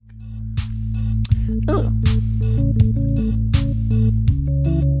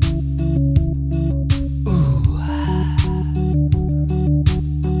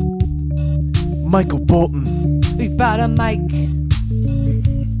Michael Bolton. We bought a mic.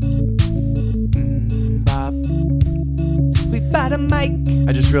 Bop. We bought a mic.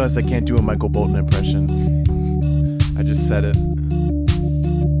 I just realized I can't do a Michael Bolton impression. I just said it.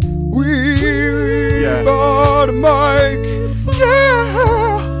 We bought a mic.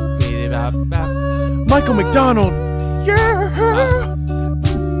 Yeah. Michael McDonald. Yeah.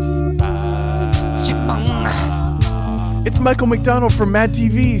 It's Michael McDonald from Mad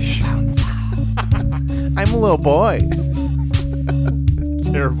TV. I'm a little boy.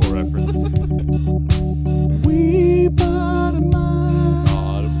 Terrible reference. We bought a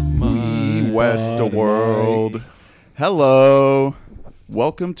mic. Westworld. Hello.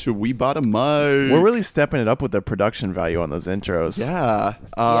 Welcome to We Bought a Mic. We're really stepping it up with the production value on those intros. Yeah.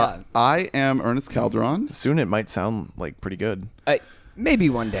 I am Ernest Calderon. Soon it might sound like pretty good. Maybe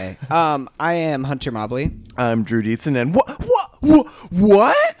one day. I am Hunter Mobley. I'm Drew Dietzen, and what?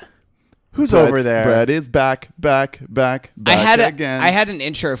 Who's over there? Brett is back again. I had an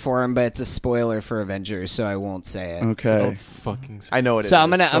intro for him, but it's a spoiler for Avengers, so I won't say it. Okay. So don't fucking say I know it So is. I'm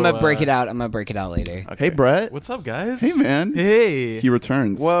gonna break it out. I'm gonna break it out later. Okay. Hey, Brett. What's up, guys? Hey, man. Hey. He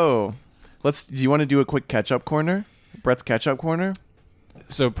returns. Whoa. Do you want to do a quick catch-up corner? Brett's catch-up corner?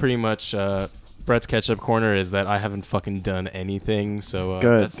 So pretty much, Brett's catch-up corner is that I haven't fucking done anything. So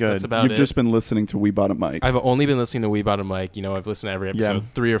Good. That's about You've it. just been listening to We Bought a Mic. I've only been listening to We Bought a Mic. You know, I've listened to every episode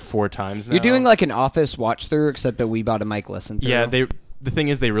 3 or 4 times now. You're doing like an Office watch through, except that we bought a mic listen through. Yeah, the thing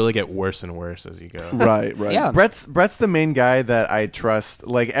is, they really get worse and worse as you go. Right. Yeah. Brett's the main guy that I trust.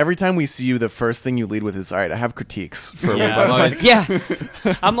 Like, every time we see you, the first thing you lead with is, all right, I have critiques for Yeah, What I'm always- Yeah.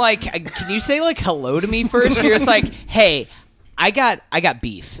 I'm like, can you say like hello to me first? You're just like, hey, I got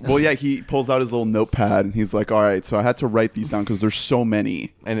beef. Well, yeah, he pulls out his little notepad and he's like, all right, so I had to write these down because there's so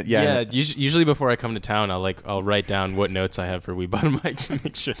many. And Usually before I come to town, I'll write down what notes I have for We Bought a Mic to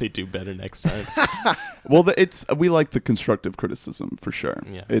make sure they do better next time. Well, we like the constructive criticism for sure.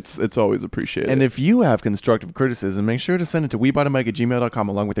 Yeah. It's always appreciated. And if you have constructive criticism, make sure to send it to weboughtamike@gmail.com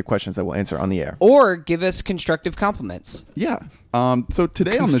along with your questions that we'll answer on the air. Or give us constructive compliments. yeah. So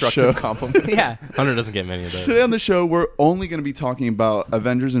today on the Constructive show, compliments. Yeah. Hunter doesn't get many of those. today on the show, we're only going to be talking about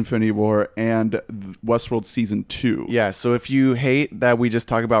Avengers: Infinity War and Westworld Season 2. Yeah, so if you hate that we just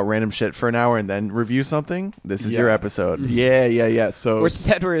talk about random shit for an hour and then review something, this is your Yeah. episode. Yeah. So We're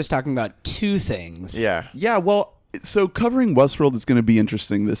just talking about 2 things. Yeah. well, so covering Westworld is going to be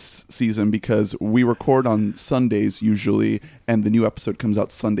interesting this season because we record on Sundays usually, and the new episode comes out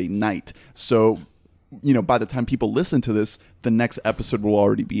Sunday night. So, you know, by the time people listen to this, the next episode will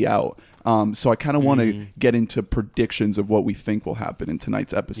already be out. So I kind of want to get into predictions of what we think will happen in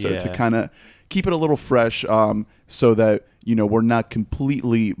tonight's episode to Yeah. kind of keep it a little fresh, so that, you know, we're not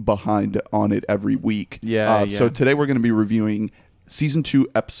completely behind on it every week. Yeah. So today we're going to be reviewing Season 2,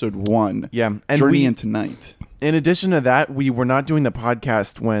 Episode 1. Yeah, and Journey into Night. In addition to that, we were not doing the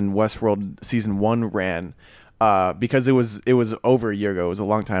podcast when Westworld Season 1 ran because it was over a year ago. It was a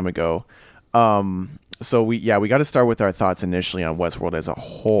long time ago. So we got to start with our thoughts initially on Westworld as a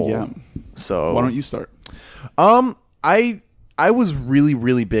whole. Yeah. So Why don't you start? I was really,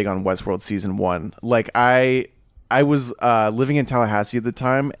 really big on Westworld Season 1. Like, I was living in Tallahassee at the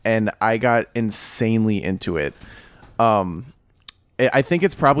time, and I got insanely into it. I think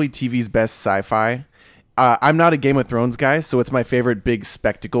it's probably TV's best sci-fi. I'm not a Game of Thrones guy, so it's my favorite big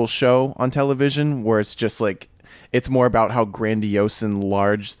spectacle show on television, where it's just like, it's more about how grandiose and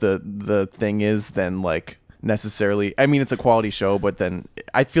large the thing is than like necessarily. I mean, it's a quality show, but then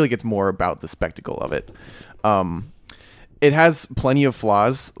I feel like it's more about the spectacle of it. It has plenty of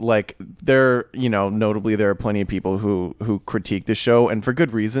flaws. Like, notably there are plenty of people who critique the show, and for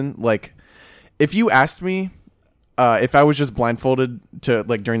good reason. Like, if you asked me, if I was just blindfolded to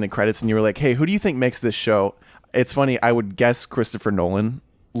like during the credits and you were like, hey, who do you think makes this show? It's funny, I would guess Christopher Nolan,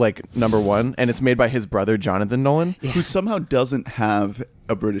 like, number one, and it's made by his brother Jonathan Nolan, Who somehow doesn't have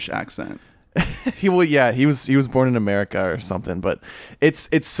a British accent. he was born in America or something, but it's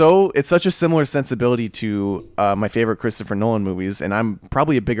such a similar sensibility to my favorite Christopher Nolan movies, and I'm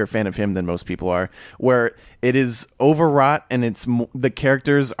probably a bigger fan of him than most people are, where it is overwrought and the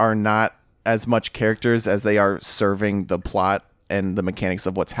characters are not as much characters as they are serving the plot and the mechanics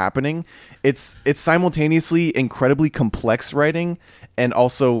of what's happening. It's simultaneously incredibly complex writing and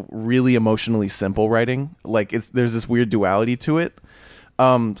also really emotionally simple writing. Like, there's this weird duality to it.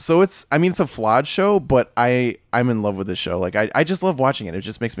 So it's a flawed show, but I'm in love with this show. Like, I just love watching it. It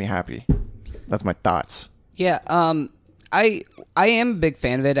just makes me happy. That's my thoughts. Yeah, I am a big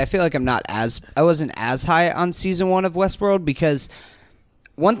fan of it. I feel like I wasn't as high on season 1 of Westworld because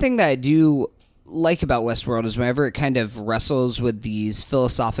one thing that I do like about Westworld is whenever it kind of wrestles with these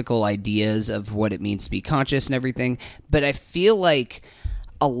philosophical ideas of what it means to be conscious and everything, but I feel like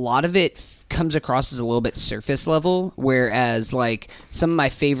a lot of it comes across as a little bit surface level, whereas like some of my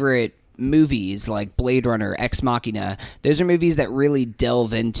favorite movies like Blade Runner, Ex Machina, those are movies that really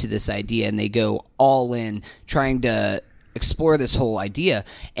delve into this idea and they go all in trying to explore this whole idea.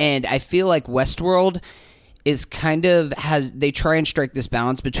 And I feel like Westworld is kind of they try and strike this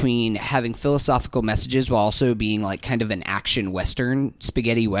balance between having philosophical messages while also being like kind of an action western,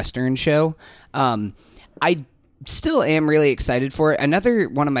 spaghetti western show. I still am really excited for it. Another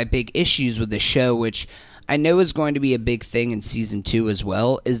one of my big issues with the show, which I know is going to be a big thing in season 2 as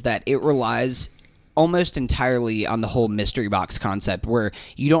well, is that it relies almost entirely on the whole mystery box concept where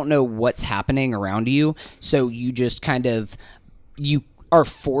you don't know what's happening around you, so you just kind of you are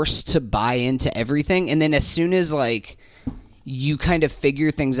forced to buy into everything, and then as soon as like you kind of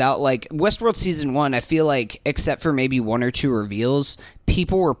figure things out, like Westworld season 1, I feel like except for maybe 1 or 2 reveals,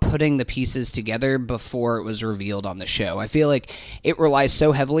 people were putting the pieces together before it was revealed on the show. I feel like it relies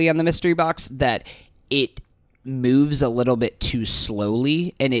so heavily on the mystery box that it moves a little bit too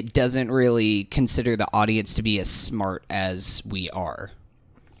slowly, and it doesn't really consider the audience to be as smart as we are.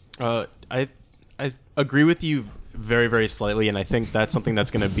 I agree with you very, very slightly, and I think that's something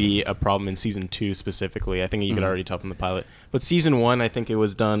that's going to be a problem in season 2 specifically. I think you could already tell from the pilot. But season 1, I think it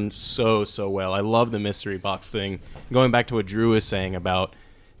was done so well. I love the mystery box thing. Going back to what Drew was saying about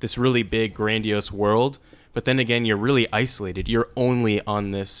this really big, grandiose world, but then again, you're really isolated. You're only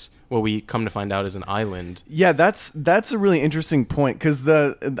on this, what we come to find out is an island. Yeah, that's a really interesting point, because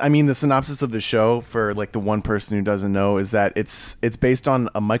the synopsis of the show, for like the one person who doesn't know, is that it's based on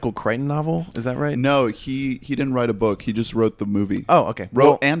a Michael Crichton novel. Is that right? No, he didn't write a book. He just wrote the movie. Oh, okay.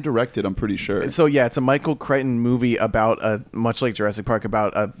 Wrote and directed, I'm pretty sure. So yeah, it's a Michael Crichton movie about much like Jurassic Park,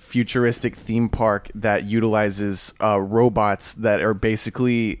 about a futuristic theme park that utilizes robots that are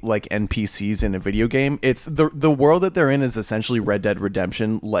basically like NPCs in a video game. It's the world that they're in is essentially Red Dead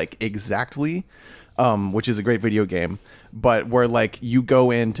Redemption, like exactly, which is a great video game, but where like you go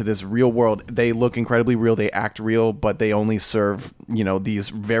into this real world, they look incredibly real, they act real, but they only serve, these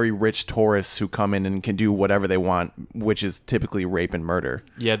very rich tourists who come in and can do whatever they want, which is typically rape and murder.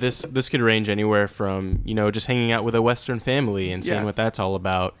 Yeah, this could range anywhere from, just hanging out with a Western family and seeing what that's all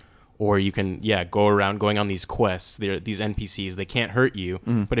about. Or you can, go around going on these quests. These NPCs, they can't hurt you.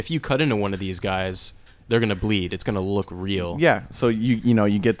 Mm-hmm. But if you cut into one of these guys, they're going to bleed. It's going to look real. Yeah, so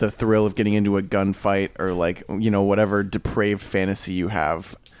you get the thrill of getting into a gunfight or like, whatever depraved fantasy you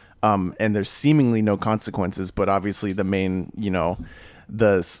have. And there's seemingly no consequences, but obviously the main,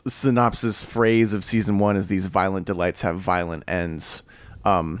 the synopsis phrase of season 1 is these violent delights have violent ends.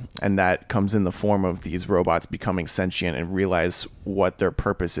 And that comes in the form of these robots becoming sentient and realize what their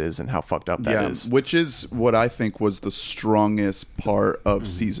purpose is and how fucked up that is. Which is what I think was the strongest part of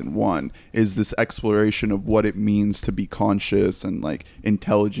season 1, is this exploration of what it means to be conscious and like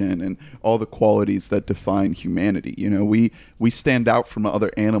intelligent and all the qualities that define humanity. We stand out from other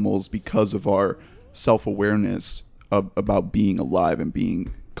animals because of our self-awareness about being alive and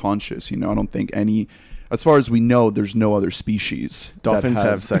being conscious. I don't think as far as we know, there's no other species. Dolphins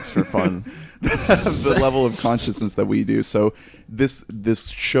have sex for fun. That have the level of consciousness that we do. So this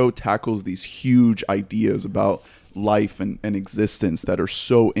show tackles these huge ideas about life and existence that are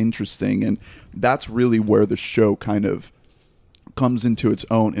so interesting. And that's really where the show kind of comes into its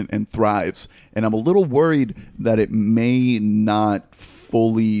own and thrives. And I'm a little worried that it may not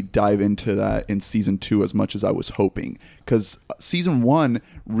fully dive into that in season 2 as much as I was hoping, because season 1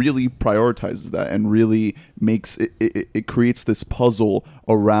 really prioritizes that and really makes it creates this puzzle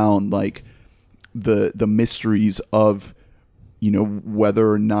around like the mysteries of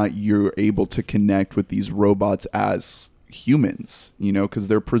whether or not you're able to connect with these robots as humans, because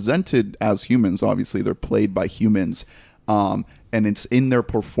they're presented as humans. Obviously they're played by humans, and it's in their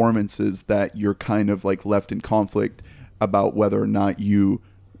performances that you're kind of like left in conflict about whether or not you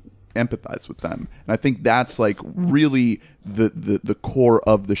empathize with them. And I think that's like really the core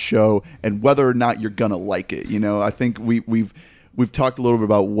of the show, and whether or not you're gonna like it. I think we've talked a little bit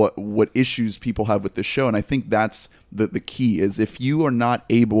about what issues people have with the show, and I think that's the key is if you are not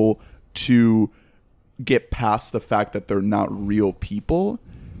able to get past the fact that they're not real people,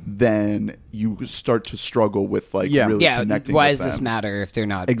 then you start to struggle with like really connecting why with does this them. matter if they're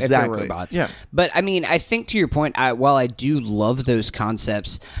not Exactly. if they're robots? Yeah. But I mean, I think to your point, while I do love those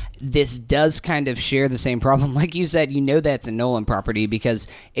concepts, this does kind of share the same problem. Like you said, that's a Nolan property because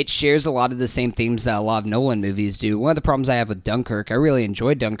it shares a lot of the same themes that a lot of Nolan movies do. One of the problems I have with Dunkirk, I really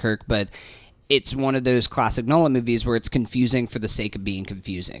enjoyed Dunkirk, but it's one of those classic Nolan movies where it's confusing for the sake of being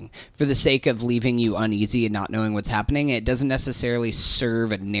confusing, for the sake of leaving you uneasy and not knowing what's happening. It doesn't necessarily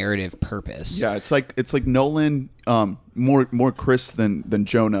serve a narrative purpose. Yeah, it's like Nolan, more Chris than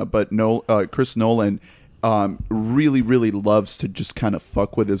Jonah, but Chris Nolan really loves to just kind of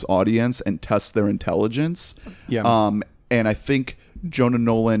fuck with his audience and test their intelligence. Yeah. And I think Jonah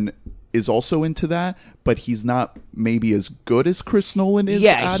Nolan is also into that, but he's not maybe as good as Chris Nolan is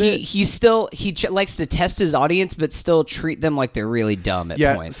at it. He still likes to test his audience, but still treat them like they're really dumb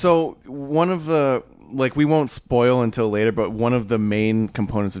at points. So one of the, like, we won't spoil until later, but one of the main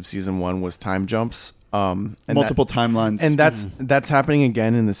components of season 1 was time jumps. And Multiple timelines. And that's happening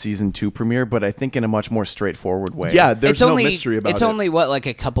again in the season 2 premiere, but I think in a much more straightforward way. Yeah, there's no mystery about it. It's only, like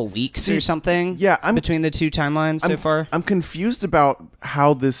a couple weeks or something between the two timelines so far? I'm confused about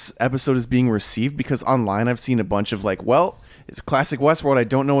how this episode is being received, because online I've seen a bunch of like, well, it's classic Westworld, I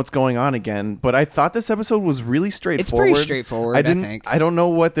don't know what's going on again, but I thought this episode was really straightforward. It's pretty straightforward, I think. I don't know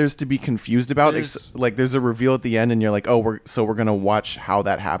what there's to be confused about. There's a reveal at the end and you're like, oh, we're going to watch how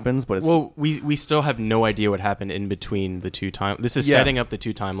that happens, but it's... Well, we still have no idea what happened in between the two this is setting up the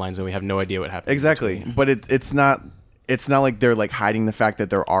two timelines, and we have no idea what happened. Exactly. But it's not like they're like hiding the fact that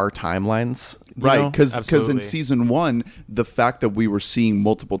there are timelines, right? Because in season 1, the fact that we were seeing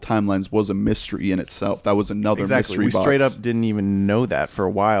multiple timelines was a mystery in itself. That was another mystery. We straight up didn't even know that for a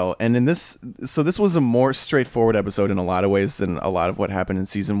while. And in this was a more straightforward episode in a lot of ways than a lot of what happened in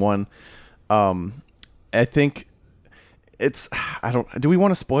season 1. I think it's... do we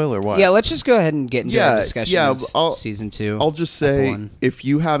want to spoil or what? Yeah, let's just go ahead and get into our discussion of season 2. I'll just say, if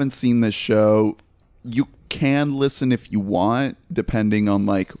you haven't seen this show, you can listen if you want, depending on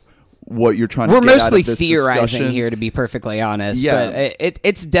like what you're trying to get out of this discussion. We're mostly theorizing here, to be perfectly honest. Yeah, but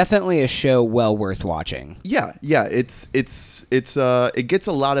it's definitely a show well worth watching. Yeah. It gets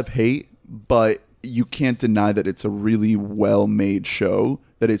a lot of hate, but you can't deny that it's a really well made show.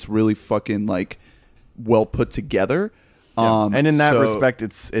 That it's really fucking like well put together. Yeah. And in that respect,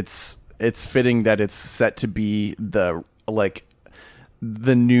 it's fitting that it's set to be the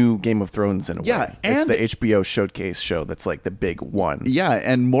new Game of Thrones in a way. It's the HBO showcase show that's like the big one. Yeah,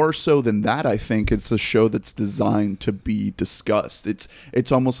 and more so than that, I think it's a show that's designed to be discussed.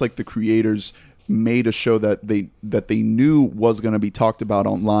 It's almost like the creators made a show that they knew was going to be talked about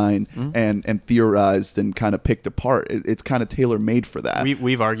online and theorized and kind of picked apart. It's kind of tailor-made for that.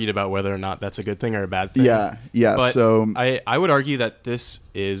 We've argued about whether or not that's a good thing or a bad thing. Yeah. But so I would argue that this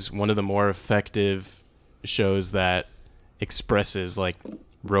is one of the more effective shows that expresses like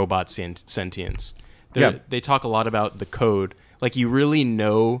robot sentience. They talk a lot about the code. Like, you really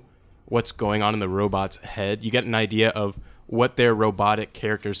know what's going on in the robot's head. You get an idea of what their robotic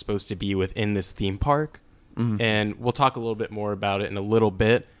character is supposed to be within this theme park. And we'll talk a little bit more about it in a little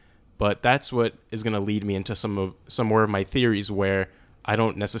bit, but that's what is going to lead me into some more of my theories, where I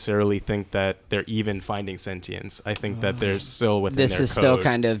don't necessarily think that they're even finding sentience. I think that they're still within this their is code. still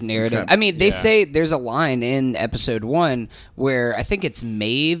kind of narrative. Okay. I mean, they say there's a line in episode 1 where I think it's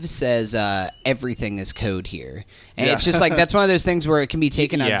Maeve says everything is code here. And it's just like, that's one of those things where it can be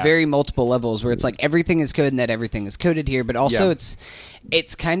taken on very multiple levels, where it's like everything is code and that everything is coded here, but also it's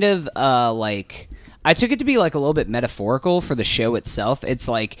kind of like... I took it to be like a little bit metaphorical for the show itself. It's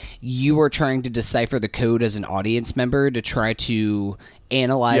like you are trying to decipher the code as an audience member to try to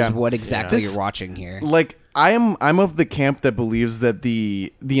analyze what exactly you're watching here. Like, I'm of the camp that believes that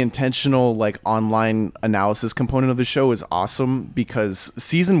the intentional like online analysis component of the show is awesome, because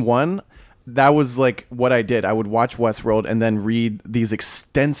season 1, that was like what I did. I would watch Westworld and then read these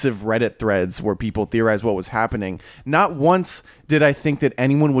extensive Reddit threads where people theorize what was happening. Not once did I think that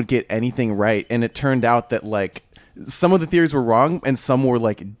anyone would get anything right, and it turned out that like some of the theories were wrong and some were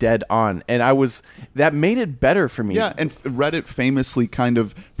like dead on, and that made it better for me. Yeah, and Reddit famously kind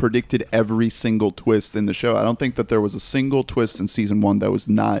of predicted every single twist in the show. I don't think that there was a single twist in season 1 that was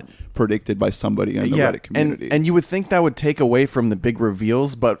not predicted by somebody in the Reddit community. And you would think that would take away from the big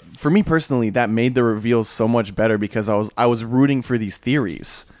reveals, but for me personally, that made the reveals so much better, because I was rooting for these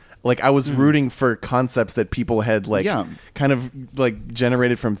theories. Like, I was rooting for concepts that people had kind of like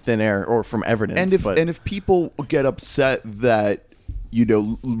generated from thin air or from evidence. And if people get upset that, you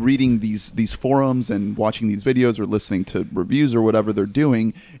know, reading these forums and watching these videos or listening to reviews or whatever they're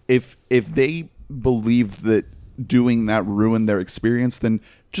doing, if they believe that doing that ruined their experience, then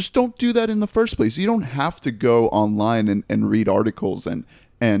just don't do that in the first place. You don't have to go online and read articles and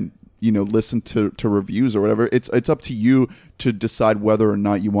you know, listen to reviews or whatever. It's up to you to decide whether or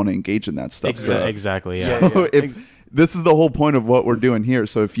not you want to engage in that stuff. Exactly. Yeah. So this is the whole point of what we're doing here.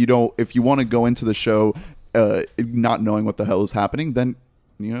 So if you want to go into the show not knowing what the hell is happening, then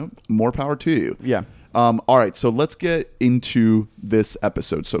more power to you. Yeah. All right, so let's get into this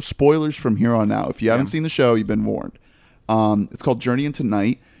episode. So spoilers from here on out. If you haven't seen the show, you've been warned. It's called Journey into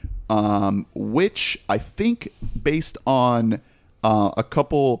Night, which I think, based on a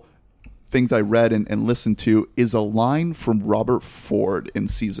couple things I read and listened to, is a line from Robert Ford in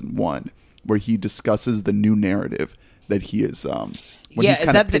season 1, where he discusses the new narrative that he is. When Yeah, he's is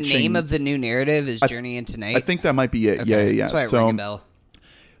kinda that the pitching- name of the new narrative? Is Journey into Night? I think that might be it. Okay, Yeah. That's why it So, rang a bell.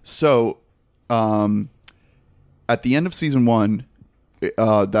 so, at the end of season 1,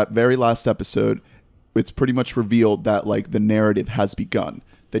 that very last episode, it's pretty much revealed that like the narrative has begun,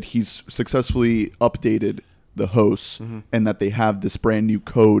 that he's successfully updated the hosts, and that they have this brand new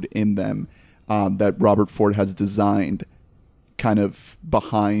code in them that Robert Ford has designed, kind of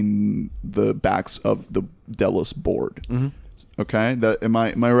behind the backs of the Delos board. Okay, am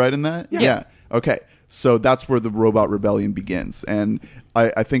I right in that? Yeah. Okay, so that's where the Robot Rebellion begins, and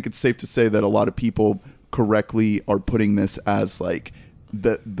I think it's safe to say that a lot of people correctly are putting this as like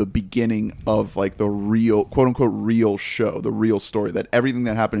the beginning of like the real, quote unquote, real show, the real story, that everything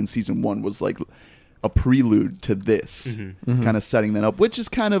that happened in season 1 was like a prelude to this, kind of setting that up, which is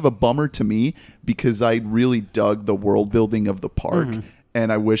kind of a bummer to me, because I really dug the world building of the park. And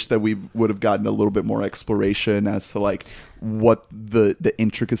I wish that we would have gotten a little bit more exploration as to like what the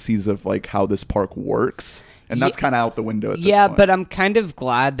intricacies of like how this park works. And that's kind of out the window at this point. But I'm kind of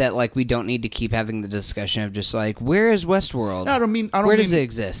glad that like we don't need to keep having the discussion of just like, where is Westworld? No, I don't mean where does it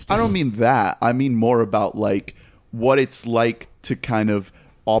exist? I don't mean that. I mean more about like what it's like to kind of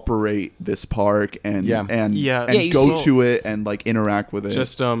operate this park and Yeah, you go see- to it and like interact with it.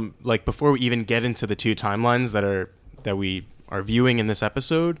 Just like before we even get into the two timelines that we are viewing in this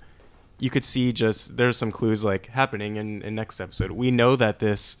episode, you could see just there's some clues like happening in next episode. We know that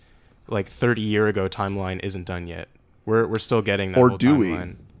this like 30-year ago timeline isn't done yet. We're still getting that Or whole do we?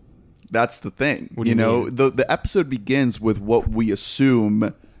 timeline. That's the thing. What do you mean? The episode begins with what we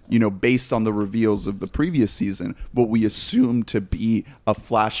assume, based on the reveals of the previous season, what we assume to be a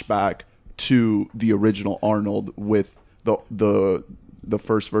flashback to the original Arnold, with the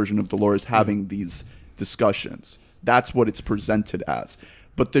first version of Dolores having these discussions. That's what it's presented as.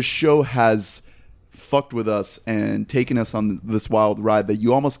 But the show has fucked with us and taken us on this wild ride that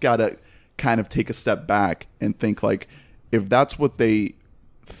you almost gotta kind of take a step back and think like, if that's what they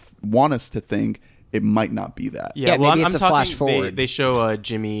want us to think, it might not be that. Yeah, well, maybe I'm it's a talking. flash forward. They show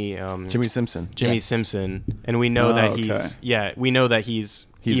Jimmy Simpson. Jimmy Simpson, and we know that okay. we know that he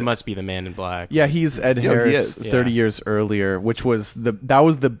must be the Man in Black. Yeah, he's Ed Yeah, he Harris is. 30 Yeah. years earlier, which was that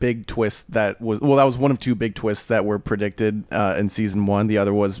was the big twist that was one of two big twists that were predicted in season 1. The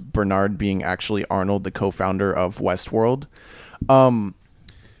other was Bernard being actually Arnold, the co-founder of Westworld.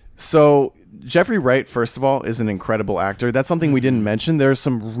 So Jeffrey Wright, first of all, is an incredible actor. That's something we didn't mention. There's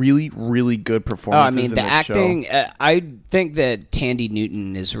some really, really good Oh, I performances mean, in the this acting. show. I think that Tandy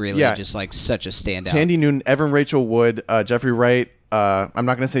Newton is really Yeah. just like such a standout. Tandy Newton, Evan Rachel Wood, Jeffrey Wright. I'm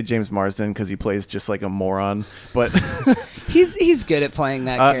not going to say James Marsden because he plays just like a moron, but he's good at playing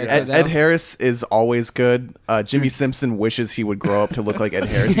that character. though. Ed Harris is always good. Jimmy Simpson wishes he would grow up to look like Ed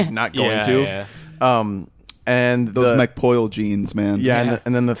Harris. He's not going to. And Those the, McPoyle genes, man. yeah,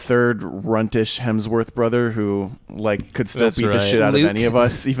 and then the third runtish Hemsworth brother who like could still That's beat the right. shit out Luke. of any of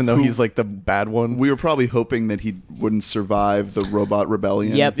us, even though he's like the bad one. We were probably hoping that he wouldn't survive the Robot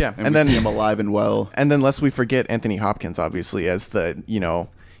Rebellion. Yep. Yeah, And, and we then- see him alive and well. And then lest we forget Anthony Hopkins, obviously, as the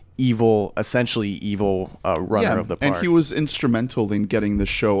essentially evil runner of the park. And he was instrumental in getting the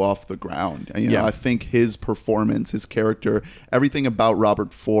show off the ground. And, Yeah. I think his performance, his character, everything about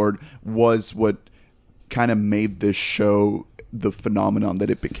Robert Ford was what kind of made this show the phenomenon that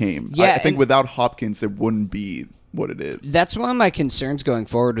it became. Yeah, I think and- without Hopkins, it wouldn't be what it is. That's one of my concerns going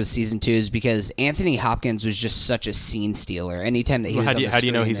forward with season 2 is because Anthony Hopkins was just such a scene stealer. Anytime that he was How on do you, the how do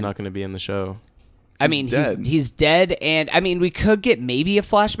you know screen he's and- not going to be in the show? I mean, dead. he's dead, and I mean, we could get maybe a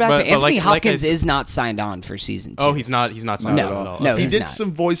flashback, but, But Anthony like I Hopkins said- is not signed on for season 2. Oh, he's not signed No, at all. no. he he's did not.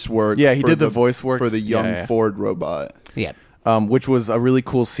 some voice work. Yeah, he for did the voice work. for the young Yeah. Ford robot. Yeah. Which was a really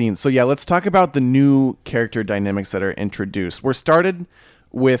cool scene. So yeah, let's talk about the new character dynamics that are introduced. We're started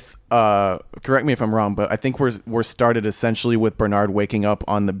with correct me if I'm wrong, but I think we're started essentially with Bernard waking up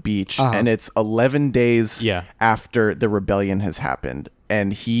on the beach, and it's 11 days after the rebellion has happened,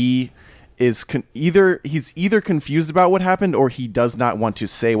 and he is he's either confused about what happened or he does not want to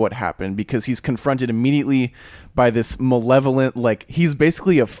say what happened because he's confronted immediately by this malevolent, like he's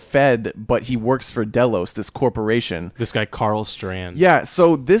basically a Fed, but he works for Delos, this corporation. This guy Carl Strand. Yeah,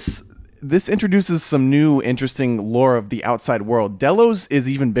 so this this introduces some new interesting lore of the outside world. Delos is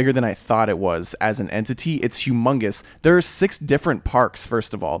even bigger than I thought it was as an entity. It's humongous. There are 6 different parks,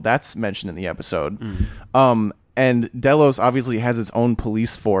 first of all. That's mentioned in the episode. And Delos obviously has its own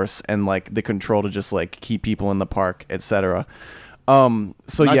police force and like the control to just like keep people in the park, etc.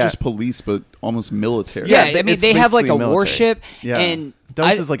 So Not yeah, just police, but almost military. Yeah, Yeah, I mean it's they have like a basically military. warship, Yeah. and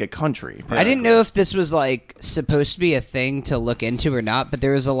Delos I- is like a country. I didn't know if this was like supposed to be a thing to look into or not, but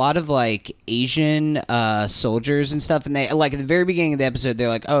there was a lot of like Asian soldiers and stuff, and they like at the very beginning of the episode, they're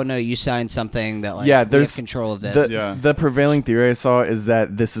like, "Oh no, you signed something that like Yeah, we there's have control of this." The prevailing theory I saw is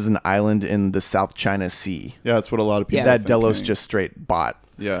that this is an island in the South China Sea Yeah, that's what a lot of people Yeah. are that Delos thinking. just straight bought.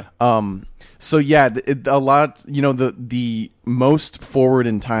 Yeah. So yeah, a lot. You know, the most forward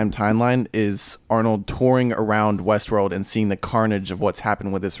in time timeline is Arnold touring around Westworld and seeing the carnage of what's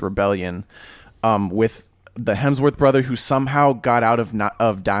happened with this rebellion, with the Hemsworth brother who somehow got out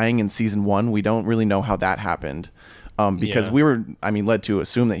of dying in season 1. We don't really know how that happened, because Yeah. we were, led to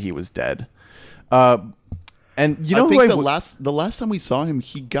assume that he was dead. And you know I who think I the last time we saw him,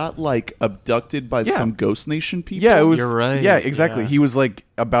 he got like abducted by Yeah. some Ghost Nation people. Yeah, it was. You're right. Yeah, exactly. Yeah. He was like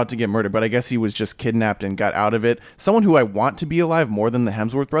about to get murdered, but I guess he was just kidnapped and got out of it. Someone who I want to be alive more than the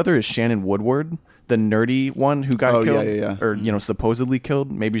Hemsworth brother is Shannon Woodward, the nerdy one who got Oh, yeah, killed, yeah, yeah. or supposedly killed.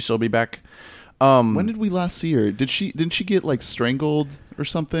 Maybe she'll be back. When did we last see her? Didn't she get like strangled or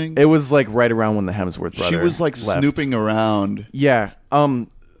something? It was like right around when the Hemsworth brother. She was like left. snooping around. Yeah.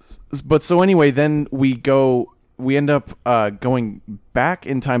 But so anyway, then we end up going back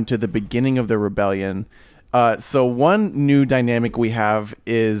in time to the beginning of the rebellion. So one new dynamic we have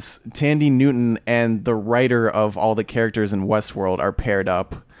is Tandy Newton and the writer of all the characters in Westworld are paired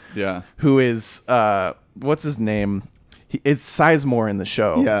up. Yeah. Who is what's his name? It's Sizemore in the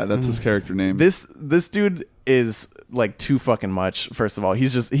show. Yeah, that's his character name. This dude is like too fucking much. First of all,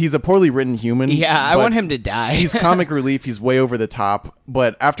 he's a poorly written human. Yeah, I but want him to die. He's comic relief. He's way over the top.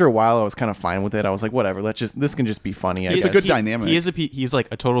 But after a while, I was kind of fine with it. I was like, whatever. This can just be funny. I It's a guess. good dynamic. He's like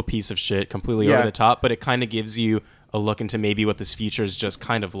a total piece of shit, completely Yeah. over the top. But it kind of gives you a look into maybe what this future is just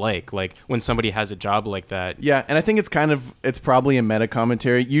kind of like when somebody has a job like that. Yeah, and I think it's probably a meta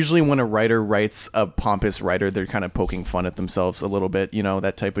commentary. Usually when a writer writes a pompous writer, they're kind of poking fun at themselves a little bit,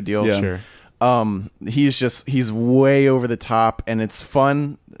 that type of deal. Yeah. Sure. He's way over the top, and it's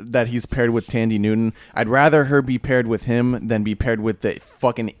fun that he's paired with Tandy Newton. I'd rather her be paired with him than be paired with the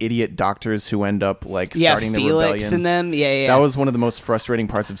fucking idiot doctors who end up like starting the Felix rebellion. and them. Yeah. That was one of the most frustrating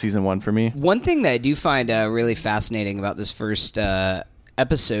parts of season 1 for me. One thing that I do find really fascinating about this first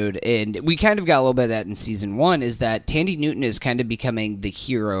episode, and we kind of got a little bit of that in season 1, is that Tandy Newton is kind of becoming the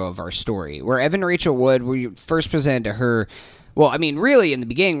hero of our story. Where Evan Rachel Wood, we first presented to her. Well, I mean, really, in the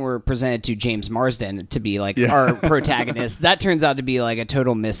beginning, we're presented to James Marsden to be like our protagonist. That turns out to be like a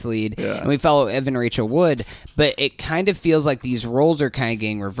total mislead, and we follow Evan Rachel Wood. But it kind of feels like these roles are kind of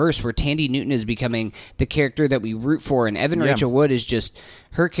getting reversed, where Tandy Newton is becoming the character that we root for, and Evan Rachel Wood is just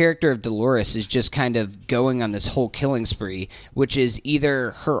her character of Dolores is just kind of going on this whole killing spree, which is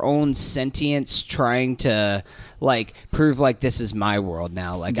either her own sentience trying to like prove like this is my world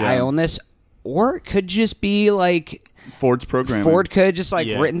now, like I own this, or it could just be like Ford's programming. Ford could have just like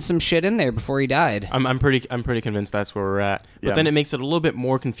Yeah. written some shit in there before he died. I'm pretty convinced that's where we're at. But Yeah. then it makes it a little bit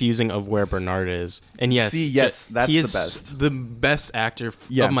more confusing of where Bernard is. And yes, See, yes, that's he the is best. the best actor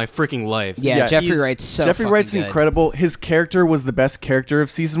Yeah. of my freaking life. Yeah, Jeffrey he's- Wright's so Jeffrey fucking Wright's good. incredible. His character was the best character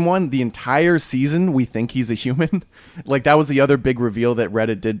of season 1. The entire season, we think he's a human. Like that was the other big reveal that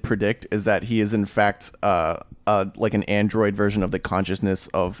Reddit did predict, is that he is in fact like an android version of the consciousness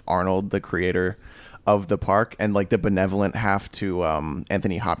of Arnold, the creator of the park, and like the benevolent half to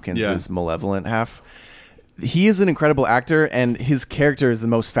Anthony Hopkins' malevolent half. He is an incredible actor, and his character is the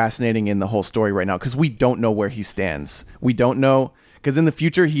most fascinating in the whole story right now because we don't know where he stands. We don't know, because in the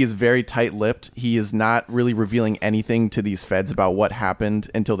future he is very tight-lipped. He is not really revealing anything to these feds about what happened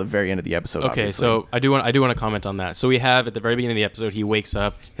until the very end of the episode. Okay, obviously. so I do want to comment on that. So we have at the very beginning of the episode, he wakes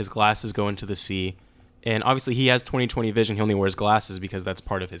up, his glasses go into the sea, and obviously he has 20/20 vision. He only wears glasses because that's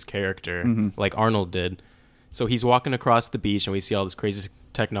part of his character, like Arnold did. So he's walking across the beach, and we see all this crazy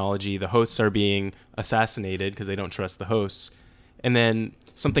technology. The hosts are being assassinated because they don't trust the hosts. And then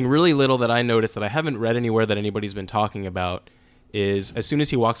something really little that I noticed that I haven't read anywhere that anybody's been talking about is as soon as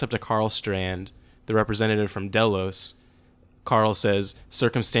he walks up to Carl Strand, the representative from Delos, Carl says,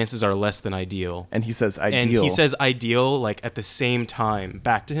 "Circumstances are less than ideal." and he says And ideal. he says ideal like at the same time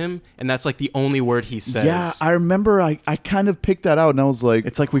back to him, and that's like the only word he says. Yeah, I remember I kind of picked that out, and I was like,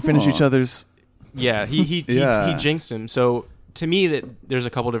 it's like we finish each other's. Yeah, he Yeah. jinxed him. So to me, that there's a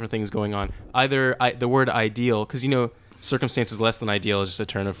couple different things going on. Either the word ideal, because circumstances less than ideal is just a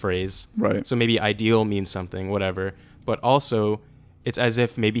turn of phrase. Right. So maybe ideal means something, whatever. But also, it's as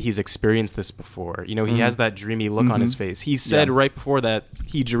if maybe he's experienced this before. You know, he has that dreamy look on his face. He said right before that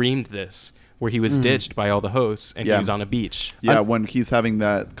he dreamed this, where he was ditched by all the hosts and he was on a beach. Yeah, when he's having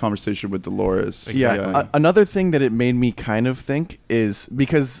that conversation with Dolores. Yeah. Another thing that it made me kind of think is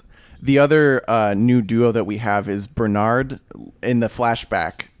because the other new duo that we have is Bernard in the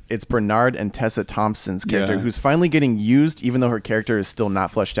flashback. It's Bernard and Tessa Thompson's character, who's finally getting used, even though her character is still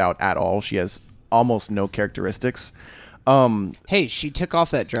not fleshed out at all. She has almost no characteristics. Hey, she took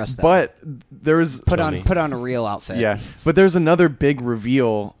off that dress though. But there's put on a real outfit. Yeah, but there's another big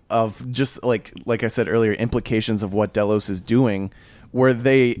reveal of just like I said earlier, implications of what Delos is doing, where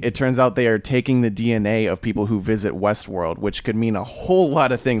it turns out they are taking the DNA of people who visit Westworld, which could mean a whole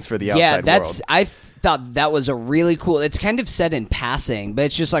lot of things for the outside world. I thought that was a really cool. It's kind of said in passing, but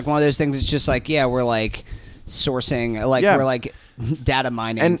it's just like one of those things. It's just like, yeah, we're like sourcing, like we're like data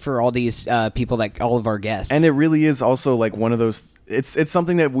mining for all these people, like all of our guests. And it really is also like one of those. It's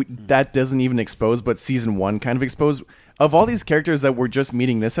something that that doesn't even expose, but season 1 kind of exposed. Of all these characters that we're just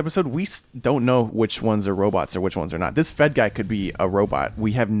meeting this episode, we don't know which ones are robots or which ones are not. This Fed guy could be a robot.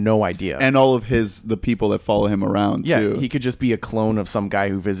 We have no idea. And all of the people that follow him around, too. He could just be a clone of some guy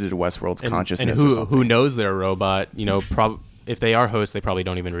who visited Westworld's consciousness. And or something. who knows they're a robot? You know, if they are hosts, they probably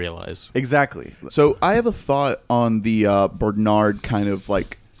don't even realize. Exactly. So I have a thought on the Bernard kind of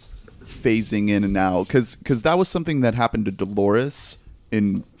like phasing in and out, because that was something that happened to Dolores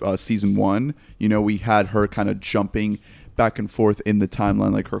in season 1. You know, we had her kind of jumping back and forth in the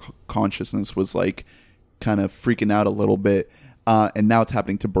timeline, like her consciousness was like kind of freaking out a little bit, and now it's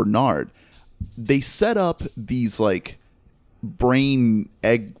happening to Bernard. They set up these like brain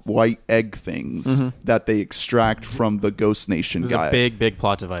white egg things that they extract from the Ghost Nation This guy. is a big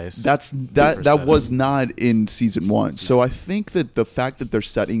plot device. That was not in season 1. So I think that the fact that they're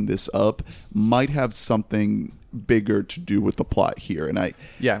setting this up might have something bigger to do with the plot here. And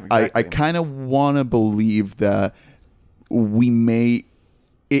I kind of want to believe that we may,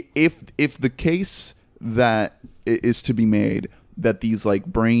 if the case that is to be made, that these like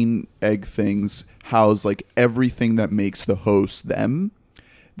brain egg things house like everything that makes the host them,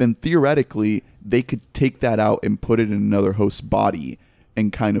 then theoretically they could take that out and put it in another host's body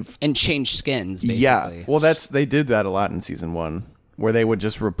and kind of change skins, basically. Yeah. Well, they did that a lot in season 1, where they would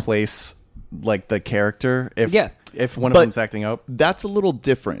just replace like the character if one of them's acting up. That's a little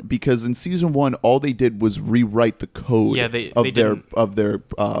different, because in season 1 all they did was rewrite the code of their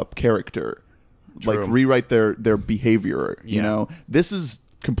character. True. Like rewrite their behavior. You know, this is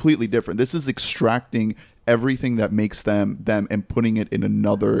completely different. This is extracting everything that makes them and putting it in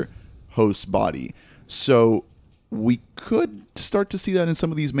another host's body. So we could start to see that in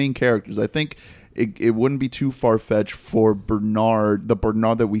some of these main characters. I think it wouldn't be too far-fetched for Bernard, the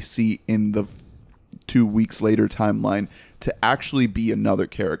Bernard that we see in the 2 weeks later timeline, to actually be another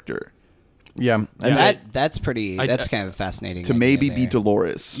character. Yeah, and that's kind of fascinating. To maybe be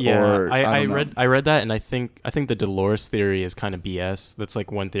Dolores. Yeah, or, I read that, and I think the Dolores theory is kind of BS. That's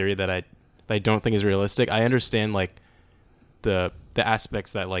like one theory that I don't think is realistic. I understand like the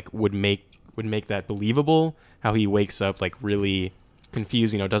aspects that like would make that believable. How he wakes up like really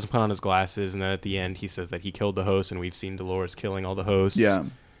confused, you know, doesn't put on his glasses, and then at the end he says that he killed the host, and we've seen Dolores killing all the hosts. Yeah,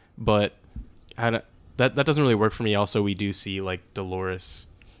 but that doesn't really work for me. Also, we do see like Dolores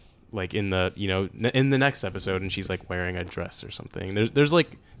like in the next episode, and she's like wearing a dress or something. There's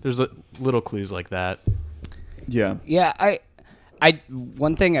little clues like that. Yeah.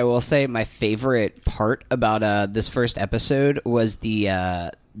 One thing I will say, my favorite part about this first episode was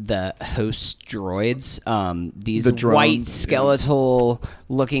the host droids. These the drones, white skeletal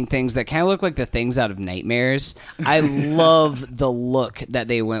looking things that kind of look like the things out of Nightmares. I love the look that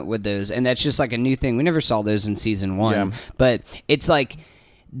they went with those, and that's just like a new thing. We never saw those in season 1, but it's like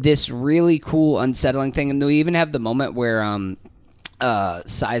this really cool, unsettling thing. And we even have the moment where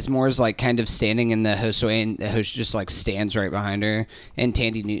Sizemore's like kind of standing in the host way, and the host just like stands right behind her, and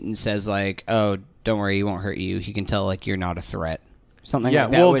Tandy Newton says like, "Oh, don't worry, he won't hurt you. He can tell like you're not a threat." Something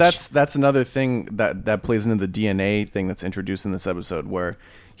like that. Well, that's another thing that plays into the DNA thing that's introduced in this episode, where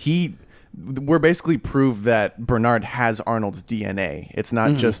we're basically proved that Bernard has Arnold's DNA. It's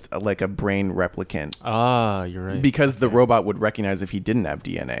not just like a brain replicant. Ah, you're right. Because the robot would recognize if he didn't have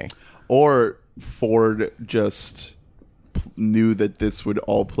DNA. Or Ford just knew that this would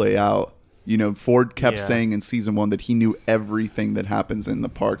all play out. You know, Ford kept saying in season 1 that he knew everything that happens in the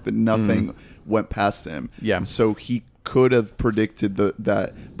park, that nothing went past him. Yeah. So he could have predicted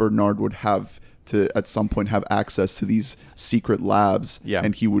that Bernard would have to at some point have access to these secret labs. Yeah.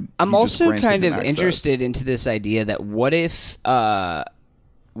 And he would. I'm he just also granted kind him of access. interested into this idea that what if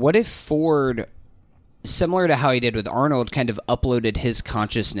Ford, similar to how he did with Arnold, kind of uploaded his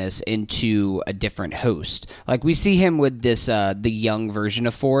consciousness into a different host. Like we see him with this the young version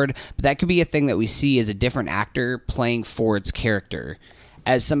of Ford, but that could be a thing that we see as a different actor playing Ford's character,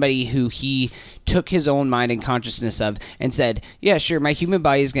 as somebody who he took his own mind and consciousness of and said, yeah, sure, my human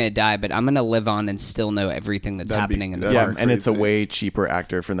body is going to die, but I'm going to live on and still know everything that's That'd be- happening in the that'd Yeah, park. and it's a crazy. way cheaper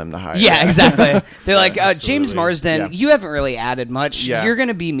actor for them to hire. Yeah, exactly. They're like, James absolutely. Marsden, Yeah. you haven't really added much. Yeah. You're going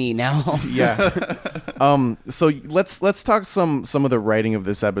to be me now. Yeah. So let's talk some of the writing of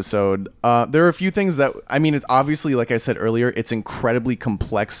this episode. There are a few things that, I mean, it's obviously, like I said earlier, it's incredibly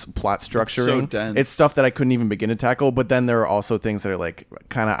complex plot structuring. so dense. It's stuff that I couldn't even begin to tackle. But then there are also things that are like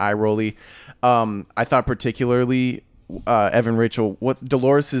kind of eye rolly. I thought particularly Evan Rachel, what's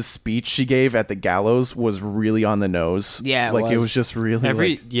Dolores' speech she gave at the gallows was really on the nose. Yeah, it like it was. was just really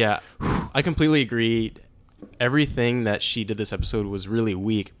I completely agree. Everything that she did this episode was really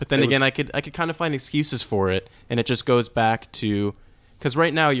weak. But then It again, was- I could kind of find excuses for it, and it just goes back to because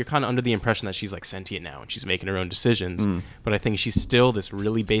right now you're kind of under the impression that she's like sentient now and she's making her own decisions. But I think she's still this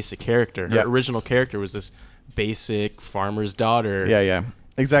really basic character. Her Yeah. original character was this basic farmer's daughter. Yeah,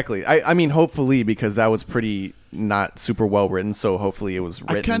 exactly. I mean, hopefully, because that was pretty not super well written, so hopefully it was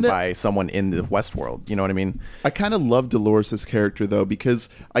written kinda- by someone in the Westworld. You know what I mean? I kind of love Dolores' character though, because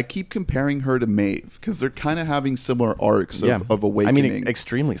I keep comparing her to Maeve because they're kind of having similar arcs of awakening. I mean,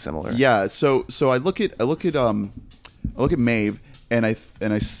 extremely similar. Yeah, so I look at Maeve and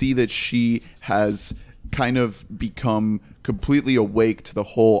I see that she has kind of become completely awake to the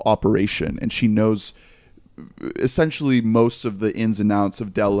whole operation, and she knows essentially most of the ins and outs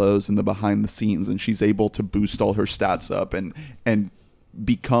of Delos and the behind the scenes, and she's able to boost all her stats up and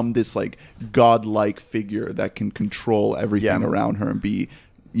become this like godlike figure that can control everything Yeah. around her and be,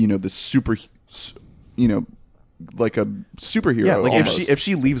 the super, like a superhero. Yeah, like almost. if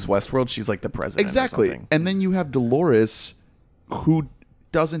she leaves Westworld, she's like the president. Exactly. Or something. And then you have Dolores, who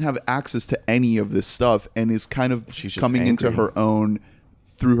doesn't have access to any of this stuff and is kind of She's just coming into angry. her own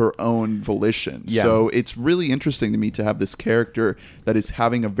through her own volition. Yeah. So it's really interesting to me to have this character that is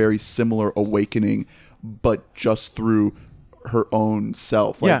having a very similar awakening, but just through her own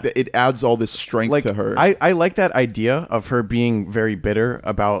self. Like Yeah. it adds all this strength Like to her. I like that idea of her being very bitter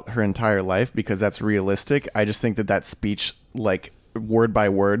about her entire life because that's realistic. I just think that speech, like word by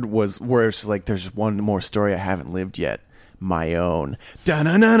word, was where it's like, there's one more story I haven't lived yet. My own.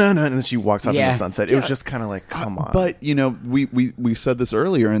 Da-na-na-na-na, and then she walks off in Yeah. the sunset. It was just kind of like, come on. but we said this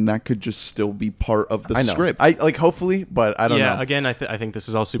earlier, and that could just still be part of the I know. script. I like hopefully, but I don't know. Again, I think this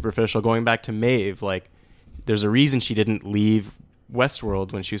is all superficial. Going back to Maeve, like, there's a reason she didn't leave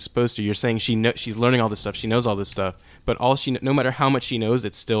Westworld when she was supposed to. You're saying she's learning all this stuff. She knows all this stuff, but no matter how much she knows,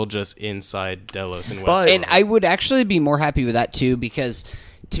 it's still just inside Delos and Westworld. But- And I would actually be more happy with that too, because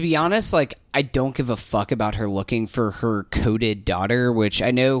to be honest, like, I don't give a fuck about her looking for her coded daughter, which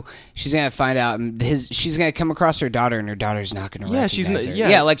I know she's gonna find out. She's gonna come across her daughter, and her daughter's not gonna. Yeah, she's recognize not- her.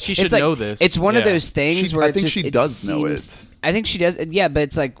 yeah, like she should it's like- know this. It's one of Yeah. those things She- where I it's think just, she it does know seems- it. I think she does. Yeah, but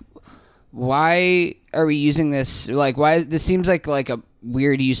it's like, why are we using this? Like, why this seems like a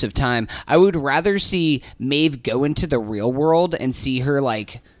weird use of time. I would rather see Maeve go into the real world and see her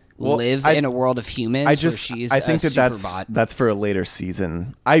like live in a world of humans. I just where she's I think a that's superbot. that's for a later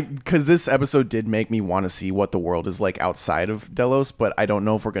season. Because this episode did make me want to see what the world is like outside of Delos, but I don't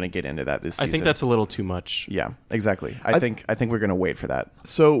know if we're going to get into that this I season. think that's a little too much. yeah, exactly. I think we're going to wait for that.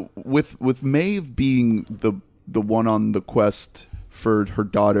 So with Maeve being the one on the quest for her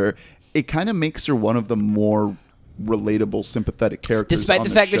daughter, it kind of makes her one of the more relatable, sympathetic characters. Despite on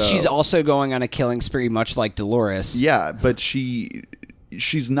the fact that show. she's also going on a killing spree, much like Dolores. Yeah, but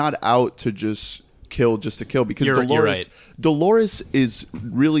she's not out to just kill because You're Dolores right. Dolores is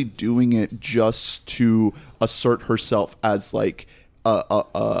really doing it just to assert herself as like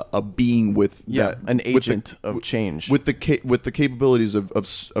a being with Yeah, that, an with the- agent of change. with the capabilities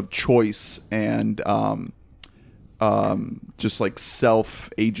of choice and just like self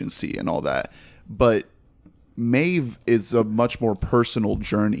agency and all that. But Maeve is a much more personal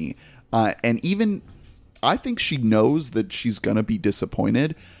journey, and even I think she knows that she's gonna be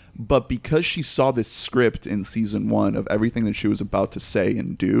disappointed. But because she saw this script in season 1 of everything that she was about to say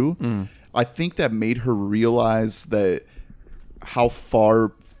and do, I think that made her realize that how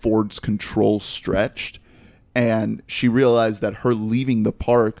far Ford's control stretched. And she realized that her leaving the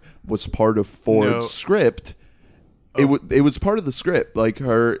park was part of Ford's No. script. It was part of the script. Like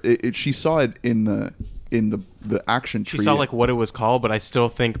she saw it in the in the action tree. She saw like what it was called, but I still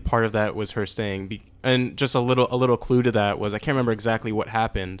think part of that was her staying. And just a little clue to that was I can't remember exactly what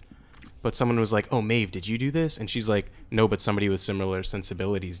happened, but someone was like, "Oh, Maeve, did you do this?" And she's like, "No, but somebody with similar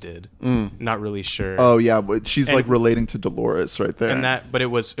sensibilities did." Not really sure. Oh yeah, but she's like relating to Dolores right there. And but it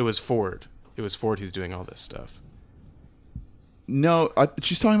was Ford. It was Ford who's doing all this stuff. No,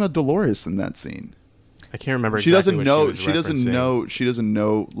 she's talking about Dolores in that scene. I can't remember. She Exactly doesn't what know. was She doesn't referencing. know. She doesn't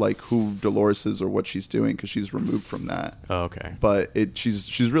know like who Dolores is or what she's doing because she's removed from that. Oh, okay. But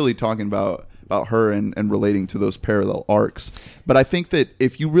she's really talking about her and relating to those parallel arcs. But I think that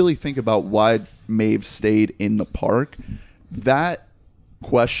if you really think about why Maeve stayed in the park, that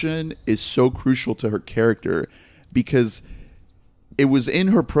question is so crucial to her character because it was in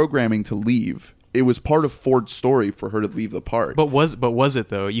her programming to leave. It was part of Ford's story for her to leave the park. But was it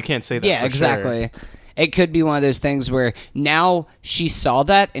though? You can't say that. Yeah, for exactly. Sure. It could be one of those things where now she saw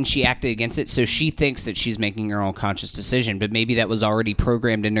that and she acted against it, so she thinks that she's making her own conscious decision, but maybe that was already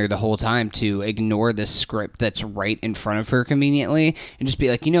programmed in her the whole time to ignore the script that's right in front of her conveniently and just be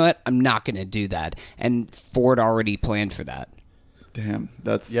like, you know what, I'm not going to do that. And Ford already planned for that. Damn,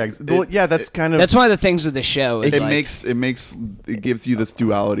 that's that's kind of That's one of the things with the show. Is it gives you this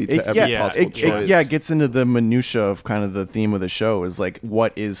duality to every possible choice. it gets into the minutia of kind of the theme of the show is like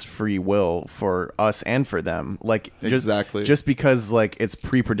what is free will for us and for them. Like just because like it's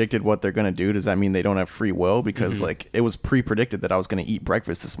pre-predicted what they're gonna do, does that mean they don't have free will? Because like it was pre-predicted that I was gonna eat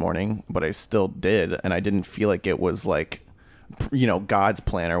breakfast this morning, but I still did, and I didn't feel like it was like God's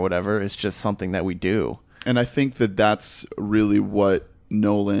plan or whatever. It's just something that we do. And I think that that's really what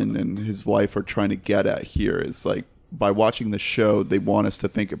Nolan and his wife are trying to get at here is like by watching the show, they want us to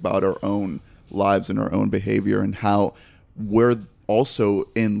think about our own lives and our own behavior and how we're also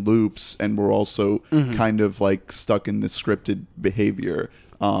in loops and we're also kind of like stuck in this scripted behavior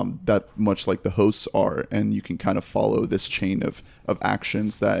that much like the hosts are. And you can kind of follow this chain of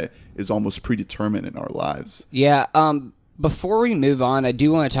actions that is almost predetermined in our lives. Yeah. Before we move on, I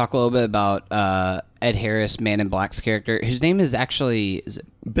do want to talk a little bit about Ed Harris, Man in Black's character, whose name is actually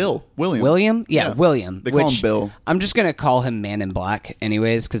William. William? Yeah, William. They call him Bill. I'm just going to call him Man in Black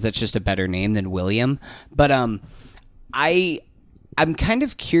anyways, because that's just a better name than William. But I'm kind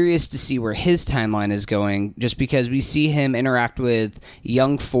of curious to see where his timeline is going, just because we see him interact with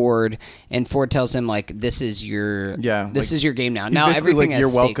young Ford, and Ford tells him like, "This is your is your game now. Now everything like, has you're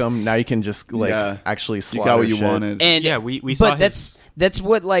stakes." welcome. Now you can just actually slaughter you got what you shit. wanted. And Yeah, we saw that's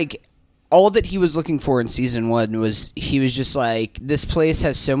what like all that he was looking for in season 1 was he was just like, this place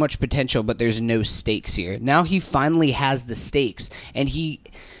has so much potential, but there's no stakes here. Now he finally has the stakes, and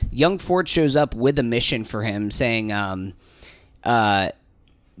young Ford shows up with a mission for him, saying,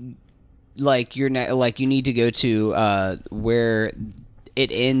 like you're not, like you need to go to where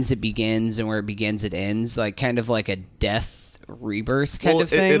it ends, it begins, and where it begins, it ends, like kind of like a death rebirth kind of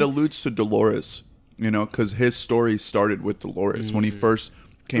thing. It alludes to Dolores, because his story started with Dolores when he first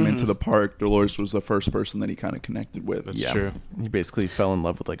came into the park. Dolores was the first person that he kind of connected with. That's true. He basically fell in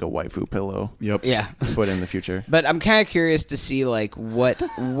love with like a waifu pillow. Yep. Yeah. But in the future. But I'm kind of curious to see like what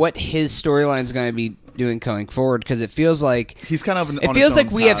his storyline is going to be doing going forward, because it feels like he's kind of it feels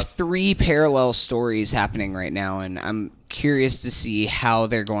like we have 3 parallel stories happening right now, and I'm curious to see how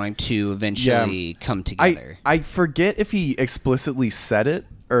they're going to eventually come together. I forget if he explicitly said it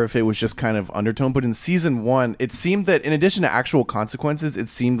or if it was just kind of undertone, but in season 1, it seemed that in addition to actual consequences, it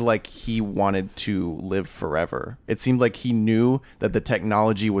seemed like he wanted to live forever. It seemed like he knew that the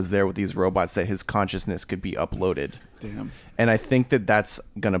technology was there with these robots, that his consciousness could be uploaded. Damn. And I think that that's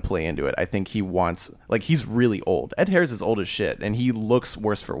going to play into it. I think he wants, like, he's really old. Ed Harris is old as shit, and he looks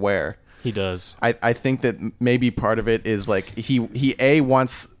worse for wear. He does. I think that maybe part of it is like he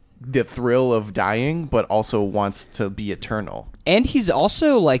wants the thrill of dying, but also wants to be eternal. And he's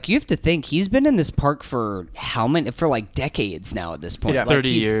also like, you have to think he's been in this park for for like decades now at this point. Yeah, like 30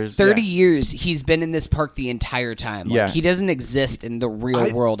 years. 30 years he's been in this park the entire time. Like, Yeah. he doesn't exist in the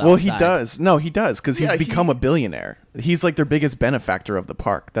real world Well, outside. he does. No, he does, because he's Yeah, become a billionaire. He's like their biggest benefactor of the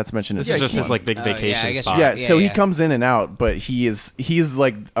park. That's mentioned in This is season just his one. like big Oh, yeah, I vacation guess spot. Yeah, Yeah, so he yeah. comes in and out, but he's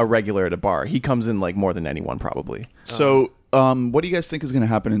like a regular at a bar. He comes in like more than anyone probably. So, what do you guys think is going to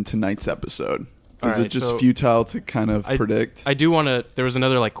happen in tonight's episode? Is All it right, just so futile to kind of predict? I do want to. There was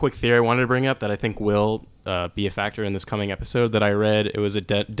another like quick theory I wanted to bring up that I think will be a factor in this coming episode that I read. It was a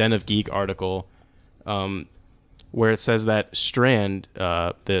Den of Geek article, where it says that Strand,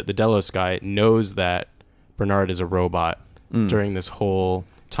 the Delos guy, knows that Bernard is a robot during this whole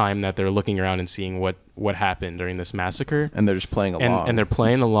time that they're looking around and seeing what what happened during this massacre. And they're just playing along. And they're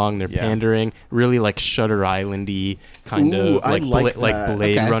playing along. They're pandering, really like Shutter Island-y kind of I like that.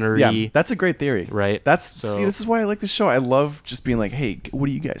 Blade Okay. Runner-y. Yeah, that's a great theory. Right. See, this is why I like the show. I love just being like, hey, what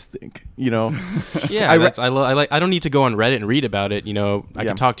do you guys think? You know? Yeah, I don't need to go on Reddit and read about it. You know, I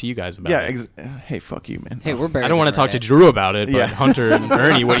can talk to you guys about it. Hey, fuck you, man. Hey, we're better. I don't want to talk to Drew about it, but Yeah. Hunter and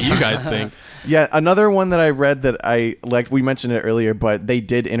Ernie, what do you guys think? Yeah, another one that I read that I liked, we mentioned it earlier, but they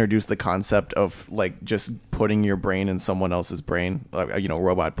did introduce the concept of like just putting your brain in someone else's brain,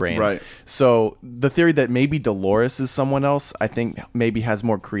 robot brain. Right. So the theory that maybe Dolores is someone else, I think maybe has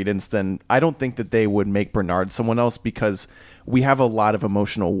more credence than, I don't think that they would make Bernard someone else, because we have a lot of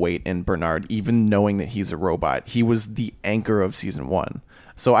emotional weight in Bernard, even knowing that he's a robot. He was the anchor of season 1.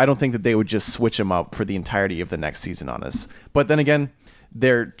 So I don't think that they would just switch him up for the entirety of the next season on us. But then again,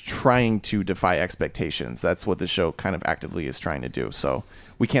 they're trying to defy expectations. That's what the show kind of actively is trying to do. So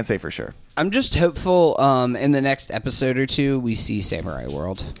we can't say for sure. I'm just hopeful in the next episode or two we see Samurai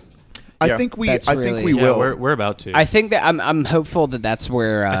World. Yeah. I think we really- will. We're about to. I think that I'm hopeful that that's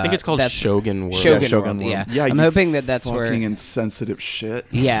where I think it's called Shogun World. Shogun, Shogun World. World. Yeah, I'm hoping that that's where. fucking insensitive shit.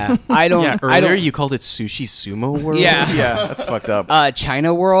 Yeah, I don't. Yeah, I earlier don't. you called it Sushi Sumo World. Yeah. Yeah, that's fucked up.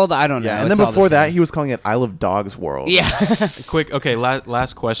 China World. I don't know. Yeah, and It's then all the before that, same. he was calling it Isle of Dogs World. Yeah. Quick, okay,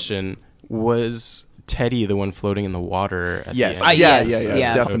 last question. Was Teddy the one floating in the water at Yes. the end? Yes, yeah,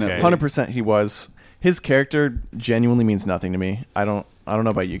 yeah. definitely. Okay. 100% he was. His character genuinely means nothing to me. I don't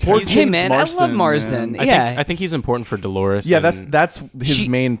know about you Poor guys. Hey James man, I love Marsden, Marsden. man. I think he's important for Dolores. Yeah, and- that's his She-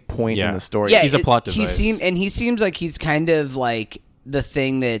 main point Yeah. in the story. Yeah, He's a plot device. He seems like he's kind of like the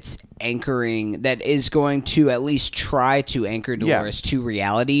thing that's anchoring, that is going to at least try to anchor Dolores to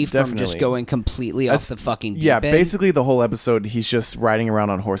reality from just Definitely. going completely off the fucking deep Yeah, end. basically the whole episode, he's just riding around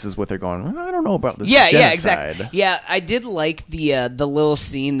on horses with her going, I don't know about this Yeah, genocide. exactly. Yeah, I did like the little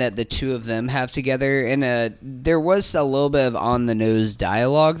scene that the two of them have together, and there was a little bit of on the nose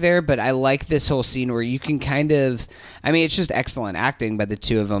dialogue there, but I like this whole scene where you can kind of, I mean, it's just excellent acting by the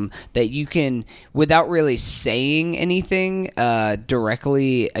two of them, that you can, without really saying anything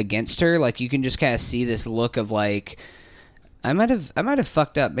directly against her, like you can just kind of see this look of like, I might have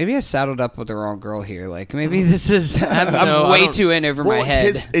fucked up. Maybe I saddled up with the wrong girl here. Like maybe this is I'm No, I way don't- too in over my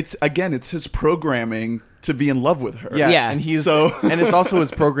head. It's his programming to be in love with her. Yeah, Yeah. and he's So- and it's also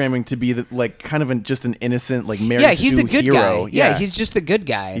his programming to be kind of just an innocent like Mary Yeah, he's Sue a good hero. guy. Yeah, he's just the good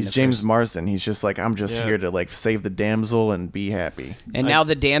guy. in he's the James first- Marsden. He's just like, I'm just Yeah. here to like save the damsel and be happy. And now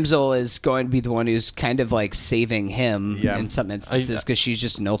the damsel is going to be the one who's kind of like saving him Yeah. in some instances because she's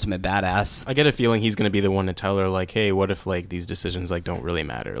just an ultimate badass. I get a feeling he's going to be the one to tell her, like, hey, what if, like, these decisions, like, don't really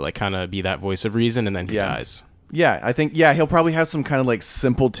matter? Like, kind of be that voice of reason, and then he dies. Yeah, I think he'll probably have some kind of like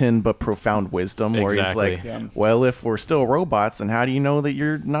simpleton but profound wisdom where Exactly. he's like, well, if we're still robots, then how do you know that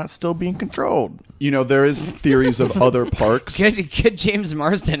you're not still being controlled? You know, there is theories of other parks. Good James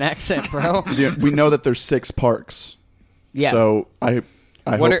Marsden accent, bro. Yeah, we know that there's 6 parks. Yeah. So I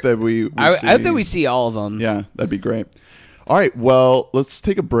What hope are- that we I see, hope that we see all of them. Yeah, that'd be great. All right, well, let's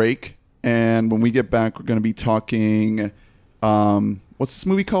take a break, and when we get back, we're going to be talking. What's this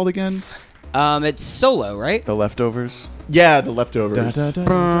movie called again? It's Solo, right? The Leftovers. Yeah, The Leftovers. Da, da, da,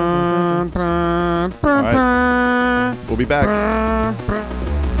 da, da, da, da. All right, we'll be back.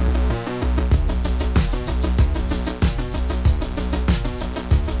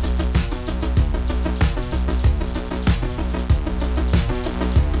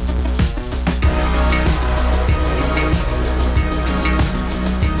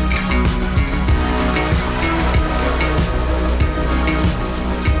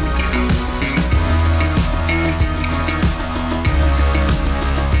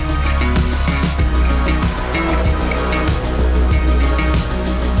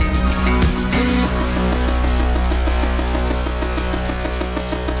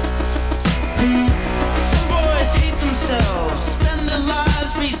 Some boys hate themselves, spend their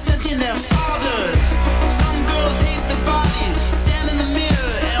lives resenting their fathers. Some girls hate their bodies, stand in the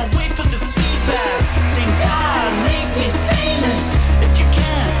mirror and wait for the feedback. Saying, God, make me famous. If you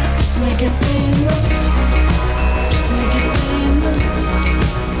can, just make it painless. Just make it painless.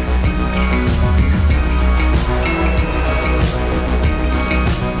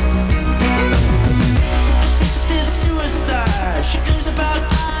 Assisted suicide. She dreams about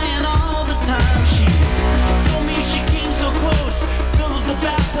dying all the time. She told me she came so close, filled up the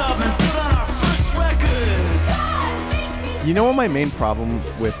bathtub and put on our first record. You know what my main problem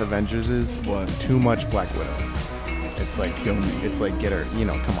with Avengers is? What? Too much Black Widow. It's like get her,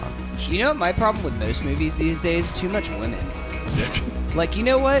 come on. You know what my problem with most movies these days? Too much women. Like, you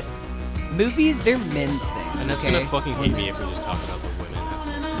know what? Movies, they're men's things. And that's okay? going to fucking hate me if we just talk about the women. That's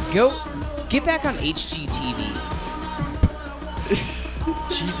Go Get back on HGTV.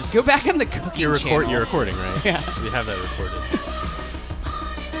 Jesus. Go back on the cooking channel. You're recording, right? Yeah. You have that recorded.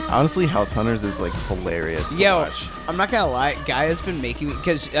 Honestly, House Hunters is like hilarious to Yo, watch. I'm not gonna lie. Guy has been making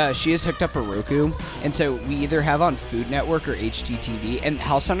because she has hooked up a Roku, and so we either have on Food Network or HGTV. And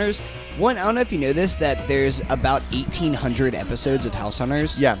House Hunters. One, I don't know if you know this, that there's about 1,800 episodes of House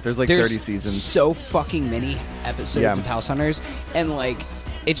Hunters. Yeah, there's like 30 seasons. So fucking many episodes Yeah. of House Hunters, and like,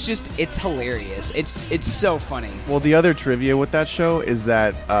 it's hilarious. It's so funny. Well, the other trivia with that show is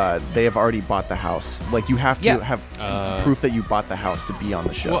that they have already bought the house. Like, you have to Yeah. have proof that you bought the house to be on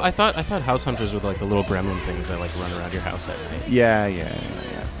the show. Well, I thought House Hunters were like the little gremlin things that like run around your house at night. yeah.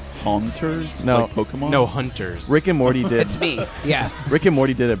 Haunters? No. Like Pokemon? No, hunters. Rick and Morty did. It's me. Yeah. Rick and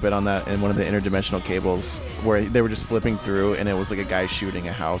Morty did a bit on that in one of the interdimensional cables where they were just flipping through, and it was like a guy shooting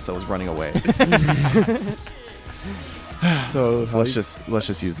a house that was running away. So let's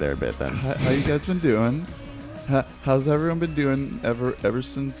just use their bit then. how you guys been doing? How's everyone been doing ever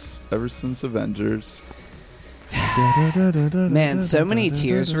since Avengers? Man, so many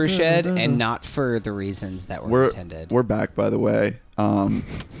tears were shed, and not for the reasons that were intended. We're back, by the way. That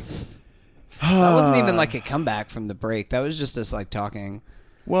wasn't even like a comeback from the break. That was just us like talking.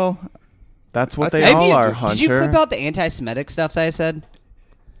 Well, That's what I they think- all Maybe are, just- Hunter. Did you clip out the anti-Semitic stuff that I said?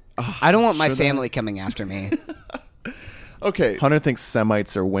 I don't want my should I? family coming after me. okay. Hunter thinks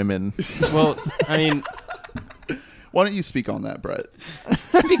Semites are women. Well, I mean, Why don't you speak on that, Brett?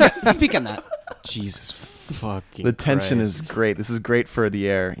 Speak on that. Jesus fucking The tension Christ. is great. This is great for the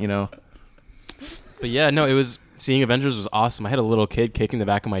air, you know? But yeah, no, it was seeing Avengers was awesome. I had a little kid kicking the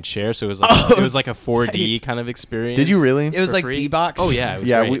back of my chair, so it was like it was like a 4D kind of experience. Did you really? It was for like free. D-Box. Oh yeah, it was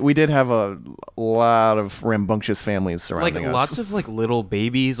Yeah, great. we did have a lot of rambunctious families like surrounding us. lots of like little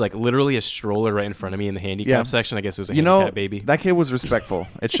babies, like literally a stroller right in front of me in the handicap Yeah. section. I guess it was a you handicap know, baby. that kid was respectful.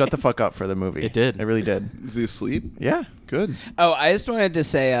 It shut the fuck up for the movie. It did. It really did. Is he asleep? Yeah. Good. Oh, I just wanted to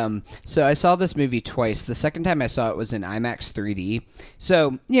say, so I saw this movie twice. The second time I saw it was in IMAX 3D.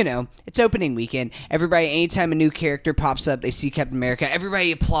 So, you know, it's opening weekend. Everybody, anytime a new character pops up, they see Captain America,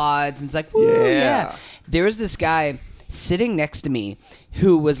 everybody applauds, and it's like, woo, yeah. There was this guy sitting next to me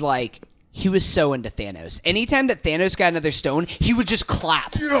who was like, he was so into Thanos. Anytime that Thanos got another stone, he would just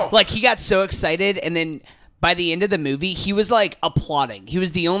clap. Yeah. Like, he got so excited, and then by the end of the movie, he was like applauding. He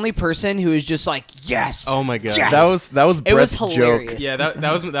was the only person who was just like, yes. Oh my God. yes! That was It was Brett's joke. hilarious. Yeah,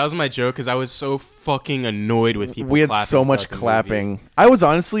 that was my joke because I was so fucking annoyed with people. We had clapping so much throughout the clapping. movie. I was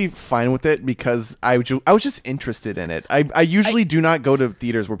honestly fine with it because I was just interested in it. I usually do not go to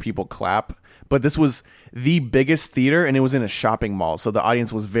theaters where people clap, but this was the biggest theater, and it was in a shopping mall, so the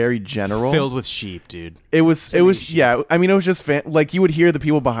audience was very general. Filled with sheep, dude. It was yeah. I mean, it was just like you would hear the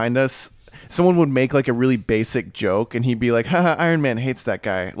people behind us. Someone would make like a really basic joke, and he'd be like, "Haha, Iron Man hates that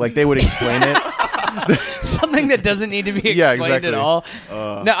guy." Like they would explain it. Something that doesn't need to be explained Yeah, exactly. at all.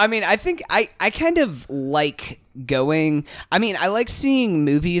 No, I mean, I think I kind of like going. I mean, I like seeing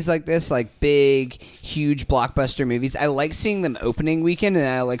movies like this, like big, huge blockbuster movies. I like seeing them opening weekend, and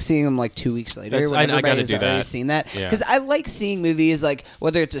I like seeing them like 2 weeks later. That's- when I gotta everybody's do already that. seen that Yeah. because I like seeing movies like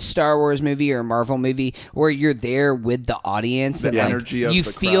whether it's a Star Wars movie or a Marvel movie where you're there with the audience and The like, energy of you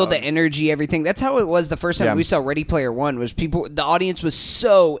the feel the crowd. energy, everything. That's how it was the first time Yeah. we saw Ready Player One. Was the audience was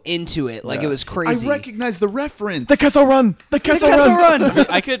so into it, like it was crazy. I recognize the reference. The Kessel Run. The Kessel Run. I mean,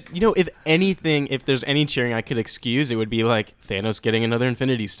 I could, you know, if anything, if there's any cheering I could excuse, it would be like Thanos getting another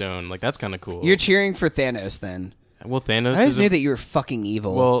Infinity Stone. Like that's kind of cool. You're cheering for Thanos then. Well, Thanos I is just knew that you were fucking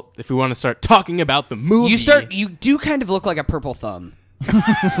evil. well. If we want to start talking about the movie, you do kind of look like a purple thumb.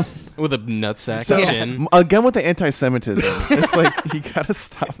 with a nutsack So- chin. Again with the anti-Semitism. It's like you gotta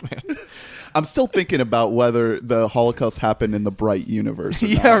stop, man. I'm still thinking about whether the Holocaust happened in the Bright universe. Or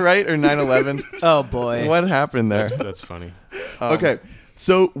Yeah, not. right. Or 9/11. Oh boy. What happened there? That's funny. Okay,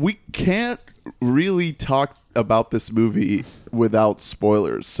 so we can't really talk about this movie without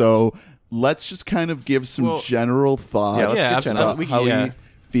spoilers. So let's just kind of give some Well, general thoughts Yeah, let's Yeah, get absolutely. about We- how yeah. we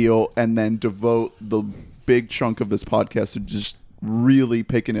feel, and then devote the big chunk of this podcast to just really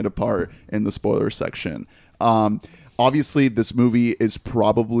picking it apart in the spoiler section. Obviously, this movie is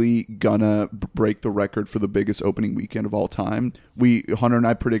probably gonna break the record for the biggest opening weekend of all time. Hunter and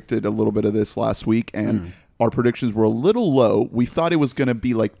I predicted a little bit of this last week, and our predictions were a little low. We thought it was gonna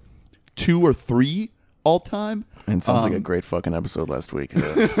be like 2 or 3 all time. And sounds like a great fucking episode last week.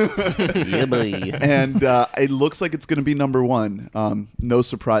 Yeah, boy. And it looks like it's going to be number 1. No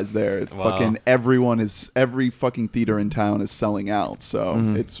surprise there. It's Wow. fucking every fucking theater in town is selling out.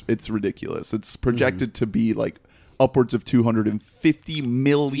 So it's ridiculous. It's projected to be like upwards of $250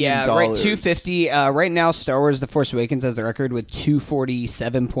 million. Yeah, right. 250. Right now, Star Wars: The Force Awakens has the record with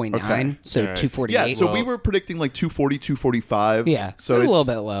 247.9. Okay. So All right. 248. Yeah, so we Well- were predicting like 240, 245. Yeah, so a it's little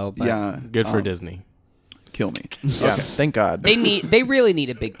bit low. But Yeah, Good for Disney. kill me. Yeah, thank God. They really need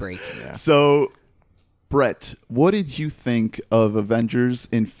a big break. So, Brett, what did you think of Avengers: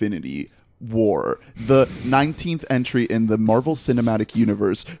 Infinity War, the 19th entry in the Marvel Cinematic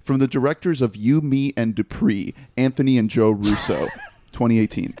Universe from the directors of You, Me, and Dupree, Anthony and Joe Russo,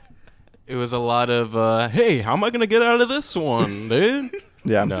 2018? It was a lot of, hey, how am I going to get out of this one, dude?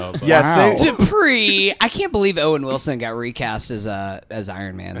 Yeah. No, but- Yeah. Wow. Say, Dupree. I can't believe Owen Wilson got recast as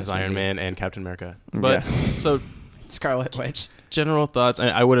Iron Man. As this Iron movie. Man and Captain America. But, Yeah. so, Scarlet Witch. general thoughts,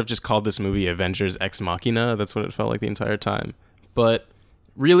 I would have just called this movie Avengers Ex Machina. That's what it felt like the entire time. But,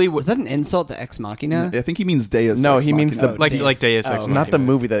 really, Was that an insult to Ex Machina? I think he means Deus. No, Ex he means Machina. the- like Deus Ex Machina. not the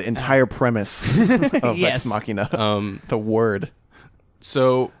movie, the entire premise of Yes. Ex Machina. The word.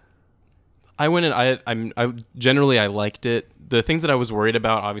 So I went and I generally I liked it. The things that I was worried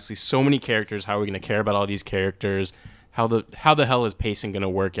about, obviously, so many characters. How are we going to care about all these characters? How the hell is pacing going to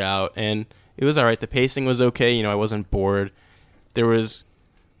work out? And it was all right. The pacing was okay. You know, I wasn't bored. There was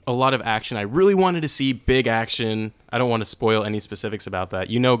a lot of action. I really wanted to see big action. I don't want to spoil any specifics about that.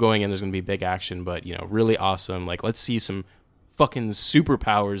 You know, going in there's going to be big action, but you know, really awesome. Like, let's see some fucking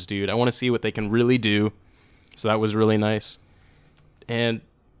superpowers, dude. I want to see what they can really do. So that was really nice. And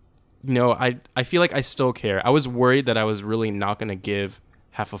you know, I feel like I still care. I was worried that I was really not going to give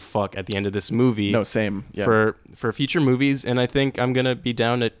half a fuck at the end of this movie. No, same. Yeah. For future movies, and I think I'm going to be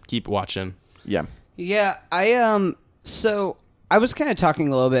down to keep watching. Yeah. Yeah, so I was kind of talking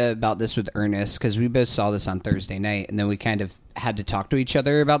a little bit about this with Ernest because we both saw this on Thursday night, and then we kind of had to talk to each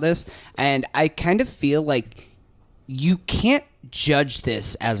other about this. And I kind of feel like you can't judge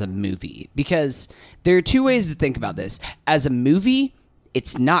this as a movie because there are two ways to think about this. As a movie,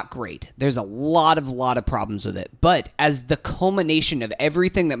 it's not great. There's a lot of problems with it. But as the culmination of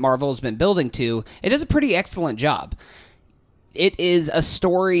everything that Marvel has been building to, it does a pretty excellent job. It is a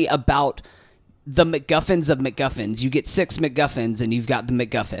story about the MacGuffins of MacGuffins. You get 6 MacGuffins and you've got the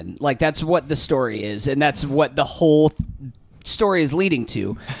MacGuffin. Like, that's what the story is, and that's what the whole story is leading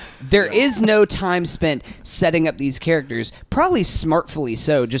to. There is no time spent setting up these characters, probably smartfully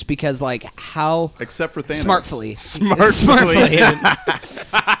so, just because, like, how... Except for Thanos. Smartfully.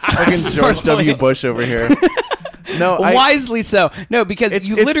 Fucking George W. Bush over here. No, Wisely so. No, because it's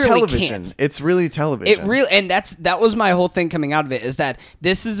you literally television. can't. It's really television. It really, and that was my whole thing coming out of it, is that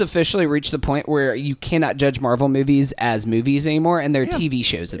this has officially reached the point where you cannot judge Marvel movies as movies anymore, and they're TV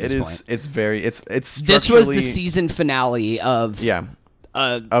shows at this It is. point. It's very. It's This was structurally. the season finale of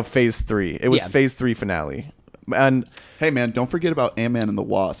Of Phase 3. It was Yeah. Phase 3 finale, and Hey, man, don't forget about Ant-Man and the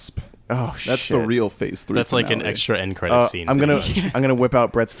Wasp. oh, That's shit. the real Phase 3 That's like an finale. extra end credit scene. I'm thing. gonna whip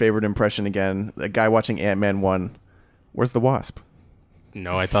out Brett's favorite impression again. The guy watching Ant-Man 1. Where's the Wasp?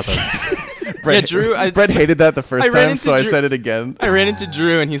 No, I thought that was... Brett, Drew, Brett hated that the first I ran time, into so I Drew- said it again. I ran into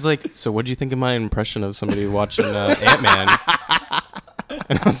Drew, and he's like, so what'd you think of my impression of somebody watching Ant-Man?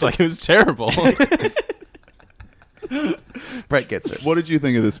 And I was like, it was terrible. Brett gets it. What did you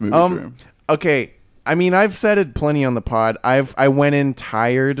think of this movie, Drew? Okay. I mean, I've said it plenty on the pod. I went in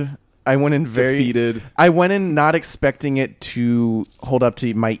tired. I went in very Defeated. I went in not expecting it to hold up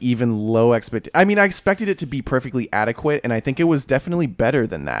to my even low I mean, I expected it to be perfectly adequate, and I think it was definitely better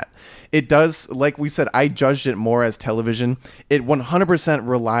than that. It does, like we said, I judged it more as television. It 100%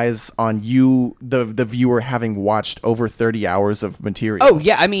 relies on you, the viewer, having watched over 30 hours of material. Oh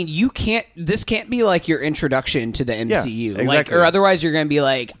yeah, I mean, this can't be like your introduction to the MCU, like, exactly. or otherwise you're gonna be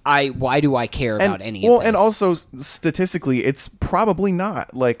like, why do I care about any of this? and also statistically, it's probably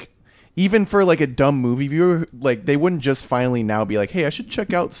not like. Even for like a dumb movie viewer, like they wouldn't just finally now be like, "Hey, I should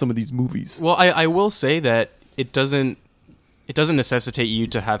check out some of these movies." Well, I will say that it doesn't necessitate you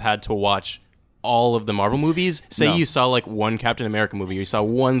to have had to watch all of the Marvel movies. Say No. you saw like one Captain America movie, or you saw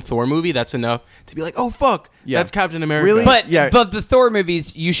one Thor movie, that's enough to be like, oh fuck, Yeah. that's Captain America. Really? But Yeah. the Thor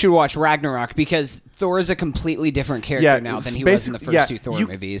movies, you should watch Ragnarok because Thor is a completely different character now than he was in the first two Thor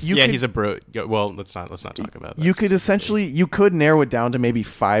movies. you yeah, could- he's a bro. Well, let's not talk about that. You could essentially you could narrow it down to maybe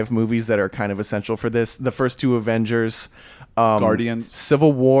 5 movies that are kind of essential for this. The first 2 Avengers, Guardians.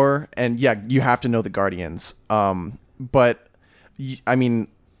 Civil War, and yeah, you have to know the Guardians. But I mean,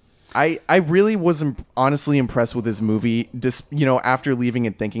 I really was honestly impressed with this movie. Just, you know, after leaving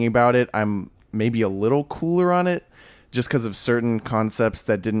and thinking about it, I'm maybe a little cooler on it just because of certain concepts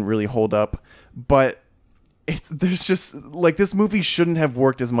that didn't really hold up. But there's just like this movie shouldn't have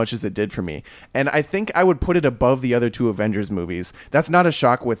worked as much as it did for me, and I think I would put it above the other two Avengers movies. That's not a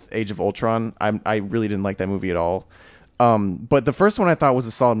shock with Age of Ultron. I really didn't like that movie at all. But the first one I thought was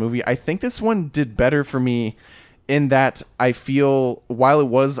a solid movie. I think this one did better for me in that I feel while it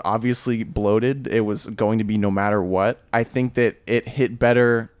was obviously bloated, it was going to be no matter what. I think that it hit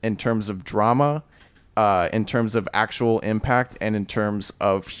better in terms of drama, in terms of actual impact, and in terms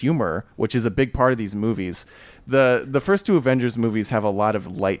of humor, which is a big part of these movies. The first two Avengers movies have a lot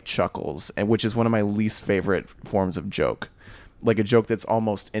of light chuckles, and which is one of my least favorite forms of joke. Like a joke that's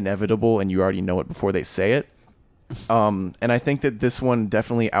almost inevitable and you already know it before they say it. And I think that this one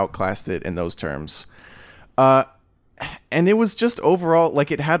definitely outclassed it in those terms. And it was just overall, like,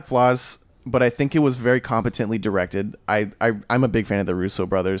 it had flaws, but I think it was very competently directed. I'm a big fan of the Russo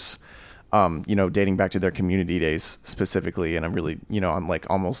brothers, dating back to their Community days specifically. And I'm really, I'm like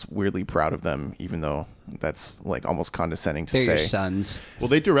almost weirdly proud of them, even though that's like almost condescending to They're say. your sons. Well,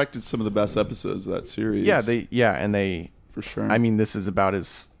 they directed some of the best episodes of that series. And they, for sure. I mean, this is about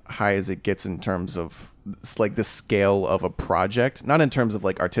as high as it gets in terms of it's like the scale of a project, not in terms of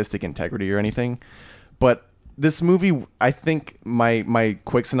like artistic integrity or anything, but this movie, I think my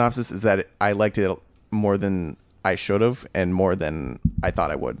quick synopsis is that I liked it more than I should have and more than I thought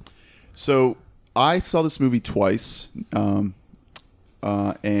I would. So I saw this movie twice, and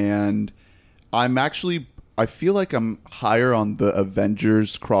I feel like I'm higher on the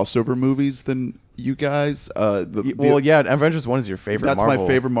Avengers crossover movies than you guys. Avengers 1 is your favorite. That's Marvel. my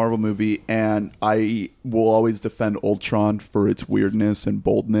favorite Marvel movie, and I will always defend Ultron for its weirdness and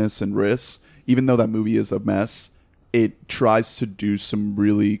boldness and risks. Even though that movie is a mess, it tries to do some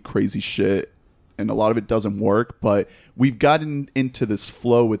really crazy shit, and a lot of it doesn't work. But we've gotten into this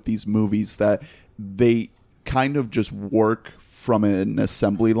flow with these movies that they kind of just work from an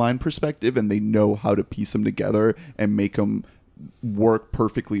assembly line perspective, and they know how to piece them together and make them work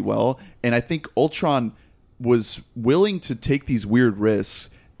perfectly well. And I think Ultron was willing to take these weird risks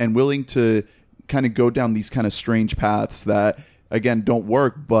and willing to kind of go down these kind of strange paths that, again, don't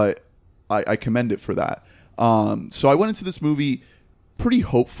work, but I commend it for that. So I went into this movie pretty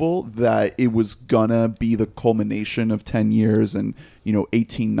hopeful that it was gonna be the culmination of 10 years and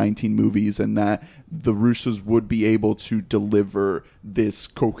 18, 19 movies, and that the Russos would be able to deliver this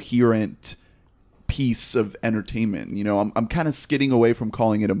coherent piece of entertainment. I'm kind of skidding away from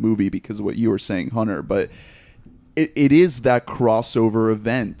calling it a movie because of what you were saying, Hunter, but it is that crossover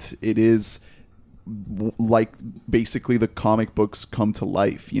event. It is like basically the comic books come to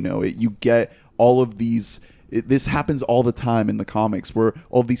life. You get all of these. This happens all the time in the comics where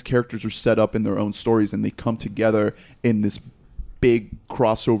all these characters are set up in their own stories and they come together in this big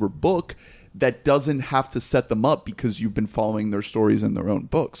crossover book that doesn't have to set them up because you've been following their stories in their own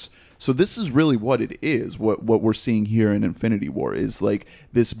books. So this is really what it is. What we're seeing here in Infinity War is like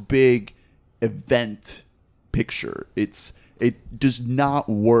this big event picture. It does not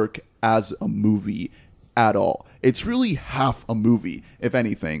work as a movie at all. It's really half a movie, if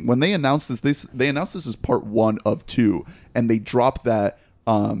anything. When they announced this as part 1 of 2, and they dropped that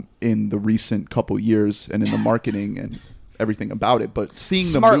in the recent couple years and in the marketing and everything about it. But seeing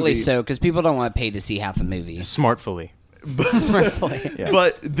Smartly the movie, so, because people don't want to pay to see half a movie. Smartfully.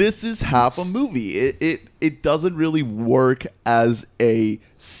 But this is half a movie. It doesn't really work as a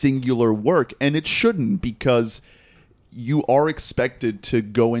singular work, and it shouldn't, because you are expected to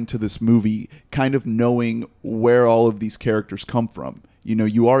go into this movie kind of knowing where all of these characters come from.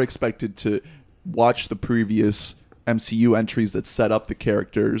 You are expected to watch the previous MCU entries that set up the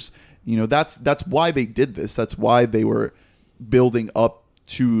characters. That's why they did this. That's why they were building up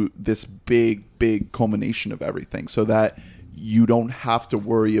to this big culmination of everything, so that you don't have to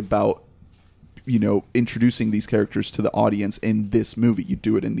worry about introducing these characters to the audience in this movie. You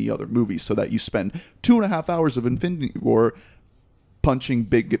do it in the other movies, so that you spend 2.5 hours of Infinity War punching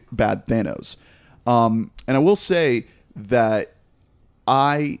big bad Thanos. And I will say that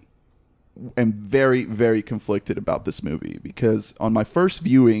I am very, very conflicted about this movie, because on my first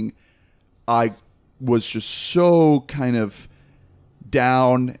viewing, I was just so kind of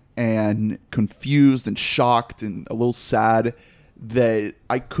down and confused and shocked and a little sad that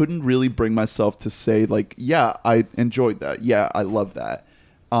I couldn't really bring myself to say, like, yeah, I enjoyed that. Yeah, I love that.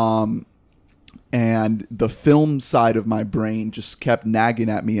 And the film side of my brain just kept nagging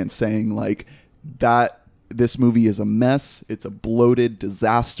at me and saying, like, that this movie is a mess. It's a bloated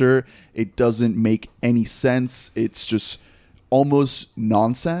disaster. It doesn't make any sense. It's just almost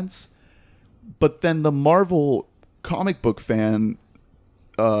nonsense. But then the Marvel comic book fan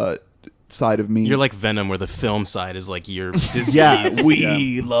side of me. You're like Venom, where the film side is like your disease. Yeah,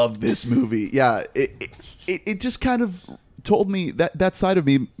 we love this movie. Yeah, it just kind of told me that side of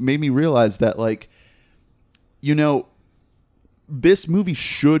me made me realize that, like, you know, this movie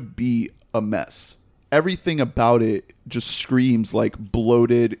should be a mess. Everything about it just screams like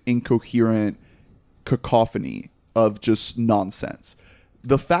bloated, incoherent cacophony of just nonsense.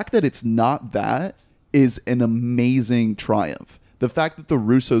 The fact that it's not that is an amazing triumph. The fact that the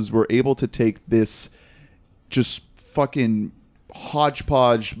Russos were able to take this just fucking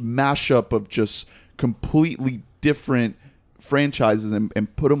hodgepodge mashup of just completely different franchises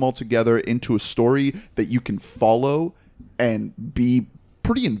and put them all together into a story that you can follow and be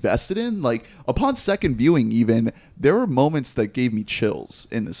pretty invested in. Like, upon second viewing, even, there were moments that gave me chills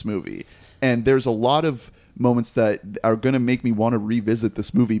in this movie. And there's a lot of moments that are going to make me want to revisit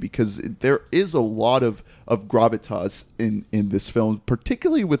this movie, because there is a lot of gravitas in this film,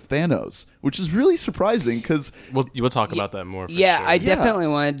 particularly with Thanos, which is really surprising because we'll talk about that more. Yeah, sure. I definitely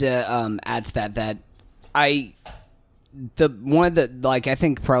wanted to add to that I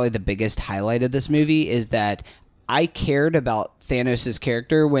think probably the biggest highlight of this movie is that I cared about Thanos'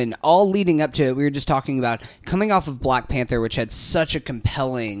 character when, all leading up to it, we were just talking about coming off of Black Panther, which had such a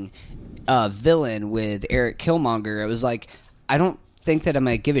compelling villain with Eric Killmonger. It was like, I don't think that I'm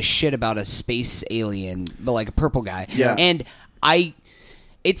going to give a shit about a space alien, but like a purple guy. Yeah. And I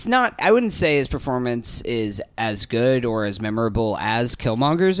wouldn't say his performance is as good or as memorable as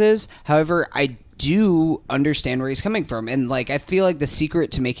Killmonger's is. However, I do understand where he's coming from. And like, I feel like the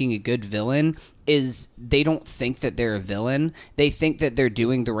secret to making a good villain is they don't think that they're a villain. They think that they're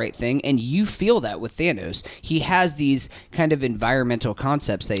doing the right thing. And you feel that with Thanos. He has these kind of environmental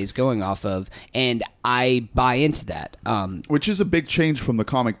concepts that he's going off of, and I buy into that. Which is a big change from the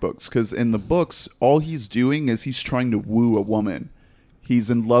comic books, because in the books, all he's doing is he's trying to woo a woman. He's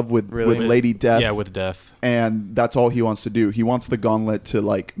in love with Lady Death. Yeah, with Death. And that's all he wants to do. He wants the Gauntlet to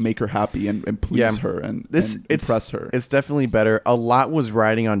like make her happy and please her and impress her. It's definitely better. A lot was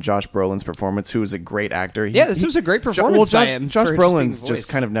riding on Josh Brolin's performance, who is a great actor. This was a great performance by him. Josh for Brolin's being just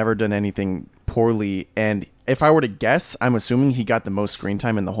voice. kind of never done anything poorly. And if I were to guess, I'm assuming he got the most screen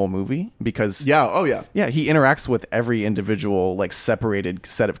time in the whole movie because Yeah, oh yeah. yeah, he interacts with every individual like separated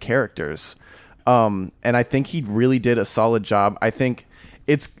set of characters. And I think he really did a solid job. I think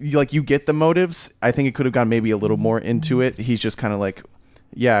it's like you get the motives. I think it could have gone maybe a little more into it. He's just kind of like,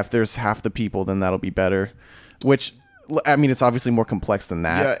 yeah, if there's half the people, then that'll be better. Which, I mean, it's obviously more complex than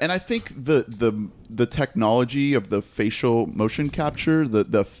that. Yeah, and I think the technology of the facial motion capture,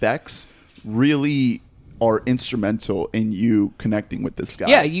 the effects, really are instrumental in you connecting with this guy.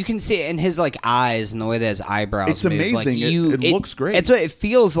 Yeah, you can see it in his like eyes and the way that his eyebrows It's move. amazing. Like, It looks great. It's what it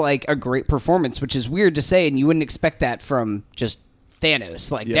feels like, a great performance, which is weird to say, and you wouldn't expect that from just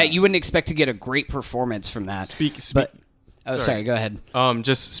Thanos. Like that, you wouldn't expect to get a great performance from that. Sorry, go ahead.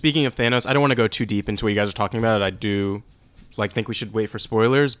 Just speaking of Thanos, I don't want to go too deep into what you guys are talking about. I do think we should wait for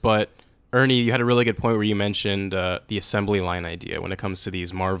spoilers, but Ernie, you had a really good point where you mentioned the assembly line idea when it comes to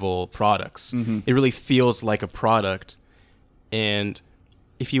these Marvel products. Mm-hmm. It really feels like a product, and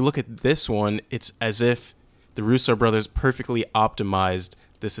if you look at this one, it's as if the Russo brothers perfectly optimized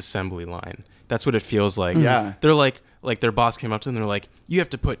this assembly line. That's what it feels like. Yeah. They're like their boss came up to them and they're like, you have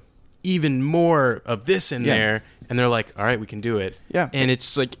to put even more of this in there, and they're like, all right, we can do it. Yeah. And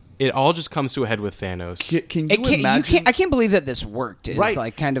it's like it all just comes to a head with Thanos. Can you imagine? I can't believe that this worked. It's Right.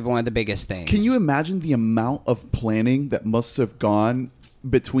 like kind of one of the biggest things. Can you imagine the amount of planning that must have gone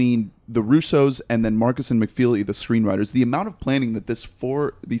between the Russos and then Marcus and McFeely, the screenwriters? The amount of planning that these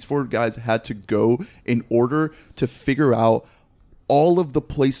four guys had to go in order to figure out all of the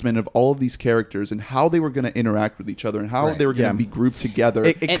placement of all of these characters and how they were going to interact with each other and how they were going to be grouped together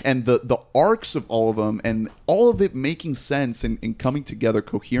and the arcs of all of them and all of it making sense and coming together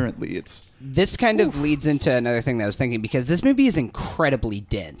coherently. This kind of leads into another thing that I was thinking, because this movie is incredibly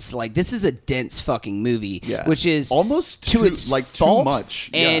dense. Like, this is a dense fucking movie, which is almost to its fault too much,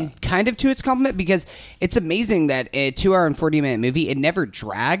 and kind of to its compliment, because it's amazing that a 2 hour and 40-minute movie, it never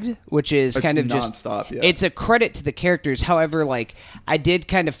dragged, which is kind of nonstop, just it's a credit to the characters. However, like, I did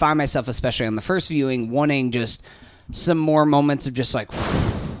kind of find myself, especially on the first viewing, wanting just some more moments of just like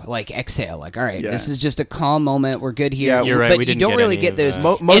exhale, like, all right, this is just a calm moment, we're good here. Yeah, you're right. But we you didn't don't get really any get of those.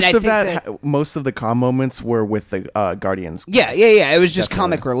 that. Most of the calm moments were with the Guardians. Yeah. It was just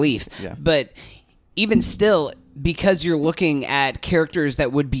comic relief. Yeah. But even still, because you're looking at characters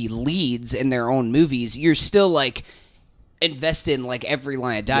that would be leads in their own movies, you're still like invested in like every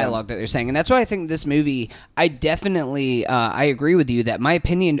line of dialogue that they're saying. And that's why I think this movie, I definitely I agree with you that my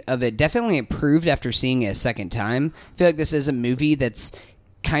opinion of it definitely improved after seeing it a second time. I feel like this is a movie that's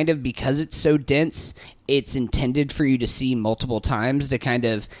kind of because it's so dense, it's intended for you to see multiple times to kind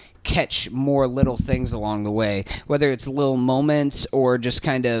of catch more little things along the way, whether it's little moments or just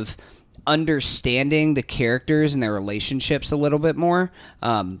kind of understanding the characters and their relationships a little bit more.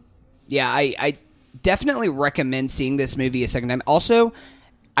 I definitely recommend seeing this movie a second time. Also,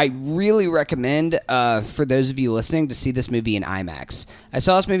 I really recommend for those of you listening to see this movie in IMAX. I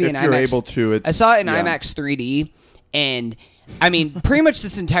saw this movie in IMAX. If you're able to, I saw it in IMAX 3D, and I mean, pretty much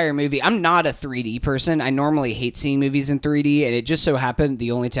this entire movie, I'm not a 3D person. I normally hate seeing movies in 3D, and it just so happened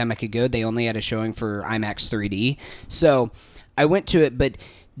the only time I could go, they only had a showing for IMAX 3D. So I went to it, but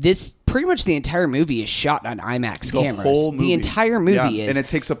this pretty much the entire movie is shot on IMAX cameras. Whole movie. The entire movie is, and it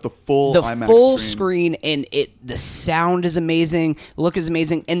takes up the full the IMAX full screen. and the sound is amazing, the look is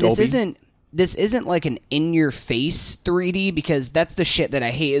amazing, and Dolby. this isn't like an in-your-face 3D, because that's the shit that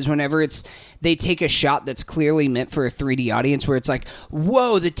I hate, is whenever they take a shot that's clearly meant for a 3D audience where it's like,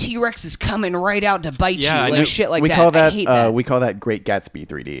 whoa, the T-Rex is coming right out to bite Yeah, I you, know. like shit like we that. call that, I hate that. we call that Great Gatsby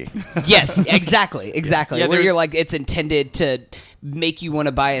 3D. Yes, exactly. Yeah, where you're there's- like, it's intended to make you want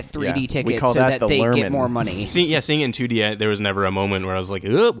to buy a 3D Yeah, ticket we call so that that the they Lerman. get more money. Seeing it in 2D, there was never a moment where I was like,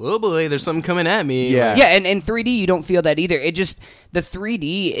 oh boy, there's something coming at me. Yeah. Yeah, and in 3D you don't feel that either. It just, the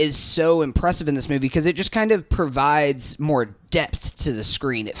 3D is so impressive in this movie because it just kind of provides more depth to the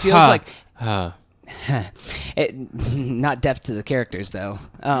screen. It feels like not depth to the characters though.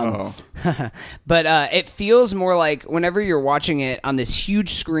 But it feels more like whenever you're watching it on this huge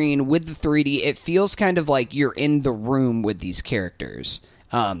screen with the 3D, it feels kind of like you're in the room with these characters.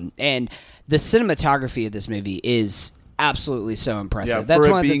 And the cinematography of this movie is absolutely so impressive. Yeah, That's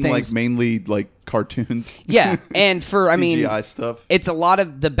for one it of being the things. like mainly like cartoons. Yeah, and for I mean, CGI stuff. it's a lot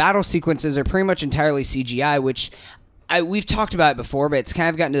of the battle sequences are pretty much entirely CGI, which we've talked about it before, but it's kind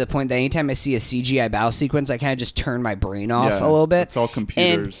of gotten to the point that anytime I see a CGI battle sequence, I kind of just turn my brain off Yeah, a little bit. it's all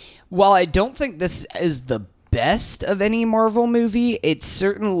computers. And while I don't think this is the best of any Marvel movie, it's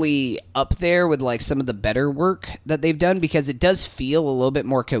certainly up there with like some of the better work that they've done, because it does feel a little bit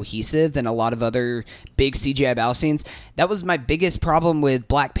more cohesive than a lot of other big CGI battle scenes. That was my biggest problem with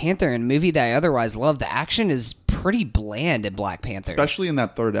Black Panther, and a movie that I otherwise love. The action is pretty bland in Black Panther. Especially in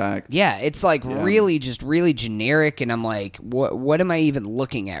that third act. Yeah, it's like really generic, and I'm like, what am I even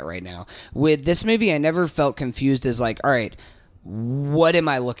looking at right now? With this movie, I never felt confused as like, all right, what am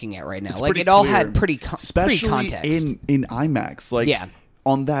I looking at right now? Like, Pretty it all clear. had pretty especially context. in IMAX. Like Yeah.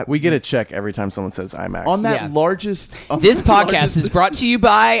 on that We get a check every time someone says IMAX. on that Yeah. largest This on that podcast largest- is brought to you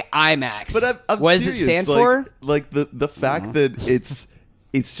by IMAX. But I'm what does serious. it stand like, for? Like the fact that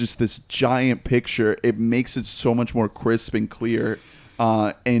it's just this giant picture, it makes it so much more crisp and clear,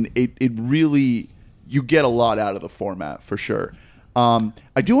 and it really, you get a lot out of the format for sure.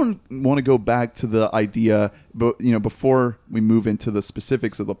 I do want to go back to the idea, but before we move into the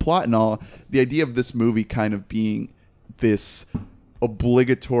specifics of the plot and all, the idea of this movie kind of being this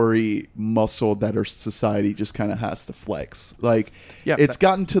obligatory muscle that our society just kind of has to flex. Like, Yeah, it's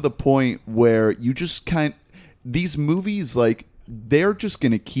gotten to the point where you just these movies, like, they're just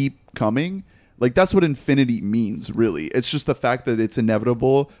going to keep coming. Like, that's what infinity means, really. It's just the fact that it's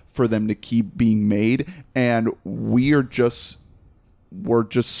inevitable for them to keep being made, and we're just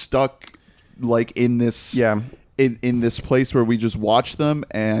stuck, like, in this in this place where we just watch them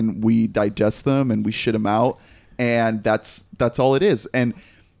and we digest them and we shit them out, and that's all it is. And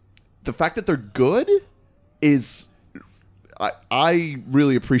the fact that they're good is, I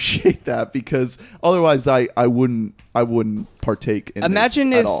really appreciate that, because otherwise I wouldn't partake in Imagine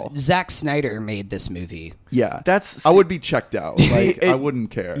this if at all. Zack Snyder made this movie. Yeah, That's- I would be checked out. Like, I It-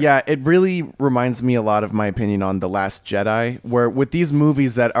 wouldn't care. Yeah, it really reminds me a lot of my opinion on The Last Jedi, where with these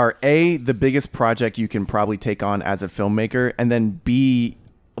movies that are A, the biggest project you can probably take on as a filmmaker, and then B,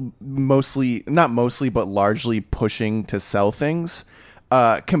 not mostly, but largely pushing to sell things,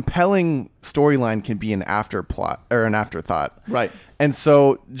 compelling storyline can be an afterplot or an afterthought. Right. And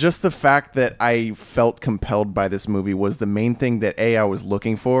so just the fact that I felt compelled by this movie was the main thing that I was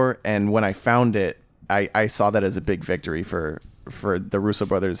looking for. And when I found it, I saw that as a big victory for the Russo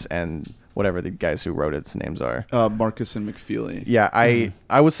brothers and whatever the guys who wrote its names are. Marcus and McFeely. Yeah,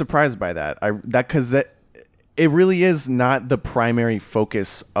 I was surprised by that. Because it really is not the primary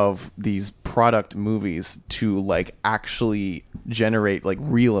focus of these product movies to like actually generate like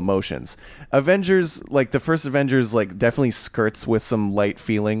real emotions. Avengers, like the first Avengers, like definitely skirts with some light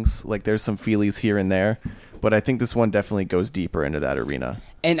feelings. Like there's some feelies here and there, but I think this one definitely goes deeper into that arena.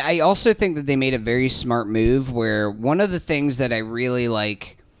 And I also think that they made a very smart move where one of the things that I really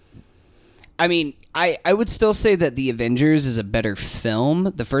like, I mean, I would still say that The Avengers is a better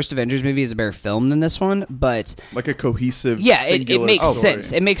film. The first Avengers movie is a better film than this one, but Like a cohesive. yeah, it singular makes story.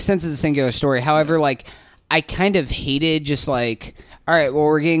 sense. It makes sense as a singular story. However, like, I kind of hated just like, all right, well,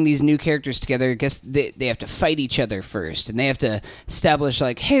 we're getting these new characters together. I guess they have to fight each other first, and they have to establish,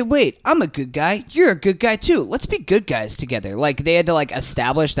 like, hey, wait, I'm a good guy. You're a good guy, too. Let's be good guys together. Like, they had to, like,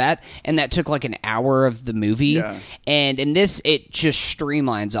 establish that, and that took, like, an hour of the movie. Yeah. And in this, it just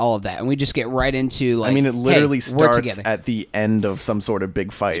streamlines all of that, and we just get right into, like, I mean, it literally hey, we're starts together. at the end of some sort of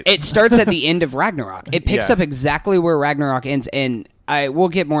big fight. It starts at the end of Ragnarok. It picks Yeah. up exactly where Ragnarok ends, and I will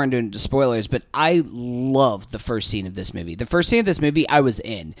get more into spoilers, but I love the first scene of this movie. The first scene of this movie, I was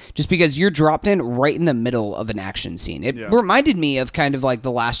in, just because you're dropped in right in the middle of an action scene. It reminded me of kind of like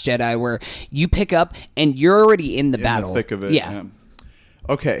The Last Jedi, where you pick up and you're already in the battle. In the thick of it. Yeah.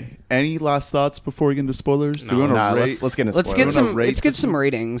 Okay. Any last thoughts before we get into spoilers? Do we want to Nah, rate? let's get into Let's spoilers. get some. rate Let's give this some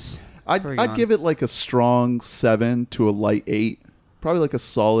ratings. I'd give it like a strong 7 to a light 8. Probably like a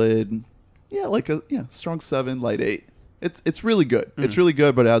solid, strong 7, light 8. It's really good. It's really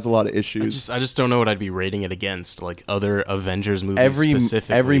good, but it has a lot of issues. I just don't know what I'd be rating it against, like other Avengers movies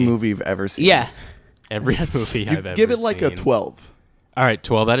specifically. Every movie you've ever seen. Yeah. Every movie I've ever Give it like a seen. 12. All right,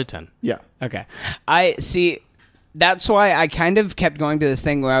 12 out of 10. Yeah. Okay. I see. That's why I kind of kept going to this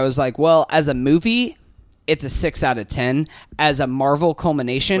thing where I was like, well, as a movie, it's a 6 out of 10. As a Marvel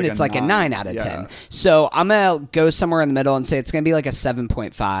culmination, it's like a 9 out of 10. So I'm going to go somewhere in the middle and say it's going to be like a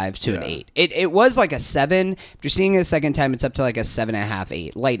 7.5 to an 8. It was like a 7. If you're seeing it a second time, it's up to like a 7.5,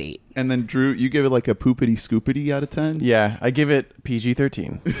 8. Light 8. And then Drew, you give it like a poopity scoopity out of 10? Yeah, I give it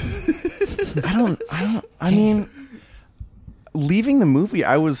PG-13. I mean, leaving the movie,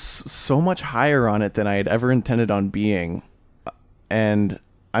 I was so much higher on it than I had ever intended on being. And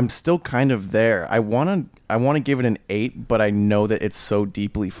I'm still kind of there. I want to give it an 8, but I know that it's so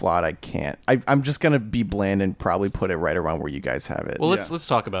deeply flawed I can't. I'm just going to be bland and probably put it right around where you guys have it. Well, let's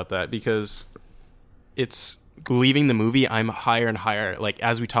talk about that, because it's leaving the movie, I'm higher and higher. Like,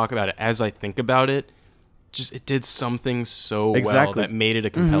 as we talk about it, as I think about it, just it did something so well Exactly. that made it a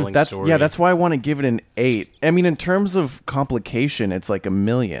compelling That's story. yeah, that's why I want to give it an 8. I mean, in terms of complication, it's like a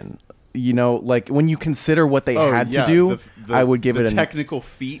million. You know, like when you consider what they had to do, I would give it a technical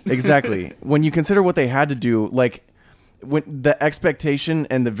feat. Exactly. When you consider what they had to do, like when the expectation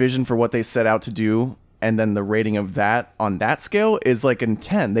and the vision for what they set out to do, and then the rating of that on that scale is like a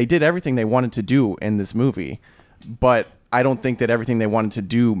 10. They did everything they wanted to do in this movie, but I don't think that everything they wanted to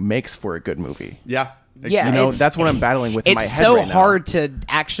do makes for a good movie. Yeah. Yeah, You know, it's- that's what I'm battling with in my It's head so right now. hard to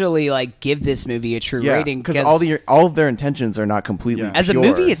actually like give this movie a true Yeah, rating because all of their intentions are not completely Yeah. as a pure.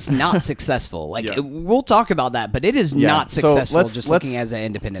 movie, it's not successful. Like Yeah. we'll talk about that, but it is Yeah, not so successful. Just looking as an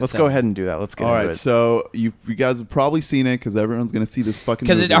independent. Let's go ahead and do that. Let's get All into right, it. so you guys have probably seen it because everyone's going to see this fucking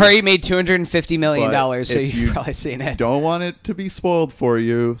because movie. it already made $250 million, But so if you've you probably seen it. Don't want it to be spoiled for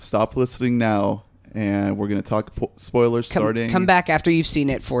you. Stop listening now, and we're going to talk spoilers starting Come back after you've seen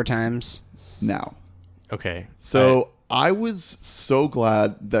it 4 times. now. Okay. So I was so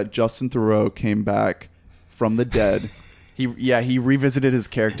glad that Justin Theroux came back from the dead. He revisited his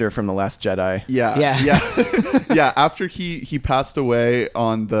character from The Last Jedi. Yeah. Yeah. After he passed away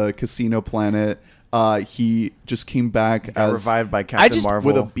on the casino planet, he just came back Got as revived by Captain Marvel.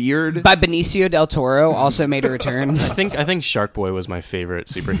 with a beard. By Benicio del Toro, also made a return. I think Shark Boy was my favorite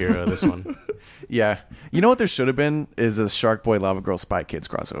superhero. This one. Yeah. You know what there should have been is a Shark Boy Lava Girl Spy Kids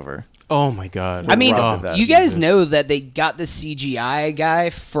crossover. Oh my god. I mean, robbed of that. you guys Jesus. know that they got the CGI guy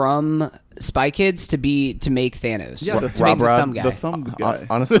from Spy Kids to make Thanos. Yeah, to the make the Rob thumb guy. the thumb guy.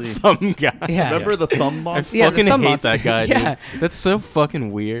 Honestly, Thumb guy. yeah. Remember the thumb I monster? Yeah, the fucking hate thumb monster. that guy, dude. Yeah. That's so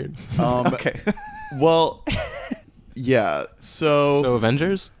fucking weird. okay. Well, yeah. So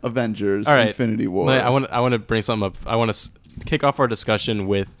Avengers? Avengers, All right. Infinity War. I want to bring something up. I want to kick off our discussion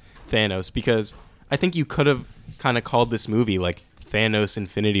with Thanos, because I think you could have kind of called this movie like Thanos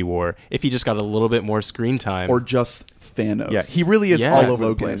Infinity War if he just got a little bit more screen time. or just Thanos. Yeah, he really is Yeah. all over the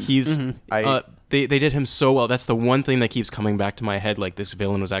Logan. place. He's I- they did him so well. That's the one thing that keeps coming back to my head. Like, this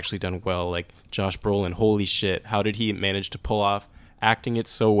villain was actually done well. Like, Josh Brolin, holy shit, how did he manage to pull off acting it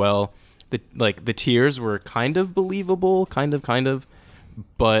so well? The tears were kind of believable, kind of,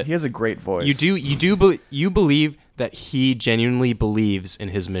 but he has a great voice. you believe that he genuinely believes in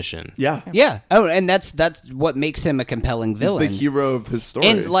his mission. Yeah. Yeah. Oh, and that's what makes him a compelling He's villain. the hero of his story.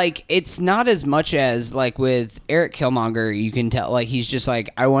 And like, it's not as much as like with Eric Killmonger, you can tell like he's just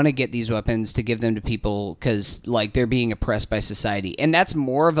like, I want to get these weapons to give them to people because like they're being oppressed by society, and that's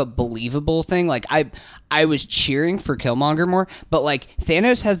more of a believable thing. Like I was cheering for Killmonger more, but like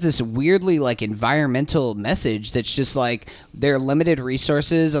Thanos has this weirdly like environmental message that's just like there are limited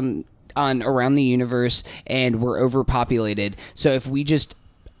resources on around the universe, and we're overpopulated. So if we just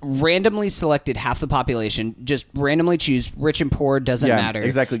randomly selected half the population, just randomly choose rich and poor, doesn't matter,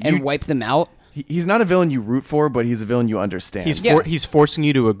 exactly, and wipe them out. He's not a villain you root for, but he's a villain you understand. He's forcing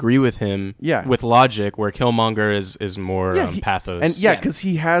you to agree with him with logic, where Killmonger is more pathos. And because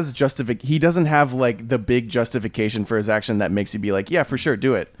he has he doesn't have like the big justification for his action that makes you be like, yeah, for sure,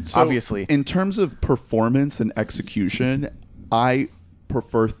 do it. So, obviously. In terms of performance and execution, I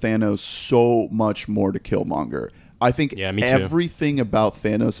prefer Thanos so much more to Killmonger. I think me too. everything about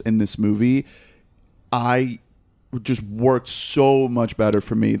Thanos in this movie, just worked so much better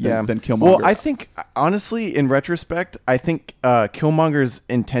for me than Killmonger. Well, I think, honestly, in retrospect, I think Killmonger's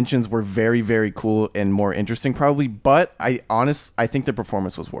intentions were very, very cool and more interesting, probably. But I think the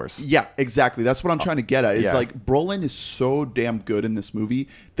performance was worse. Yeah, exactly. That's what I'm trying to get at. It's like Brolin is so damn good in this movie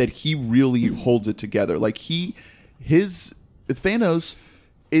that he really holds it together. Like his Thanos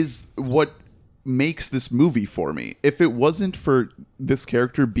is what makes this movie for me. If it wasn't for this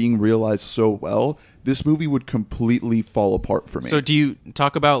character being realized so well, this movie would completely fall apart for me. So do you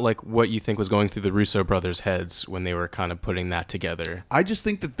talk about like what you think was going through the Russo brothers' heads when they were kind of putting that together? I just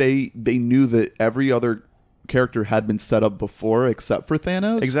think that they knew that every other character had been set up before except for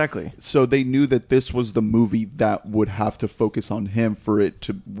Thanos. Exactly. So they knew that this was the movie that would have to focus on him for it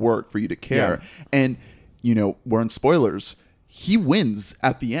to work, for you to care. Yeah. And, we're in spoilers. He wins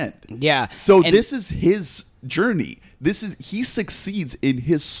at the end. Yeah. So this is his journey. He succeeds in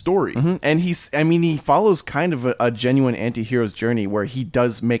his story. Mm-hmm. And he follows kind of a genuine anti-hero's journey where he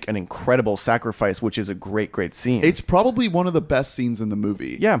does make an incredible sacrifice, which is a great, great scene. It's probably one of the best scenes in the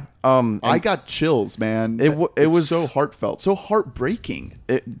movie. Yeah. I got chills, man. It was so heartfelt, so heartbreaking.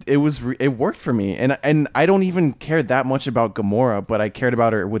 It worked for me. And I don't even care that much about Gamora, but I cared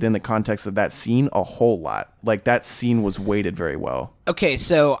about her within the context of that scene a whole lot. Like that scene was weighted very well. Okay,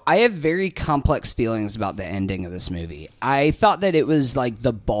 so I have very complex feelings about the ending of this movie. I thought that it was like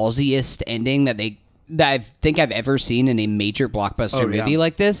the ballsiest ending that I think I've ever seen in a major blockbuster movie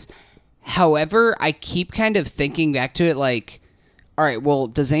like this. However, I keep kind of thinking back to it like, all right, well,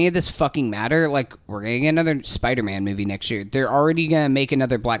 does any of this fucking matter? Like, we're going to get another Spider-Man movie next year. They're already going to make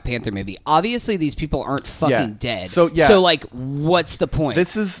another Black Panther movie. Obviously, these people aren't fucking dead. So like, what's the point?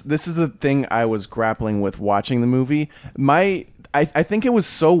 This is the thing I was grappling with watching the movie. I think it was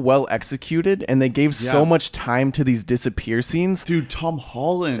so well executed, and they gave so much time to these disappear scenes. Dude, Tom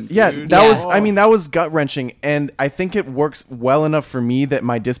Holland. Yeah, that was gut wrenching, and I think it works well enough for me that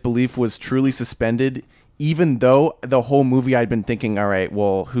my disbelief was truly suspended. Even though the whole movie I'd been thinking, all right,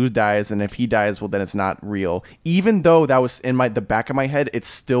 well, who dies? And if he dies, well, then it's not real. Even though that was in the back of my head, it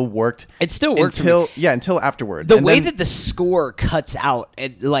still worked. It still worked until afterward. The way that the score cuts out,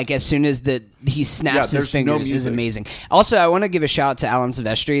 like as soon as he snaps his fingers, is amazing. Also, I want to give a shout out to Alan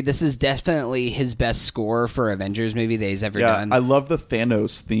Silvestri. This is definitely his best score for Avengers movie that he's ever done. I love the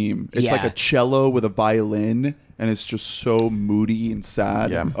Thanos theme. It's like a cello with a violin, and it's just so moody and sad.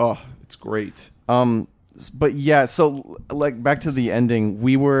 Yeah. Oh, it's great. But yeah, so like back to the ending,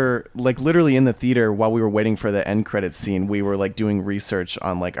 we were like literally in the theater while we were waiting for the end credits scene. We were like doing research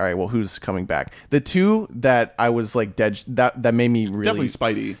on like, all right, well, who's coming back? The two that I was like dead that made me really definitely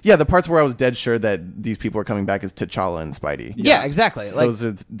Spidey. Yeah, the parts where I was dead sure that these people are coming back is T'Challa and Spidey. Yeah, exactly. Like, those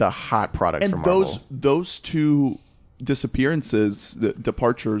are the hot products and from Marvel. Those two disappearances, the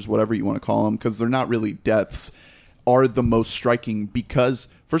departures, whatever you want to call them, because they're not really deaths, are the most striking because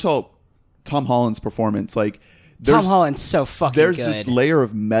first of all, Tom Holland's performance, like Tom Holland's so fucking there's good. This layer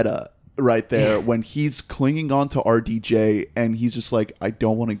of meta right there when he's clinging on to RDJ and he's just like, I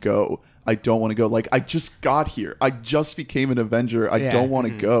don't want to go. Like, I just got here. I just became an Avenger. I don't want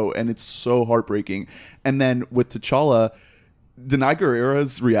to go. And it's so heartbreaking. And then with T'Challa, Denai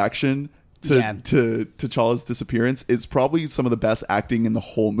Guerrera's reaction to T'Challa's disappearance is probably some of the best acting in the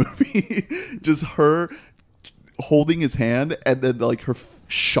whole movie. Just her holding his hand and then like her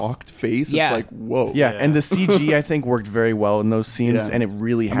shocked face. It's like, whoa. Yeah, and the CG I think worked very well in those scenes, and it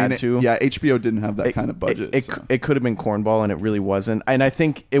really had to. Yeah, HBO didn't have that kind of budget. It could have been cornball, and it really wasn't. And I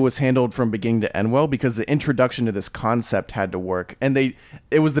think it was handled from beginning to end well because the introduction to this concept had to work, and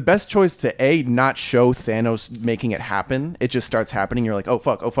it was the best choice to not show Thanos making it happen. It just starts happening. You're like, oh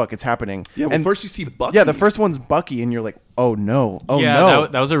fuck, it's happening. Yeah, well, first you see Bucky. Yeah, the first one's Bucky, and you're like, oh no.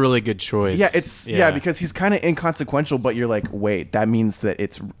 That was a really good choice. Yeah, because he's kind of inconsequential, but you're like, wait, that means that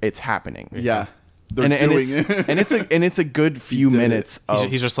it's happening. Yeah. And it's a good few minutes of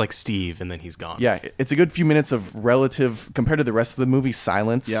he's just like Steve, and then he's gone. Yeah, it's a good few minutes of relative compared to the rest of the movie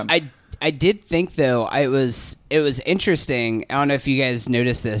silence. Yeah. I did think though it was interesting. I don't know if you guys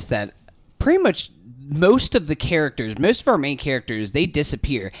noticed this, that pretty much most of our main characters, they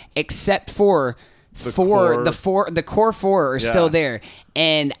disappear except for the core four are still there.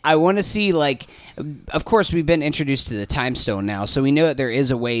 And I want to see, like, of course we've been introduced to the time stone now, so we know that there is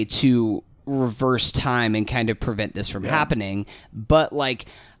a way to reverse time and kind of prevent this from happening. But like,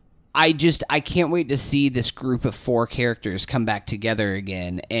 I can't wait to see this group of 4 characters come back together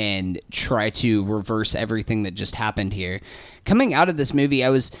again and try to reverse everything that just happened here. Coming out of this movie, I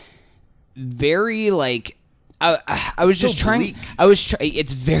was very like, I was so just trying. bleak.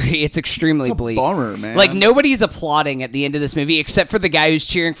 It's extremely It's a bleak. bummer, man. Like, nobody's applauding at the end of this movie except for the guy who's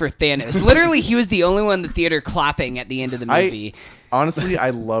cheering for Thanos. Literally, he was the only one in the theater clapping at the end of the movie. Honestly,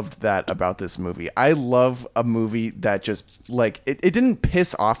 I loved that about this movie. I love a movie that just, like, it didn't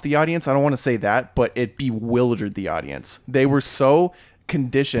piss off the audience. I don't want to say that, but it bewildered the audience. They were so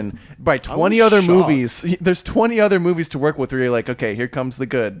conditioned by 20 other shocked. movies. There's 20 other movies to work with where you're like, okay, here comes the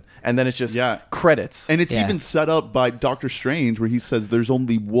good. And then it's just credits. And it's even set up by Doctor Strange where he says there's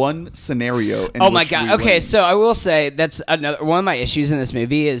only one scenario. Oh my god. Okay, so I will say that's another one of my issues in this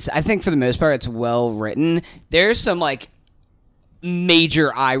movie is I think for the most part it's well written. There's some like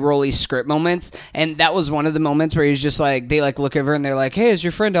major eye-rolly script moments, and that was one of the moments where he's just like, they like look over and they're like, hey, does your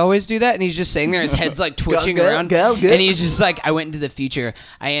friend always do that? And he's just sitting there, his head's like twitching around, and he's just like, I went into the future,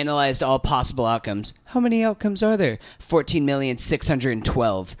 I analyzed all possible outcomes. How many outcomes are there?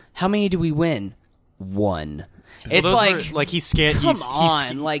 14,612. How many do we win? 1. It's like he scanned. Come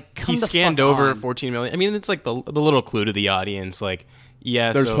He scanned over 14 million. I mean, it's like the little clue to the audience, like.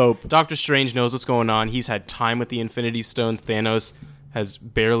 Yeah, there's hope. Doctor Strange knows what's going on. He's had time with the Infinity Stones. Thanos has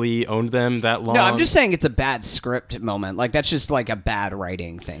barely owned them that long. No, I'm just saying it's a bad script moment. Like, that's just like a bad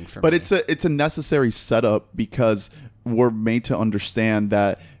writing thing for me. But it's a necessary setup because we're made to understand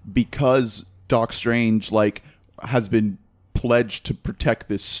that because Doc Strange like has been pledged to protect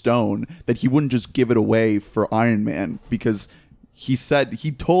this stone, that he wouldn't just give it away for Iron Man, because he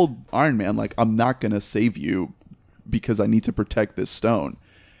told Iron Man, like, I'm not going to save you because I need to protect this stone.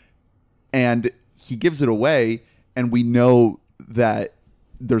 And he gives it away, and we know that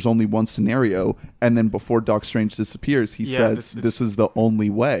there's only one scenario, and then before Doc Strange disappears, he says this is the only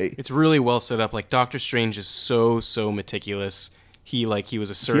way. It's really well set up. Like, Doctor Strange is so meticulous. He was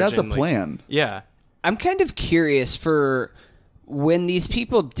a surgeon. He has a plan. Yeah. I'm kind of curious for when these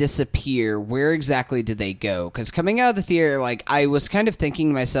people disappear, where exactly do they go? Because coming out of the theater, like, I was kind of thinking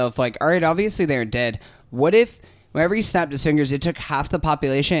to myself, like, all right, obviously they're dead. What if whenever he snapped his fingers, it took half the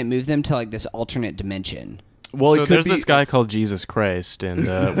population and moved them to like this alternate dimension? Well, so there's this guy called Jesus Christ, and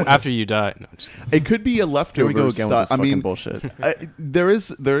after you die, no, it could be a leftover. Here we go again with this fucking bullshit. There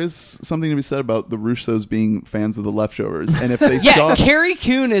is something to be said about the Russos being fans of the Leftovers, and if they Carrie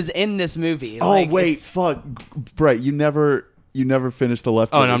Coon is in this movie. Oh like, wait, fuck, Brett, you never finished the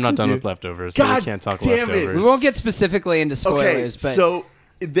Leftovers. Oh, no, I'm not done with Leftovers. God so we can't talk damn Leftovers. it. We won't get specifically into spoilers, Okay, but so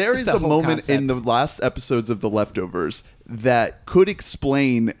there is the a whole moment concept. in the last episodes of The Leftovers that could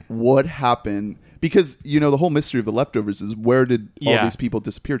explain what happened, because, you know, the whole mystery of The Leftovers is where did all these people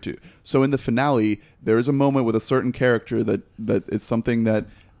disappear to? So in the finale, there is a moment with a certain character that it's something that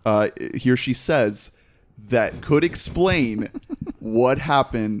he or she says that could explain what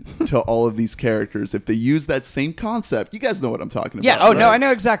happened to all of these characters if they use that same concept. You guys know what I'm talking about. yeah. Oh no, right? I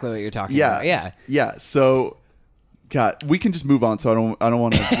know exactly what you're talking about. Yeah. So, God, we can just move on. So I don't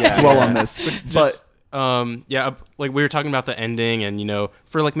want to dwell on this. But like we were talking about the ending, and, you know,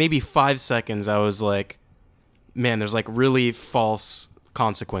 for like maybe 5 seconds, I was like, man, there's like really false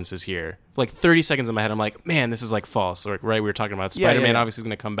consequences here. For like 30 seconds in my head, I'm like, man, this is like false. Or, right, we were talking about Spider-Man obviously is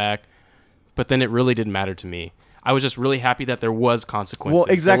going to come back, but then it really didn't matter to me. I was just really happy that there was consequences.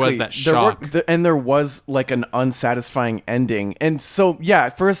 Well, exactly. There was that shock. And there was like an unsatisfying ending. And so, yeah,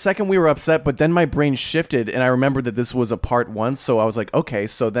 for a second we were upset, but then my brain shifted and I remembered that this was a part 1. So I was like, okay,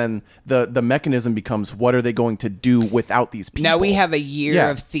 so then the mechanism becomes, what are they going to do without these people? Now we have a year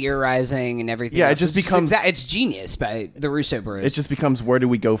of theorizing and everything. Yeah, else. it just It's becomes... it's genius by the Russo Bros. It just becomes, where do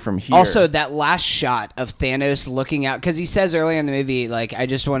we go from here? Also, that last shot of Thanos looking out, because he says earlier in the movie, like, I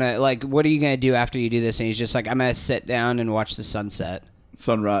just want to, like, what are you going to do after you do this? And he's just like, I'm going to sit down and watch the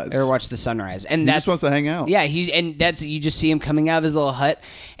sunrise or watch the sunrise, and he that's just wants to hang out. Yeah, you just see him coming out of his little hut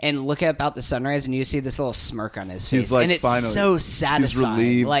and look about the sunrise, and you see this little smirk on his face. He's like, and it's finally. so satisfying. He's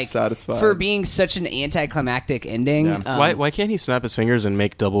relieved, like, satisfied. for being such an anticlimactic ending. Yeah. Why can't he snap his fingers and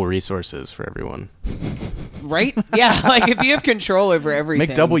make double resources for everyone? Right? Yeah, like if you have control over everything,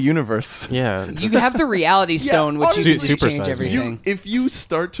 make double universe. Yeah, you have the reality stone, which honestly, you can change supersize me. everything. If you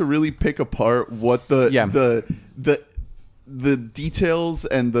start to really pick apart what the details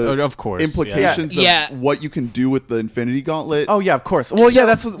and the Oh, of course, implications yeah. of what you can do with the Infinity Gauntlet. Oh yeah, of course. Well, yeah,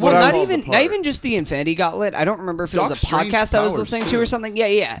 that's what Well, I not was. even just the Infinity Gauntlet. I don't remember if it was Doc a Strange podcast I was powers, listening to too. or something.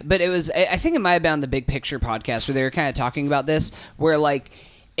 Yeah. But it was. I think it might have been on the Big Picture podcast where they were kind of talking about this. Where like,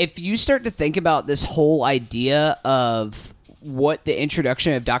 if you start to think about this whole idea of what the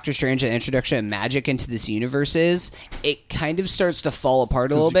introduction of Doctor Strange and the introduction of magic into this universe is, it kind of starts to fall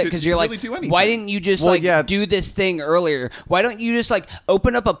apart a little you bit could because you're really like, do anything. why didn't you just Well, like yeah. do this thing earlier? Why don't you just like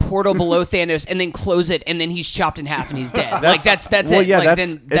open up a portal below Thanos and then close it and then he's chopped in half and he's dead? Like that's well, it. yeah, like,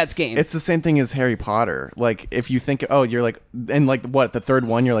 that's then that's it's, game. It's the same thing as Harry Potter. Like if you think, oh, you're like, and like what the third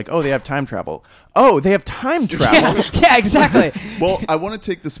one, you're like, oh, they have time travel. Oh, they have time travel. yeah, exactly. Well, I want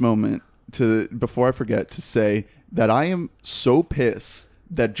to take this moment to, before I forget, to say that I am so pissed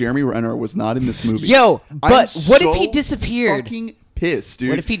that Jeremy Renner was not in this movie. Yo, I but am what if he so disappeared? Fucking pissed,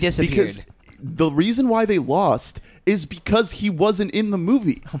 dude. What if he disappeared? Because the reason why they lost is because he wasn't in the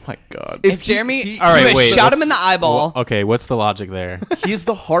movie. Oh my god. If Jeremy he, All right, you had wait. shot him what's- in the eyeball. Well, okay, what's the logic there? he is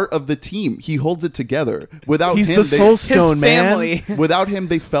the heart of the team. He holds it together. Without He's him, the they, soul stone, man. family. Without him,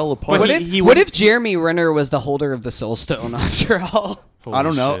 they fell apart. What he- if he what would- if Jeremy Renner was the holder of the Soul Stone after all? I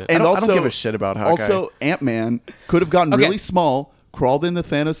don't know. Holy shit. And I don't also, give a shit about Hawkeye. Also, Ant-Man could have gotten Okay. really small, crawled into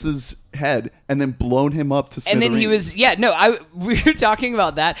Thanos' head, and then blown him up to And smithereens. then he was we were talking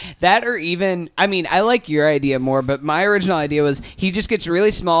about that or even I mean I like your idea more, but my original idea was he just gets really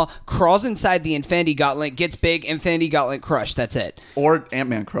small, crawls inside the Infinity Gauntlet, gets big, Infinity Gauntlet crushed. That's it. Or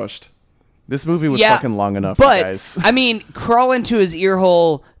Ant-Man crushed. This movie was Yeah, fucking long enough, but you guys. I mean, crawl into his ear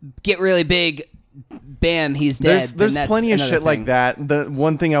hole, get really big, bam, he's dead. There's Then that's plenty of another shit like thing. that. The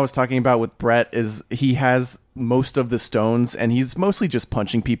one thing I was talking about with Brett is he has most of the stones, and he's mostly just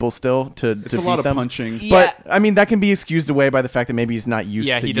punching people still to It's a defeat lot of them. punching. Yeah. But I mean, that can be excused away by the fact that maybe he's not used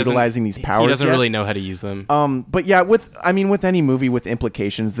to he doesn't utilizing these powers. He doesn't yet. really know how to use them. But yeah, with any movie with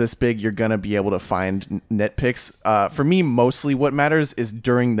implications this big, you're gonna be able to find nitpicks. For me, mostly what matters is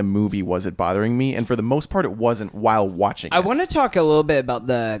during the movie, was it bothering me? And for the most part, it wasn't while watching. I it. want to talk a little bit about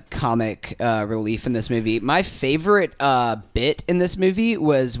the comic relief in this movie. My favorite bit in this movie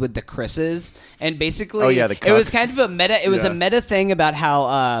was with the Chris's, and basically, Oh, yeah, the it was cuck. kind of a meta. It was Yeah. a meta thing about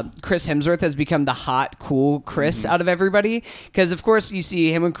how Chris Hemsworth has become the hot, cool Chris out of everybody. Because of course, you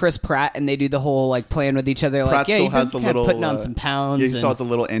see him and Chris Pratt, and they do the whole like playing with each other, like Pratt yeah, still you've been has a kinda little putting on some pounds. Yeah, he and- still has a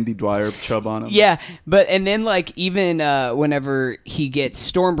little Andy Dwyer chub on him. yeah, but and then like even whenever he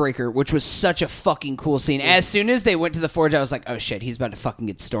gets Stormbreaker, which was such a fucking cool scene. As soon as they went to the forge, I was like, oh shit, he's about to fucking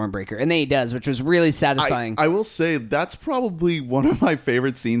get Stormbreaker, and then he does, which was really satisfying. I will say that's probably one of my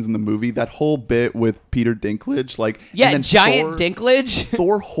favorite scenes in the movie. That whole bit with Peter Dinklage, like yeah, and then giant Thor, Dinklage.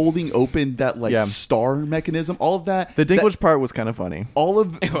 Thor holding open that like Yeah. star mechanism, all of that. The that- Dinklage part was kind of funny. all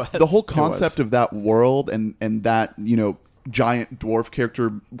of was. the whole It was. concept of that world and that giant dwarf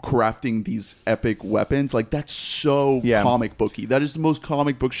character crafting these epic weapons, like that's so Yeah. comic booky. That is the most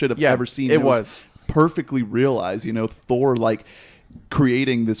comic book shit I've Yeah, ever seen. it And was. perfectly realized. Thor like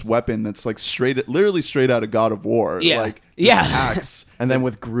creating this weapon that's like literally straight out of God of War. Yeah. Like this Yeah. axe. And then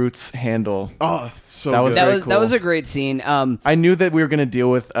with Groot's handle. Oh, so That was good. that very was that cool. was a great scene. I knew that we were gonna deal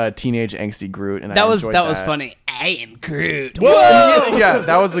with teenage angsty Groot, and That I was enjoyed that was funny. I am Groot. Whoa! Yeah,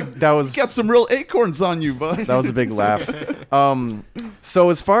 that was Got some real acorns on you, bud. that was a big laugh. So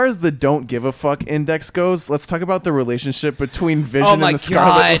as far as the don't give a fuck index goes, let's talk about the relationship between Vision Oh my and the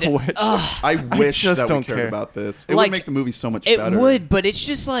Scarlet God. Witch. I wish just that we don't cared care. about this. It Like, would make the movie so much It better. would, but it's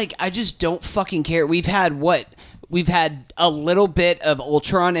just like I just don't fucking care. We've had a little bit of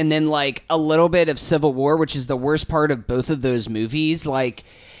Ultron and then like a little bit of Civil War, which is the worst part of both of those movies. Like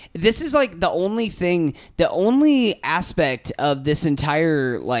this is like the only aspect of this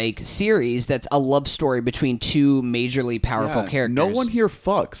entire like series that's a love story between two majorly powerful Yeah, characters. No one here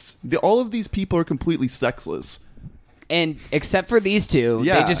fucks. All of these people are completely sexless. and except for these two,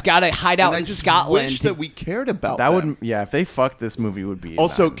 Yeah, they just got to hide out And I in just Scotland. Wish that we cared about That them. would, yeah. If they fucked, this movie would be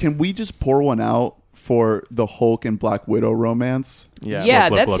Also, not- can we just pour one out for the Hulk and Black Widow romance? yeah. yeah,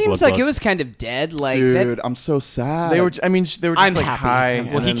 Look, that look, seems look, like look. it was kind of dead. Like Dude, that, I'm so sad. They were. I mean, they were just I'm like happy. high.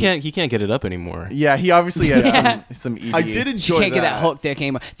 Well, and he then- can't get it up anymore. Yeah, he obviously has Yeah. some ED. I did She enjoy can't get that Hulk dick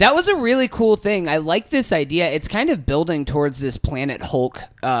anymore. That was a really cool thing. I like this idea. It's kind of building towards this Planet Hulk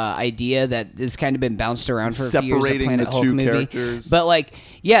idea that has kind of been bounced around for a few years. Separating A Planet the Hulk two movie. characters. But like,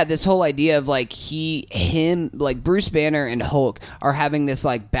 yeah, this whole idea of like like Bruce Banner and Hulk are having this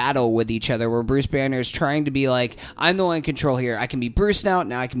like battle with each other, where Bruce Banner is trying to be like, I'm the one in control here. I can be Bruce now.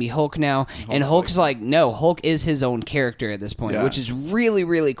 Now I can be Hulk now. And Hulk's like, no, Hulk is his own character at this point, Yeah. which is really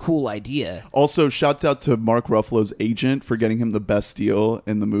really cool idea. Also, shouts out to Mark Ruffalo's agent for getting him the best deal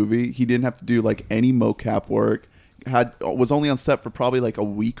in the movie. He didn't have to do like any mocap work. was only on set for probably like a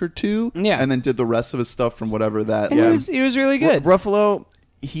week or two, Yeah. and then did the rest of his stuff from whatever that. And he was really good. Ruffalo,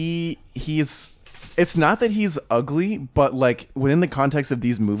 he's. It's not that he's ugly, but like within the context of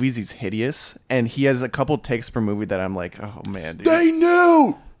these movies, he's hideous, and he has a couple takes per movie that I'm like, oh man, dude. They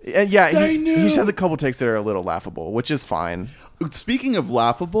knew. And yeah, They he knew. just has a couple takes that are a little laughable, which is fine. Speaking of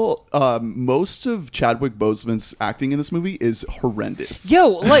laughable, most of Chadwick Boseman's acting in this movie is horrendous. Yo,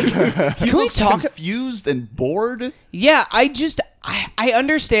 like, He can we looks talk? confused and bored. Yeah, I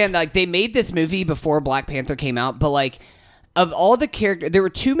understand. Like, they made this movie before Black Panther came out, but like, of all the characters, there were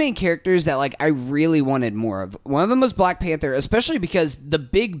two main characters that like I really wanted more of. One of them was Black Panther, especially because the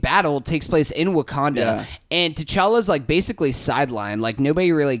big battle takes place in Wakanda, Yeah. and T'Challa's like basically sidelined. Like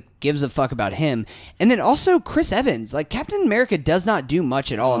nobody really gives a fuck about him. And then also Chris Evans, like Captain America, does not do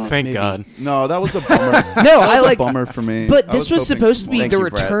much at all in this Thank movie. God. No, that was a bummer. No, that I was like a bummer for me. But I this was hoping supposed to be more. Thank the you,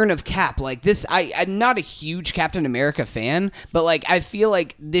 Brett. return of Cap. Like this, I'm not a huge Captain America fan, but like I feel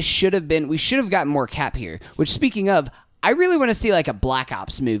like this should have been. We should have gotten more Cap here. Which, speaking of, I really want to see like a Black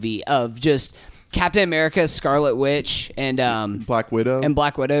Ops movie of just Captain America, Scarlet Witch, and Black Widow.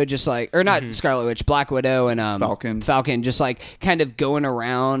 Black Widow, just like, or not Scarlet Witch, Black Widow and Falcon, just like kind of going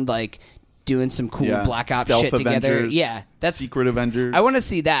around like doing some cool Yeah. Black Ops Stealth shit together. Avengers, Yeah, that's Secret Avengers. I want to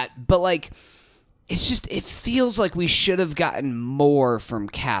see that, but like, it's just it feels like we should have gotten more from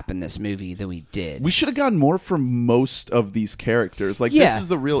Cap in this movie than we did. We should have gotten more from most of these characters. Like Yeah. this is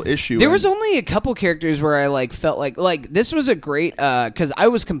the real issue. There and- was only a couple characters where I like felt like this was a great because I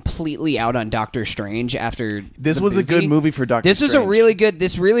was completely out on Doctor Strange after This the was a good movie for Doctor This was a Strange. really good.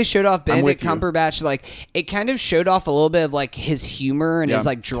 This really showed off Benedict with you. Cumberbatch. Like it kind of showed off a little bit of like his humor and Yeah, his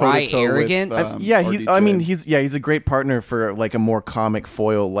like dry toe-to-toe with, arrogance. Yeah, RDJ. he's a great partner for like a more comic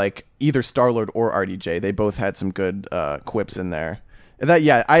foil, like either Star-Lord or RDJ. They both had some good quips in there. And that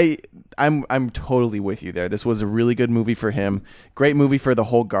I'm totally with you there. This was a really good movie for him. Great movie for the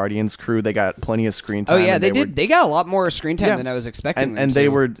whole Guardians crew. They got plenty of screen Oh time. yeah, and they did. They got a lot more screen time Yeah. than I was expecting. and them they to.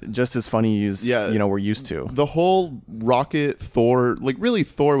 were just as funny as we're used to. The whole Rocket, Thor, like really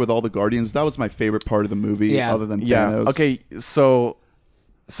Thor with all the Guardians, that was my favorite part of the movie, Yeah. other than Yeah. Thanos. Okay, so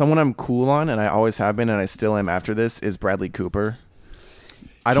someone I'm cool on, and I always have been, and I still am after this, is Bradley Cooper.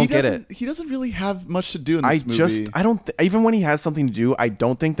 I don't get it. He doesn't really have much to do in this movie. I don't even when he has something to do, I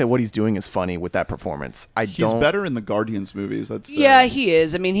don't think that what he's doing is funny with that performance. He's better in the Guardians movies. That's Yeah, he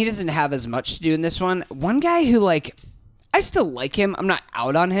is. I mean, he doesn't have as much to do in this one. One guy who, like, I still like him. I'm not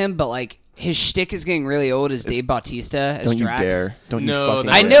out on him, but, like, his shtick is getting really old as Dave Bautista as Don't you Drax. dare! Don't No, you fucking!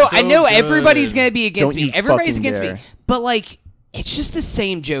 that I dare. know, So I know good. everybody's going to be against Don't me. you Everybody's fucking against dare. me. But, like, it's just the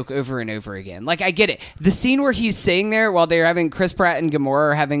same joke over and over again. Like, I get it. The scene where he's sitting there while they're having Chris Pratt and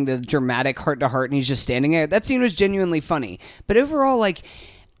Gamora are having the dramatic heart-to-heart and he's just standing there, that scene was genuinely funny. But overall, like,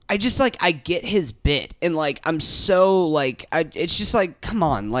 I just, like, I get his bit. And, like, I'm so, like, it's just like, come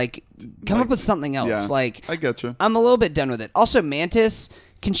on. Like, come up with something else. Yeah, Like, I get you. I'm a little bit done with it. Also, Mantis,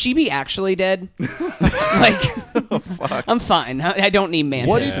 can she be actually dead? Like, I'm fine. I don't need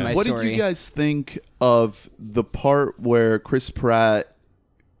Mantis in my What story. did you guys think of the part where Chris Pratt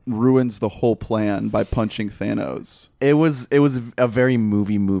ruins the whole plan by punching Thanos? It was a very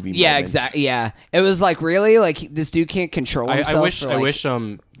movie Yeah, moment. exactly. Yeah, it was like really like this dude can't control himself. I for, wish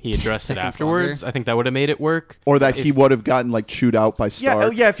like, he addressed it seconds afterwards. longer. I think that would have made it work. Or that he would have gotten like chewed out by Yeah, Stark?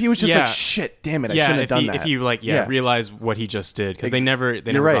 oh, yeah. If he was just Yeah. like, shit, damn it, I Yeah, shouldn't have if done he, that. if you like, realize what he just did because they never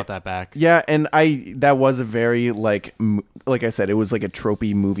You're right. brought that back. Yeah, and that was a very like I said, it was like a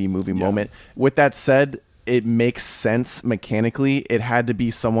tropey movie moment. With that said, it makes sense mechanically. It had to be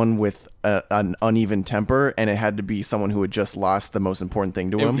someone with an uneven temper, and it had to be someone who had just lost the most important thing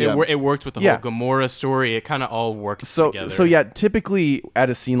to him. It worked with the Yeah. whole Gamora story. It kind of all worked together. So yeah, typically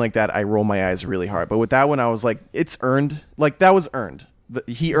at a scene like that, I roll my eyes really hard. But with that one, I was like, it's earned. Like that was earned.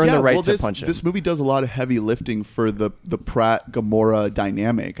 He earned the right to punch him. This movie does a lot of heavy lifting for the Pratt Gamora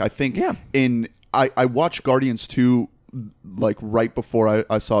dynamic. I think I watched Guardians 2 like right before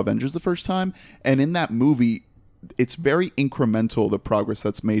I saw Avengers the first time, and in that movie it's very incremental, the progress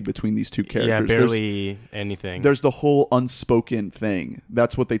that's made between these two characters. yeah, barely anything. There's the whole unspoken thing.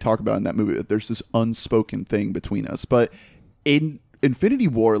 That's what they talk about in that movie. That there's this unspoken thing between us. But in Infinity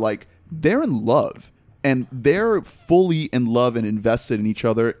War, like they're in love. And they're fully in love and invested in each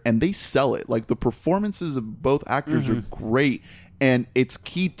other, and they sell it. Like the performances of both actors are great, and it's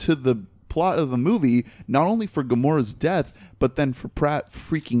key to the plot of the movie, not only for Gamora's death, but then for Pratt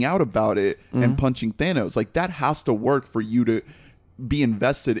freaking out about it and punching Thanos. Like that has to work for you to be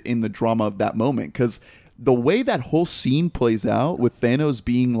invested in the drama of that moment, because the way that whole scene plays out with Thanos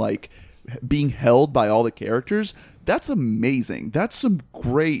being like being held by all the characters, that's amazing. That's some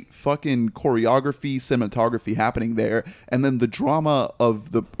great fucking choreography, cinematography happening there, and then the drama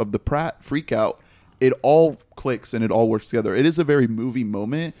of the Pratt freakout. It all clicks and it all works together. It is a very movie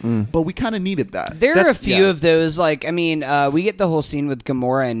moment, but we kind of needed that. There are a few of those. Like, I mean, we get the whole scene with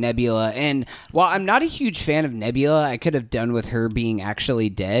Gamora and Nebula, and while I'm not a huge fan of Nebula, I could have done with her being actually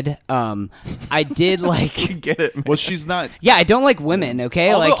dead. I did like Get it? Well, she's not. Yeah, I don't like women. Okay,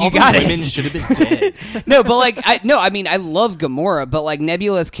 All like the, you all the got women it. should have been dead. No, but like, I mean, I love Gamora, but like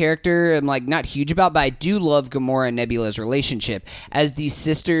Nebula's character, I'm like not huge about, but I do love Gamora and Nebula's relationship as these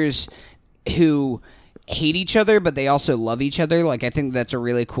sisters who hate each other, but they also love each other. Like, I think that's a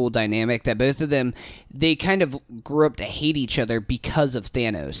really cool dynamic that both of them, they kind of grew up to hate each other because of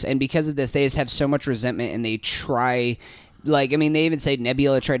Thanos, and because of this, they just have so much resentment, and they try. Like, I mean, they even say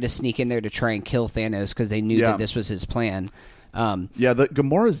Nebula tried to sneak in there to try and kill Thanos because they knew that this was his plan. Yeah, the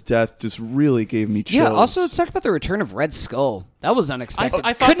Gamora's death just really gave me chills. Yeah. Also, let's talk about the return of Red Skull. That was unexpected.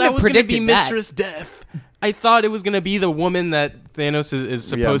 I thought Couldn't that have was going to be predicted that. Mistress Death. I thought it was going to be the woman that Thanos is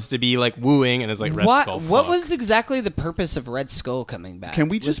supposed to be like wooing, and is like Red Skull. What Fuck. was exactly the purpose of Red Skull coming back? Can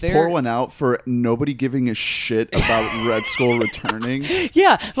we Was just there- pour one out for nobody giving a shit about Red Skull returning?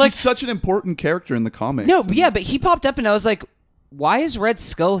 Yeah, like He's such an important character in the comics. no, and- yeah, but he popped up, and I was like, why is Red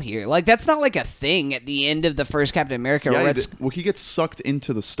Skull here? Like, that's not like a thing at the end of the first Captain America. Yeah, Red well, he gets sucked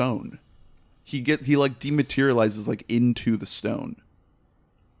into the stone. He like dematerializes like into the stone.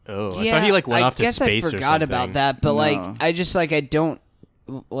 Oh, I thought he like went off to guess space I or forgot something. about that, but like, No. I just like I don't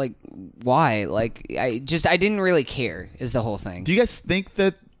like why. Like, I didn't really care. Is the whole thing. Do you guys think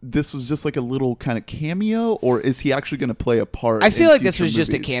that this was just like a little kind of cameo, or is he actually going to play a part? I feel in like this future was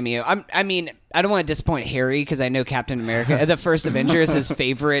just a movies? cameo. I mean, I don't want to disappoint Harry because I know Captain America, the first Avenger, is his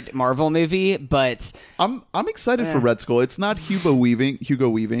favorite Marvel movie. But I'm excited for Red Skull. It's not Hugo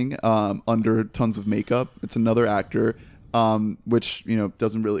Weaving under tons of makeup. It's another actor, which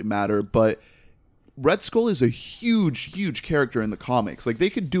doesn't really matter. But Red Skull is a huge character in the comics. Like, they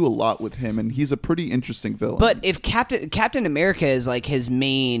could do a lot with him, and he's a pretty interesting villain. But if Captain America is like his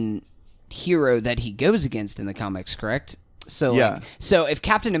main hero that he goes against in the comics, correct? So Yeah. so if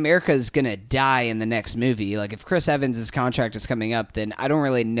Captain America is gonna die in the next movie, like if Chris Evans' contract is coming up, then I don't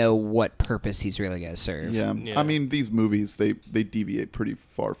really know what purpose he's really gonna serve. yeah. Yeah. I mean, these movies they deviate pretty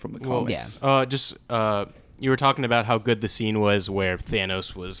far from the comics. You were talking about how good the scene was where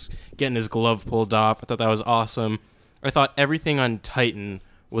Thanos was getting his glove pulled off. I thought that was awesome. I thought everything on Titan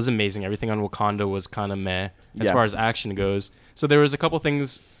was amazing. Everything on Wakanda was kind of meh as Yeah. far as action goes. So there was a couple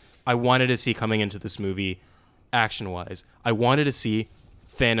things I wanted to see coming into this movie, action-wise. I wanted to see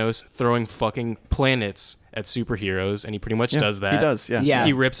Thanos throwing fucking planets at superheroes, and he pretty much does that. He does, yeah. Yeah.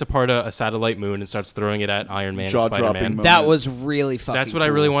 He rips apart a satellite moon and starts throwing it at Iron Man and Jaw-dropping Spider-Man. moment. That was really fucking That's what I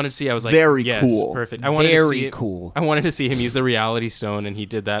really wanted to see. I was like, Very yes, cool. perfect. I wanted to Very see it. cool. I wanted to see him use the Reality Stone, and he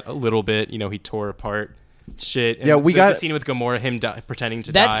did that a little bit. He tore apart shit. And Yeah, we the got- scene with Gamora, him pretending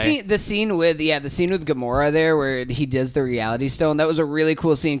to That die. scene, the scene with Gamora there, where he does the Reality Stone, that was a really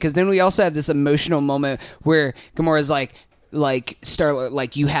cool scene. Because then we also have this emotional moment where Gamora's like Star-Lord,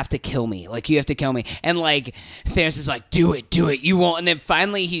 like, you have to kill me, and like Thanos is like, do it, you won't. And then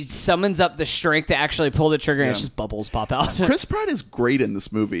finally he summons up the strength to actually pull the trigger, and it's just bubbles pop out. Chris Pratt is great in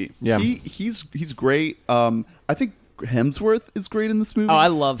this movie. Yeah. he's great. I think Hemsworth is great in this movie. Oh, I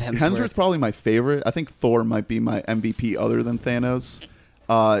love Hemsworth. Hemsworth's probably my favorite. I think Thor might be my MVP other than Thanos.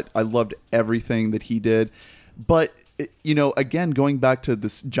 I loved everything that he did. But, again, going back to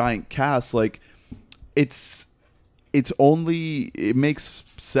this giant cast, like, it makes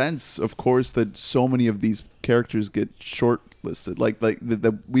sense, of course, that so many of these characters get shortlisted. Like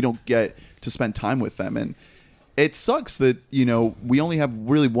that we don't get to spend time with them. And it sucks that, we only have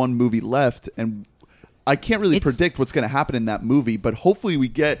really one movie left, and I can't really predict what's going to happen in that movie, but hopefully we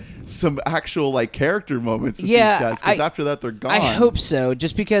get some actual like character moments with these guys, because after that they're gone. I hope so,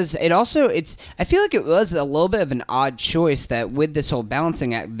 just because I feel like it was a little bit of an odd choice that with this whole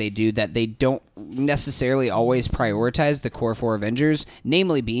balancing act they do, that they don't necessarily always prioritize the core four Avengers,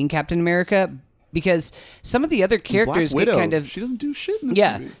 namely being Captain America, because some of the other characters Black Widow, get kind of... she doesn't do shit in this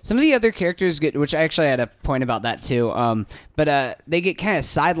Yeah, movie. some of the other characters get, which I actually had a point about that too. But they get kind of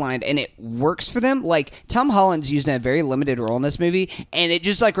sidelined, and it works for them. Like, Tom Holland's used in a very limited role in this movie, and it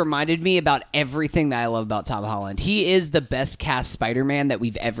just like reminded me about everything that I love about Tom Holland. He is the best cast Spider-Man that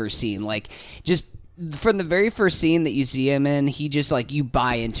we've ever seen. Like, just from the very first scene that you see him in, he just like you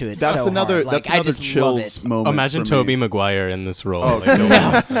buy into it. That's so another. hard. Like, That's I another just love chills it. moment. Imagine for Tobey me. Maguire in this role. Oh, Like, no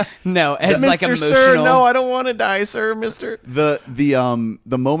one- No, as like Mr. emotional. Sir, no, I don't want to die, sir, Mister. The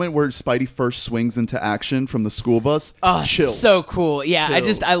moment where Spidey first swings into action from the school bus. Oh, chills. so cool. Yeah,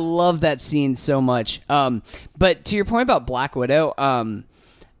 Chills. I love that scene so much. But to your point about Black Widow,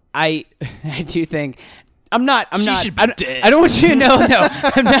 I do think I'm not should be dead. I don't want you to know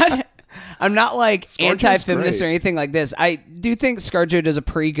no. I'm not like ScarJo's anti-feminist great. or anything like this. I do think ScarJo does a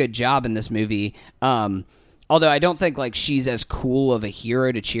pretty good job in this movie. Although I don't think like she's as cool of a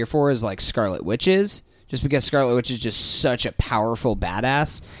hero to cheer for as like Scarlet Witch is, just because Scarlet Witch is just such a powerful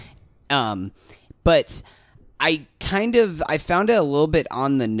badass. But I found it a little bit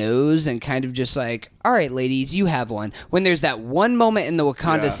on the nose and kind of just like, all right, ladies, you have one. When there's that one moment in the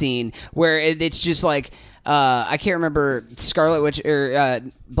Wakanda Yeah. scene where it's just like, I can't remember, Scarlet Witch or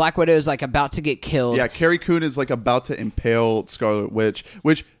Black Widow is like about to get killed. Yeah, Carrie Coon is like about to impale Scarlet Witch.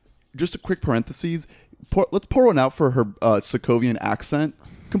 Which, just a quick parentheses. Let's pour one out for her Sokovian accent.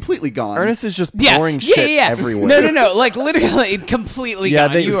 Completely gone. Ernest is just Yeah, pouring yeah, shit yeah. everywhere. No, like literally completely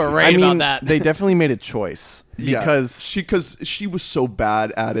gone. You were right about that. They definitely made a choice Yeah, because because she was so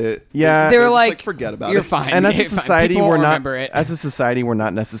bad at it. Yeah. they were just like, forget about you're it. fine. and as a You're fine. society People we're won't not remember it. as a society we're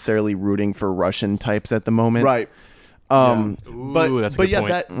not necessarily rooting for Russian types at the moment. Right. Ooh, But that's a but good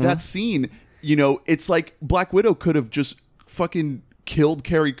yeah, point. that scene, you know, it's like Black Widow could have just fucking killed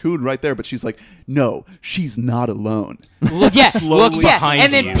Carrie Coon right there, but she's like, no, she's not alone. Look slowly behind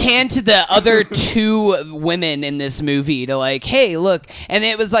and then you. pan to the other two women in this movie to like, hey, look, and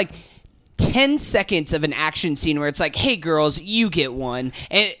it was like 10 seconds of an action scene where it's like, hey, girls, you get one,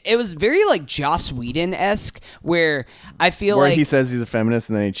 and it was very like Joss Whedon-esque, where I feel Where like he says he's a feminist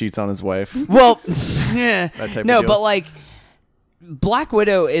and then he cheats on his wife. well, yeah, type of no, deal. but like. Black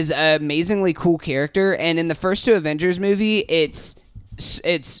Widow is an amazingly cool character, and in the first two Avengers movie, it's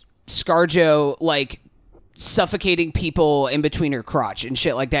ScarJo like suffocating people in between her crotch and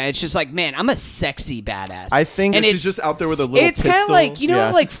shit like that. It's just like, man, I'm a sexy badass. I think and that She's just out there with a little it's pistol. kind of like, you know,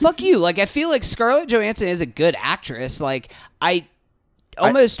 Yeah. like fuck you. Like I feel like Scarlett Johansson is a good actress. Like I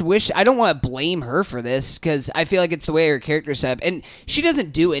almost wish I don't want to blame her for this because I feel like it's the way her character's set up, and she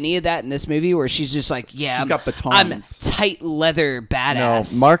doesn't do any of that in this movie where she's just like, yeah, She's got I'm batons. tight leather No,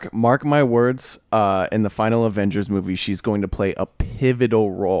 badass. mark my words. In the final Avengers movie, she's going to play a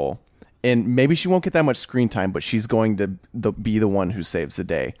pivotal role, and maybe she won't get that much screen time, but she's going to be the one who saves the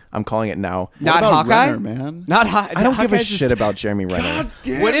day. I'm calling it now. What Not about Hawkeye, Renner, man? Not Hawkeye. I don't give a Hawkeye's shit just- about Jeremy Renner.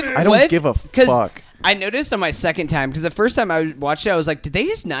 What if I don't what if- give a 'cause fuck. I noticed on my second time because the first time I watched it, I was like, did they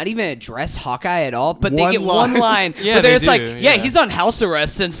just not even address Hawkeye at all? But they One get one line. line Yeah, where they there's do, like, yeah. he's on house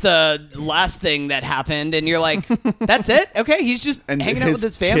arrest since the last thing that happened, and you're like, that's it? Okay, he's just And hanging out with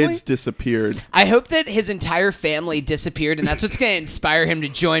his family. kids disappeared. I hope that his entire family disappeared, and that's what's going to inspire him to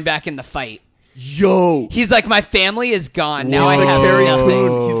join back in the fight. Yo, He's like, my family is gone. Now I the have Carrie nothing.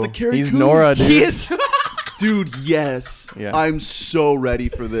 Coon. He's the Carrie He's Coon. Nora, dude. He is. Dude, yes. Yeah. I'm so ready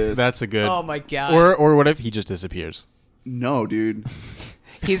for this. That's a good. Oh my god. Or what if he just disappears? no, dude.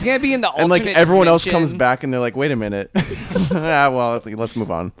 He's going to be in the alternate And like everyone else dimension. comes back and they're like, wait a minute. Well, let's move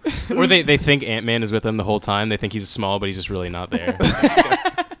on. Or they think Ant-Man is with them the whole time. They think he's small, but he's just really not there.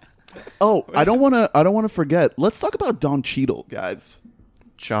 Oh, I don't want to forget. Let's talk about Don Cheadle, guys.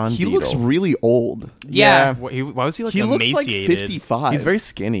 John He Deedle. looks really old. Yeah. Why was he like He looks like emaciated? 55. He's very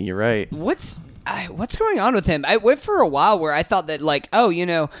skinny. You're right. What's going on with him? I went for a while where I thought that like, oh, you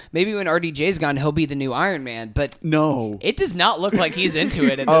know, maybe when RDJ's gone, he'll be the new Iron Man, but No. it does not look like he's into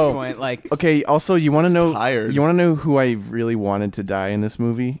it at this Oh. point. Like, Okay. Also, you want to know? tired. You want to know who I really wanted to die in this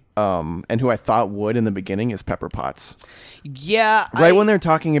movie? And who I thought would in the beginning is Pepper Potts. yeah, Right when they're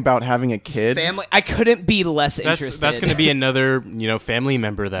talking about having a kid. family, I couldn't be less interested. That's going to be another family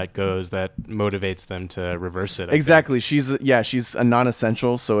member that motivates them to reverse it. I think. Exactly. She's a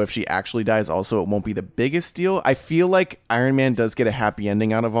non-essential. So if she actually dies, also it won't be the biggest deal. I feel like Iron Man does get a happy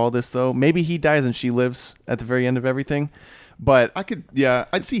ending out of all this, though. Maybe he dies and she lives at the very end of everything. But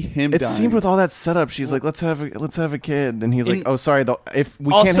I'd see him it dying. seemed with all that setup, she's like, let's have a kid, and he's like, oh, sorry, if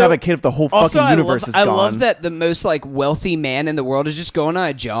we Also- can't have a kid if the whole also, fucking universe is I gone. love that the most like wealthy man in the world is just going on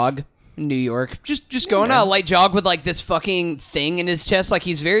a jog in New York, just going on a light jog with like this fucking thing in his chest, like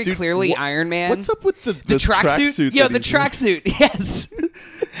he's very Dude, clearly Iron Man. What's up with the tracksuit? Yo, the tracksuit. Yes,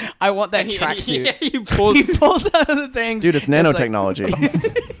 I want that tracksuit. Yeah, He pulls out of the thing, Dude, it's like-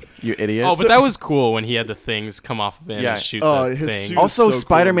 nanotechnology. You idiot. Oh, but that was cool when he had the things come off of him Yeah. and shoot Oh, the his thing. suit- also, so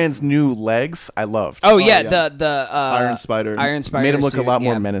Spider-Man's new legs, I loved. Oh yeah, yeah. the Iron Spider. Iron Spider made him look a suit, lot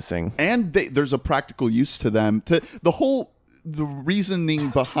more yeah. menacing. And there's a practical use to them. To the whole the reasoning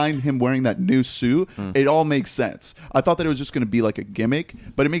behind him wearing that new suit, it all makes sense. I thought that it was just going to be like a gimmick,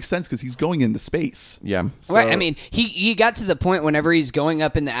 but it makes sense because he's going into space. Yeah. So- Right. I mean, he got to the point whenever he's going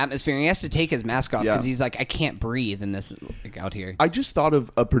up in the atmosphere, and he has to take his mask off Yeah. because he's like, I can't breathe in this out here. I just thought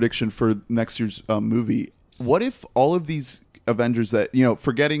of a prediction for next year's movie. What if all of these Avengers that,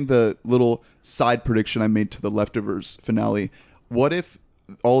 forgetting the little side prediction I made to the Leftovers finale, what if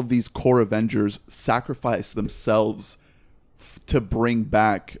all of these core Avengers sacrifice themselves to bring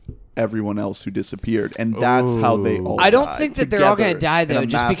back everyone else who disappeared, and that's how they all I don't die think that they're all going to die, together in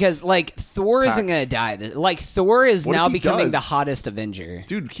though, a just mass because, like, Thor isn't pact. going to die. Like, Thor is What if now he becoming the does? hottest Avenger.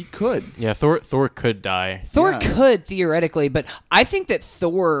 Dude, he could. Yeah, Thor could die. Thor Yeah. could, theoretically, but I think that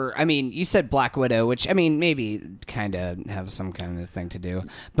Thor, I mean, you said Black Widow, which, I mean, maybe kind of have some kind of thing to do.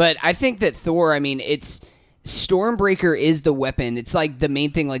 But I think that Thor, I mean, it's Stormbreaker is the weapon. It's like the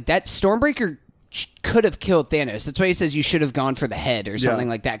main thing. Like, that Stormbreaker could have killed Thanos. That's why he says you should have gone for the head or something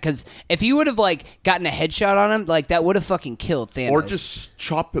like that. Because if you would have, like, gotten a headshot on him, like, that would have fucking killed Thanos. Or just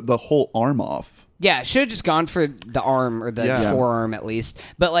chop the whole arm off. Yeah, should have just gone for the arm or the Yeah. forearm at least.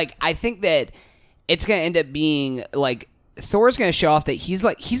 But, like, I think that it's going to end up being, like, Thor's going to show off that he's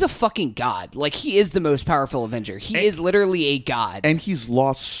a fucking god. Like, he is the most powerful Avenger. He is literally a god. And he's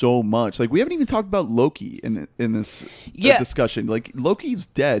lost so much. Like, we haven't even talked about Loki in this Yeah. discussion. Like, Loki's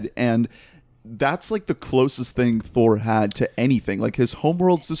dead, and that's like the closest thing Thor had to anything. Like, his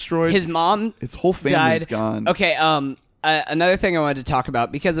homeworld's destroyed. His mom his whole family's died. gone. Okay, another thing I wanted to talk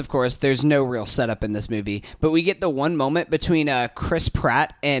about, because of course there's no real setup in this movie, but we get the one moment between Chris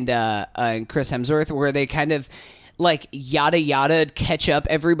Pratt and Chris Hemsworth where they kind of like yada yada catch up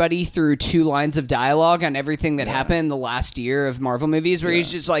everybody through 2 lines of dialogue on everything that happened the last year of Marvel movies, where he's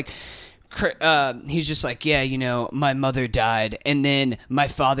just like, yeah, my mother died, and then my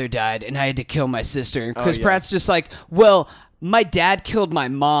father died, and I had to kill my sister. And Chris Pratt's just like, well, my dad killed my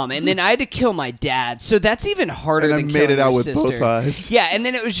mom, and then I had to kill my dad, so that's even harder And I than made killing it out your with sister. both eyes. Yeah, and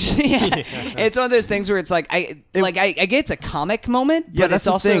then it was just, it's one of those things where it's like, I get it's a comic moment, Yeah, but that's it's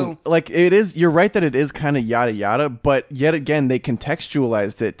the also thing. Like, it is. You're right that it is kind of yada yada, but yet again, they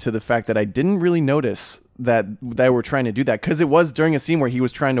contextualized it to the fact that I didn't really notice that they were trying to do that, because it was during a scene where he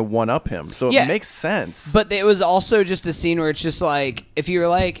was trying to one up him, so Yeah. it makes sense. But it was also just a scene where it's just like, if you were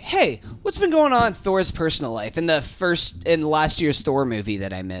like, hey, what's been going on in Thor's personal life in last year's Thor movie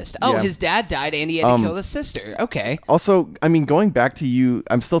that I missed? Oh, Yeah. his dad died and he had to kill his sister. Okay. Also, I mean, going back to you,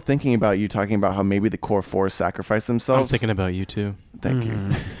 I'm still thinking about you talking about how maybe the core 4 sacrifice I'm themselves. thinking about you too. Thank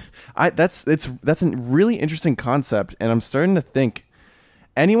you. That's a really interesting concept, and I'm starting to think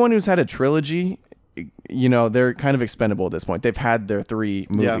anyone who's had a trilogy, they're kind of expendable at this point. They've had their 3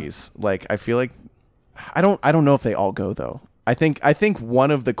 movies. Like, I feel like I don't know if they all go though. I think one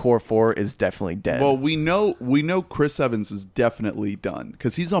of the core 4 is definitely dead. Well, we know Chris Evans is definitely done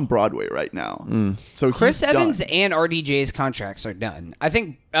because he's on Broadway right now. So Chris he's Evans done. and RDJ's contracts are done. I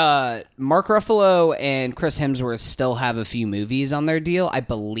think Mark Ruffalo and Chris Hemsworth still have a few movies on their deal. I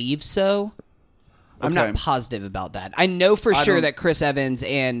believe so. I'm not Okay. positive about that. I know for sure don't- that Chris Evans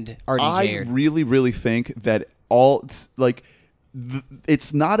and RDJ I are... really, really think that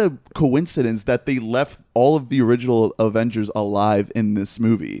it's not a coincidence that they left all of the original Avengers alive in this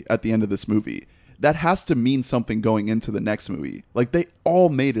movie at the end of this movie. That has to mean something going into the next movie. Like, they all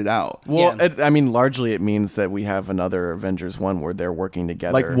made it out. Well, Yeah. largely it means that we have another Avengers 1 where they're working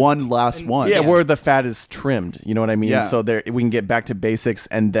together. Like one last one. Yeah, where the fat is trimmed. You know what I mean? Yeah. So we can get back to basics,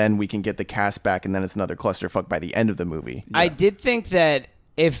 and then we can get the cast back, and then it's another clusterfuck by the end of the movie. I did think that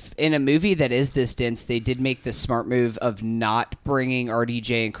if in a movie that is this dense, they did make the smart move of not bringing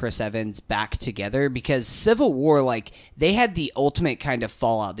RDJ and Chris Evans back together, because Civil War, like, they had the ultimate kind of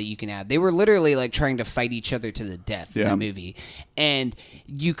fallout that you can have. They were literally like trying to fight each other to the death in Yeah. the movie, and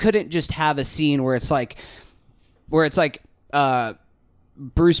you couldn't just have a scene where it's like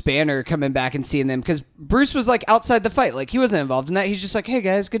Bruce Banner coming back and seeing them, because Bruce was like outside the fight, like he wasn't involved in that. He's just like, hey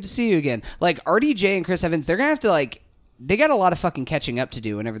guys, good to see you again. Like, RDJ and Chris Evans, they're gonna have to like, they got a lot of fucking catching up to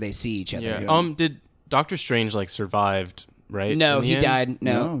do whenever they see each other. Yeah. Did Doctor Strange survived? Right? No, in the he end? died.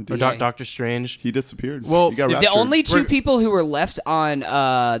 No, No, Or Yeah. Doctor Strange. He disappeared. Well, he got the the raptured. only 2 We're- people who were left on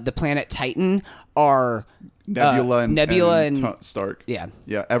the planet Titan are Nebula and and Stark. yeah.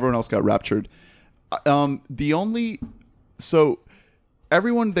 Yeah, everyone else got raptured. So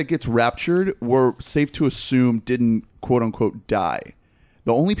everyone that gets raptured, we're safe to assume didn't quote unquote die.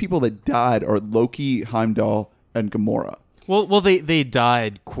 The only people that died are Loki, Heimdall, and Gamora. Well, they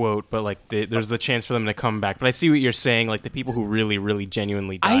died, quote, but like there's the chance for them to come back. But I see what you're saying, like the people who really, really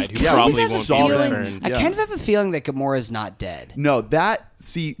genuinely died, who Yeah, probably we won't saw be them. returned. I Yeah. kind of have a feeling that Gamora's not dead. No,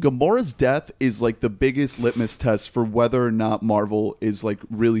 Gamora's death is like the biggest litmus test for whether or not Marvel is like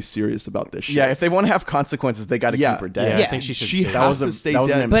really serious about this shit. Yeah, if they want to have consequences, they got to Yeah. keep her dead. Yeah, Yeah. I think she should She stay. That has was to a stay that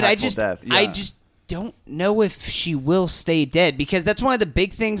was dead. an But I impactful just death. I Yeah. just don't know if she will stay dead, because that's one of the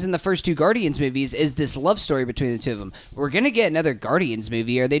big things in the first two Guardians movies is this love story between the two of them. We're going to get another Guardians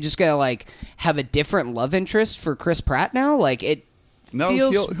movie. Are they just going to like have a different love interest for Chris Pratt now? Like it No,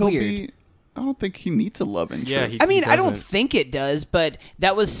 feels he'll weird. be. I don't think he needs a love interest. Yeah, he- I mean, I don't doesn't. think it does, but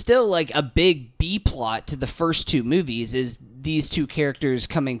that was still like a big B plot to the first two movies, is these two characters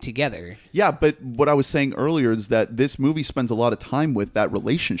coming together. Yeah, but what I was saying earlier is that this movie spends a lot of time with that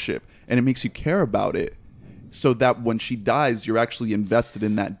relationship, and it makes you care about it, so that when she dies, you're actually invested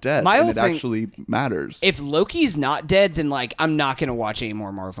in that death, My and whole it thing- actually matters. If Loki's not dead, then like I'm not going to watch any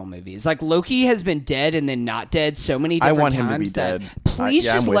more Marvel movies. Like Loki has been dead and then not dead so many I different want him to be times that dead. please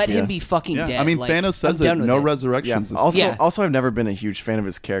Yeah, just I'm with let you. him be fucking yeah, dead. I mean, Like, Thanos says I'm it. done with No it. Yeah. resurrections. Also, Yeah. also, I've never been a huge fan of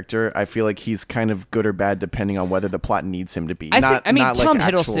his character. I feel like he's kind of good or bad depending on whether the plot needs him to be. I not, mean, not Tom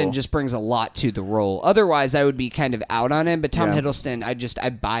like Hiddleston actual- just brings a lot to the role. Otherwise, I would be kind of out on him. But Tom Yeah. Hiddleston, I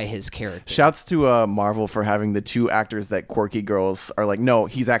buy his character. Shouts to Marvel for having the two actors that quirky girls are like, no,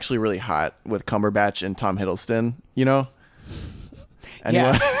 he's actually really hot, with Cumberbatch and Tom Hiddleston. You know.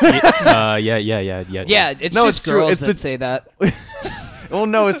 Anyone? Yeah. Yeah. Yeah, it's No, just it's true. girls It's that the- say that. Well,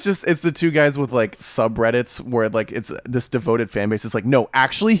 no, it's the two guys with like subreddits where like it's this devoted fan base. It's like, no,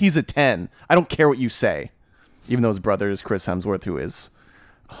 actually, he's a 10. I don't care what you say, even though his brother is Chris Hemsworth, who is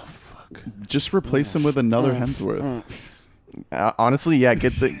Just replace him with another Hemsworth. honestly, yeah,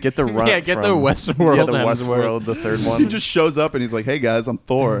 get the run. Yeah, get the from- Westworld yeah, the Hemsworth. Westworld, the third He one. just shows up and he's like, "Hey guys, I'm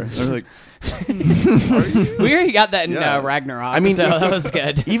Thor." And they're like, We already got that in Yeah. Ragnarok. I mean, so that was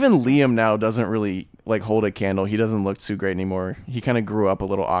good. Even Liam now doesn't really like hold a candle. He doesn't look too great anymore. He kind of grew up a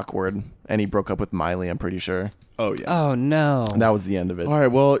little awkward, and he broke up with Miley. I'm pretty sure "Oh yeah." Oh no! that was the end of it. All right.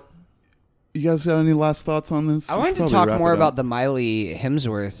 Well, you guys got any last thoughts on this? I We wanted should to probably talk wrap more it up. about the Miley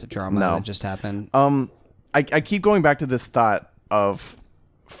Hemsworth drama No. that just happened. I keep going back to this thought of,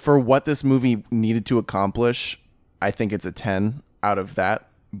 for what this movie needed to accomplish, I think it's a 10 out of that.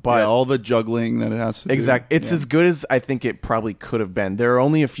 But Yeah, all the juggling that it has to do. exactly, it's Yeah. as good as I think it probably could have been. There are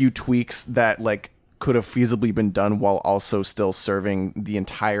only a few tweaks that like could have feasibly been done while also still serving the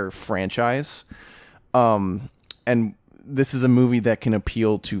entire franchise. And this is a movie that can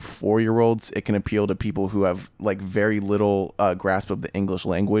appeal to 4-year-olds. It can appeal to people who have like very little grasp of the English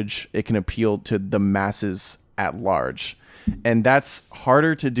language. It can appeal to the masses at large. And that's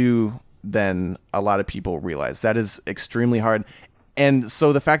harder to do than a lot of people realize. That is extremely hard. And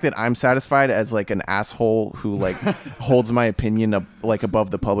so the fact that I'm satisfied as like an asshole who like holds my opinion like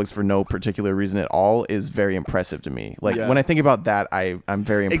above the public's for no particular reason at all is very impressive to me. Like Yeah. when I think about that, I'm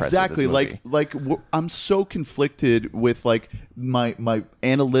very impressed. Exactly. With this movie. I'm so conflicted with like my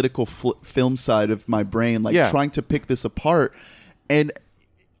analytical film side of my brain, like Yeah. trying to pick this apart, and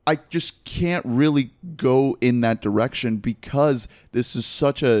I just can't really go in that direction because this is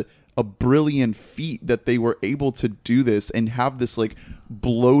such a brilliant feat that they were able to do this and have this like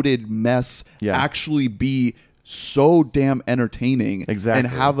bloated mess Yeah. actually be so damn entertaining. Exactly.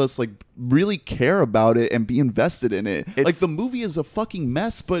 And have us like really care about it and be invested in it. Like It's- the movie is a fucking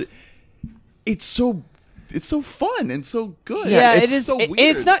mess, but it's so fun and so good. Yeah, it's it is. so weird.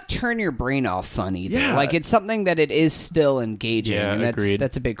 It's not turn your brain off fun either. Yeah. Like it's something that it is still engaging, Yeah, and agreed.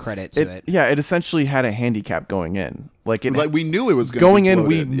 that's a big credit to it. Yeah, it essentially had a handicap going in. Like like we knew it was going be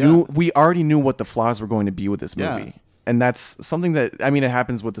in, bloated. we already knew what the flaws were going to be with this movie. Yeah. And that's something that, I mean, it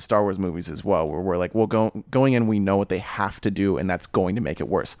happens with the Star Wars movies as well, where we're like, well, going in, we know what they have to do, and that's going to make it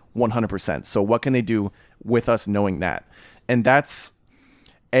worse, 100%. So what can they do with us knowing that? And that's,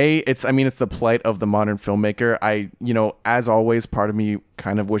 it's the plight of the modern filmmaker. As always, part of me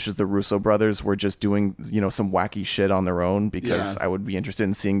kind of wishes the Russo brothers were just doing, some wacky shit on their own, because Yeah. I would be interested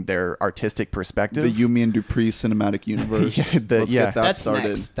in seeing their artistic perspective. the Yumi and Dupree cinematic universe. Yeah, Let's get that That's started.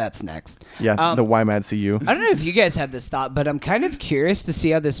 next. That's next. Yeah, the Why Mad CU. I don't know if you guys had this thought, but I'm kind of curious to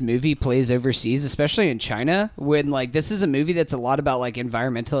see how this movie plays overseas, especially in China, when like this is a movie that's a lot about like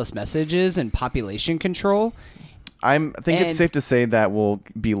environmentalist messages and population control. I think it's And- safe to say that will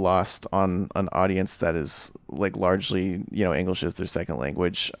be lost on an audience that is like largely, English is their second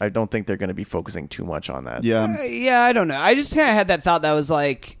language. I don't think they're going to be focusing too much on that. Yeah. Yeah, I don't know. I just kind of had that thought that was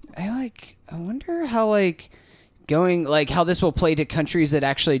like, I wonder how like going like how this will play to countries that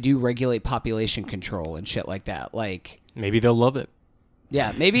actually do regulate population control and shit like that. Like, Maybe they'll love it.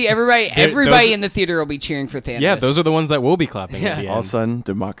 Yeah, maybe everybody those- in the theater will be cheering for Thanos. Yeah, those are the ones that will be clapping at the All of a end. sudden,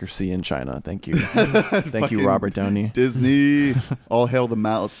 democracy in China. Thank you. Thank you, Robert Downey. Disney, all hail the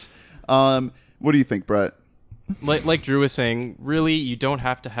mouse. What do you think, Brett? Like Drew was saying, really, you don't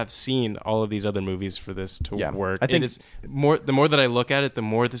have to have seen all of these other movies for this to Yeah, work. I think- it is more. The more that I look at it, the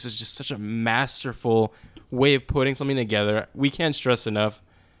more this is just such a masterful way of putting something together. We can't stress enough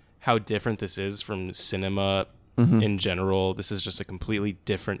how different this is from cinema in general. This is just a completely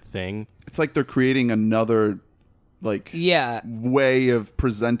different thing. It's like they're creating another Yeah. way of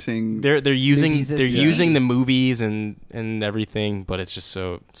presenting. They're using Movies as they're TV. using the movies and everything, but it's just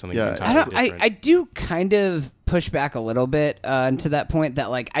something Yeah. entirely different. I do kind of push back a little bit to that point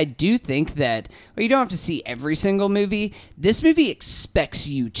that like I do think that you don't have to see every single movie. This movie expects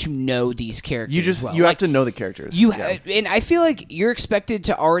you to know these characters. You just well. you Like, have to know the characters. You Yeah. and I feel like you're expected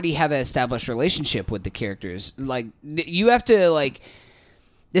to already have an established relationship with the characters. Like you have to like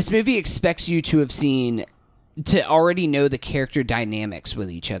this movie expects you to have seen to already know the character dynamics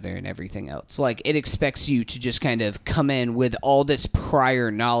with each other and everything else. Like it expects you to just kind of come in with all this prior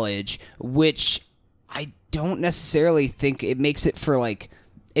knowledge, which I don't necessarily think it makes it for like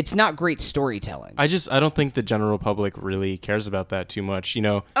it's not great storytelling. I don't think the general public really cares about that too much. You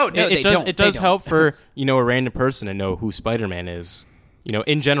know, Oh, no, it they does. don't. It does They don't. help for a random person to know who Spider-Man is. You know,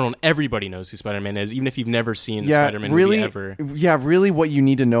 in general, everybody knows who Spider-Man is, even if you've never seen the Spider-Man really, movie ever. Yeah, really, what you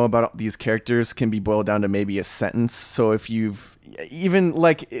need to know about these characters can be boiled down to maybe a sentence. So if you've even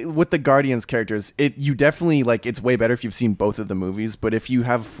like with the Guardians characters, you definitely like it's way better if you've seen both of the movies. But if you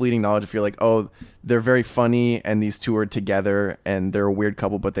have fleeting knowledge, if you're like, oh, they're very funny and these two are together and they're a weird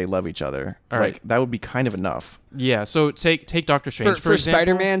couple, but they love each other, All like right. that would be kind of enough. Yeah. So take Doctor Strange for example.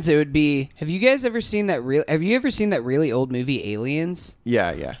 Spider-Man's, it would be. Have you guys ever seen that real? Have you ever seen that really old movie Aliens?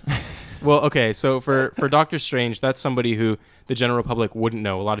 Yeah. Well, okay, so for Doctor Strange, that's somebody who the general public wouldn't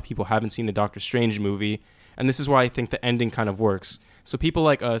know. A lot of people haven't seen the Doctor Strange movie, and this is why I think the ending kind of works. So people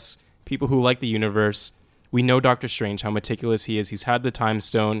like us, people who like the universe, we know Doctor Strange, how meticulous he is. He's had the time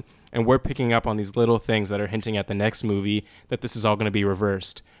stone, and we're picking up on these little things that are hinting at the next movie that this is all going to be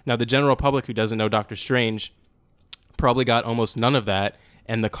reversed. Now, the general public who doesn't know Doctor Strange probably got almost none of that,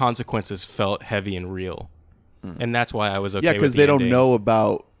 and the consequences felt heavy and real. And that's why I was okay Yeah, with because the they don't ending. know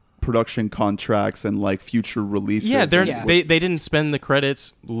about production contracts and like future releases. Yeah, and they didn't spend the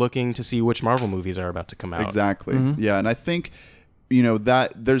credits looking to see which Marvel movies are about to come out. Exactly. Yeah, and I think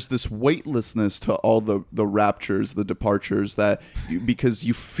that there's this weightlessness to all the raptures, the departures because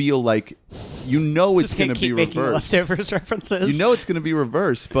you feel like it's going to be reversed. leftovers references. You know it's going to be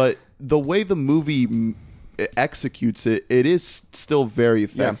reversed, but the way the movie executes it is still very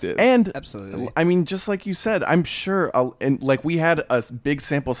effective. And Absolutely. I mean, just like you said, I'm sure, and like we had a big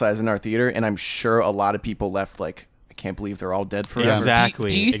sample size in our theater, and I'm sure a lot of people left like, I can't believe they're all dead forever. Exactly.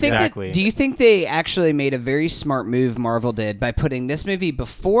 Do you think exactly. do you think they actually made a very smart move, Marvel did, by putting this movie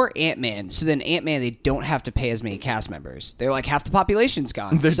before Ant-Man? So then Ant-Man, they don't have to pay as many cast members. They're like half the population's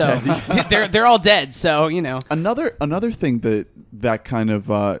gone. They're all dead. So Another thing that kind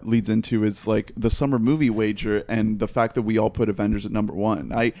of leads into is like the summer movie wager and the fact that we all put Avengers at number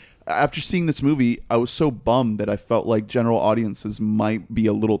one. After seeing this movie, I was so bummed that I felt like general audiences might be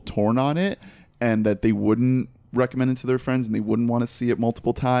a little torn on it and that they wouldn't recommend it to their friends and they wouldn't want to see it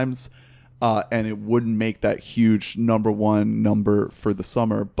multiple times, and it wouldn't make that huge number one number for the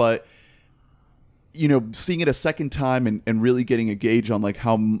summer. But seeing it a second time and really getting a gauge on like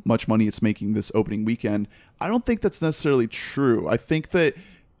how much money it's making this opening weekend, I don't think that's necessarily true. I think that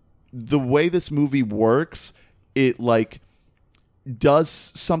the way this movie works, it like does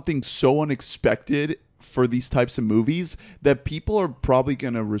something so unexpected for these types of movies that people are probably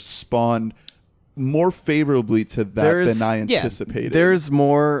going to respond more favorably to that than I anticipated. There's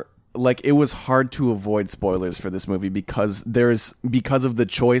more, like, it was hard to avoid spoilers for this movie because of the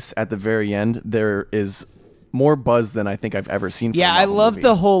choice at the very end. There is more buzz than I think I've ever seen. For a I Marvel love movie.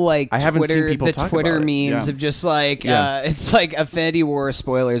 the whole like I haven't Twitter, seen people the talk Twitter about it. memes Yeah. of just like Yeah. it's like Infinity War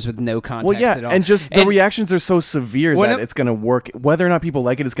spoilers with no context Well, yeah, at all. and just the reactions are so severe When that it- it's going to work. Whether or not people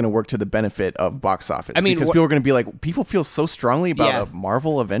like it is going to work to the benefit of box office. I mean, because people are going to be like, people feel so strongly about Yeah. a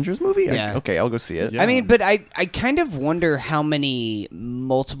Marvel Avengers movie. Yeah. Okay, I'll go see it. I mean, but I kind of wonder how many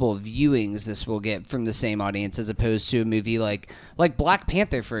multiple viewings this will get from the same audience as opposed to a movie like Black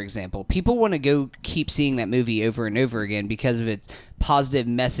Panther, for example. People want to go keep seeing that movie over and over again because of its positive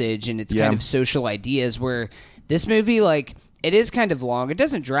message and its kind of social ideas, where this movie, like, it is kind of long. It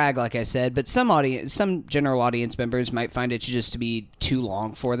doesn't drag, like I said, but some general audience members might find it just to be too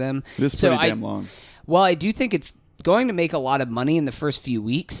long for them. It is pretty damn long. Well, I do think it's going to make a lot of money in the first few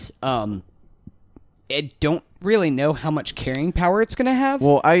weeks. I don't really know how much carrying power it's going to have.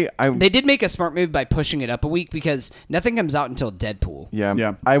 Well, They did make a smart move by pushing it up a week because nothing comes out until Deadpool.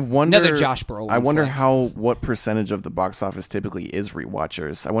 Yeah. I wonder. Another Josh Brolin I wonder flick. what percentage of the box office typically is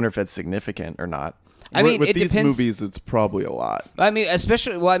rewatchers. I wonder if that's significant or not. I mean, with it these depends. movies, it's probably a lot. I mean,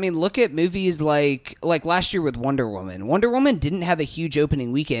 look at movies like last year with Wonder Woman. Wonder Woman didn't have a huge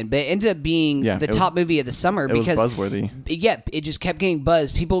opening weekend, but it ended up being Yeah, the it was- top movie of the summer It was because buzzworthy. Yeah, it just kept getting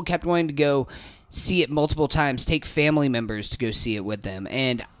buzz. People kept wanting to go see it multiple times, take family members to go see it with them,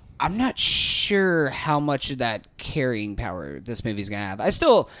 and I'm not sure how much of that carrying power this movie's gonna have. I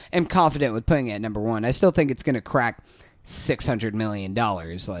still am confident with putting it at number one. I still think it's gonna crack $600 million.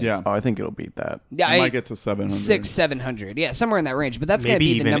 Like, Yeah. Oh, I think it'll beat that. yeah, It might get to 700. 700. Yeah, somewhere in that range. But that's gonna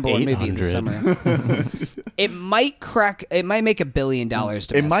Maybe be the even number one movie of the 800. summer. It might crack. It might make $1 billion.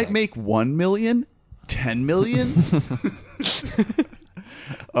 Domestic. It might make 1 million, 10 million.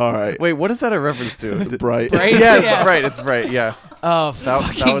 All right. Wait, what is that a reference to? Bright. Right? Yeah, it's Yeah. Bright. It's Bright. Yeah. Oh, That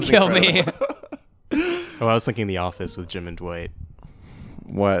fucking was kill me. incredible. Oh, I was thinking The Office with Jim and Dwight.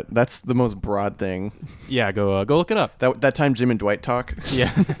 What? That's the most broad thing. Yeah, go look it up. That time Jim and Dwight talk.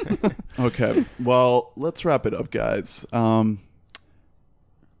 Yeah. Okay. Well, let's wrap it up, guys.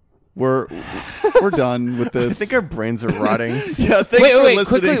 We're done with this. I think our brains are rotting. yeah. Thanks Wait, for wait,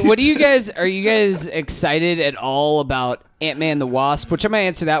 listening. quickly. Are you guys excited at all about Ant-Man the Wasp? Which I'm gonna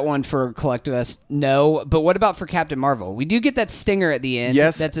answer that one for Collective Us. No, but what about for Captain Marvel? We do get that stinger at the end.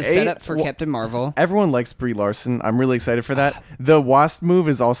 Yes, that's a setup for well, Captain Marvel. Everyone likes Brie Larson. I'm really excited for that. The Wasp move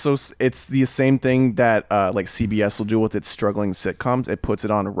is also it's the same thing that like CBS will do with its struggling sitcoms. It puts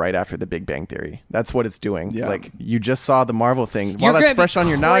it on right after The Big Bang Theory. That's what it's doing. Yeah. Like you just saw the Marvel thing. You're While that's gonna fresh be on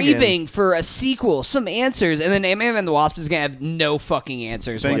your noggin. craving for a sequel, some answers, and then Ant-Man and the Wasp is gonna have no fucking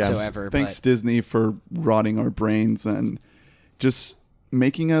answers Thanks, whatsoever. Thanks, but Disney, for rotting our brains and just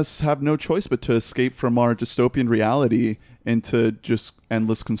making us have no choice but to escape from our dystopian reality into just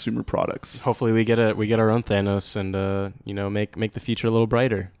endless consumer products. Hopefully we get our own Thanos and make the future a little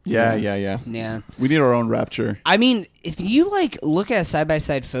brighter. Yeah. yeah, We need our own Rapture. I mean, if you look at a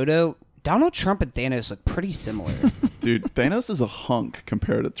side-by-side photo, Donald Trump and Thanos look pretty similar. Dude, Thanos is a hunk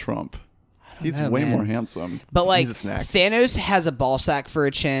compared to Trump. He's know, way man. more handsome. But He's a snack. Thanos has a ball sack for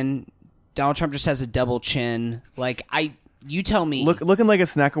a chin. Donald Trump just has a double chin. You tell me. Looking like a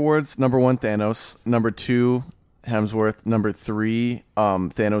Snack Awards. Number 1, Thanos. Number 2, Hemsworth. Number 3,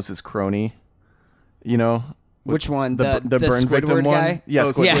 Thanos' crony. You know, which one? the burn Squidward victim guy? one. Yeah,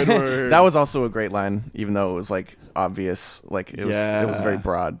 Oh, Squidward. Squidward. That was also a great line, even though it was like obvious. Like it was Yeah. very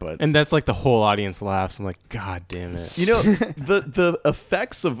broad, but And that's like the whole audience laughs. I'm like, God damn it. You know, the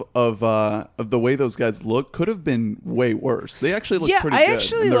effects of the way those guys look could have been way worse. They actually look Yeah, pretty I good.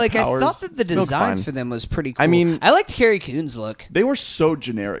 actually and their I powers- thought that the look designs fine. for them was pretty cool. I mean- I liked Carrie Coon's look. they were so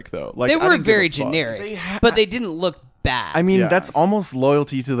generic though. Like They I were didn't give a very fuck. generic, but they didn't look bad. I mean, Yeah. that's almost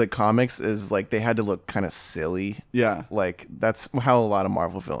loyalty to the comics. Is like they had to look kind of silly. Yeah. Like that's how a lot of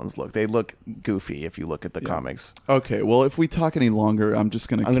Marvel villains look. They look goofy if you look at the comics. Okay, well, if we talk any longer, I'm just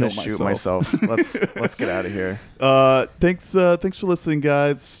gonna I'm gonna kill shoot myself. Let's get out of here. Thanks for listening,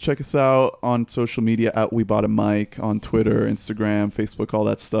 guys. Check us out on social media at We Bought a Mic on Twitter, Instagram, Facebook, all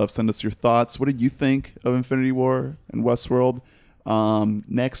that stuff. Send us your thoughts. What did you think of Infinity War and Westworld?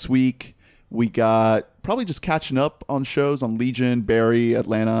 Next week we got probably just catching up on shows on Legion, Barry,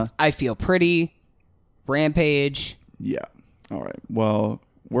 Atlanta. I Feel Pretty, Rampage. Yeah. All right. Well,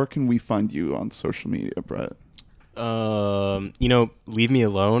 where can we find you on social media, Brett? Leave me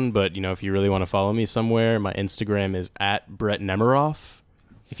alone. But if you really want to follow me somewhere, my Instagram is @Brett Nemiroff.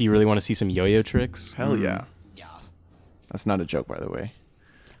 If you really want to see some yo-yo tricks, Hell yeah. Yeah. That's not a joke, by the way.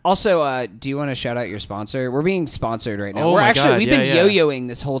 Also, do you want to shout out your sponsor? We're being sponsored right now. Oh my God, We've yeah, been yeah. yo-yoing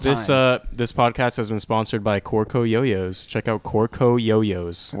this whole time. this podcast has been sponsored by Corco Yo-Yos. Check out Corco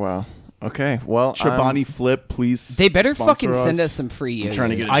Yo-Yos. Wow. Okay. Well, Chobani Flip, please. they better sponsor fucking send us some free yo-yos. trying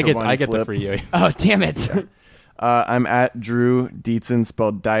to get I get Chobani the Flip. free yo-yo. Oh, damn it. I'm at Drew Dietzen,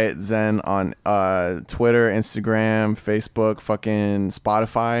 spelled Diet Zen, on Twitter, Instagram, Facebook, fucking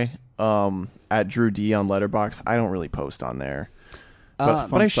Spotify. At Drew D on Letterboxd. I don't really post on there, That's a but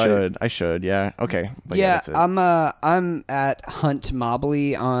fun I site. should. I should. Yeah. Okay. But Yeah, that's it. I'm at Hunt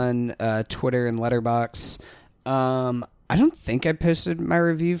Mobley on Twitter and Letterboxd. I don't think I posted my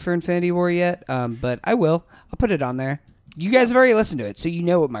review for Infinity War yet, but I will. I'll put it on there. You guys have already listened to it, so you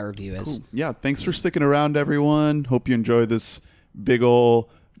know what my review is. Yeah, thanks for sticking around, everyone. Hope you enjoy this big ol'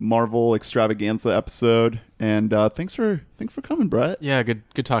 Marvel extravaganza episode, and thanks for coming, Brett. Yeah, good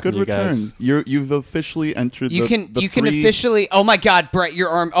talking Good to you return. guys. You've officially entered. You can the can free- officially. Oh my God, Brett, your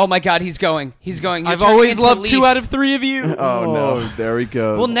arm. Oh my God, he's going. He's going. You're I've turning always into loved 2 Leafs. out of 3 of you. Oh no, there he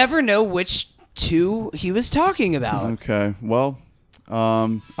goes. We'll never know which 2 he was talking about. Okay. Well,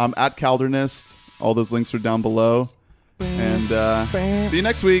 I'm at Caldernist. All those links are down below. And see you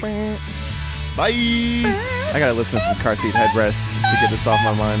next week. Bye. I gotta listen to some Car Seat Headrest to get this off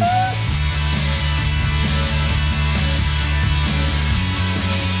my mind.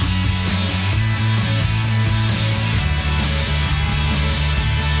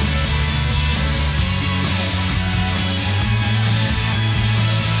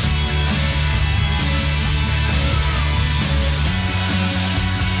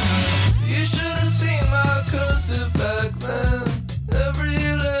 You should have seen my cursive back then. Every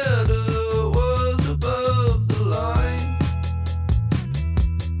letter was above the line.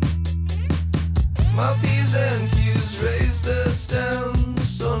 My P's and Q's raised their stems,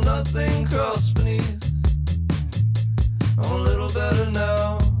 so nothing crossed beneath. I'm a little better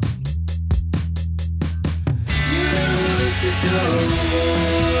now. You never let it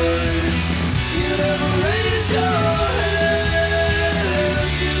go.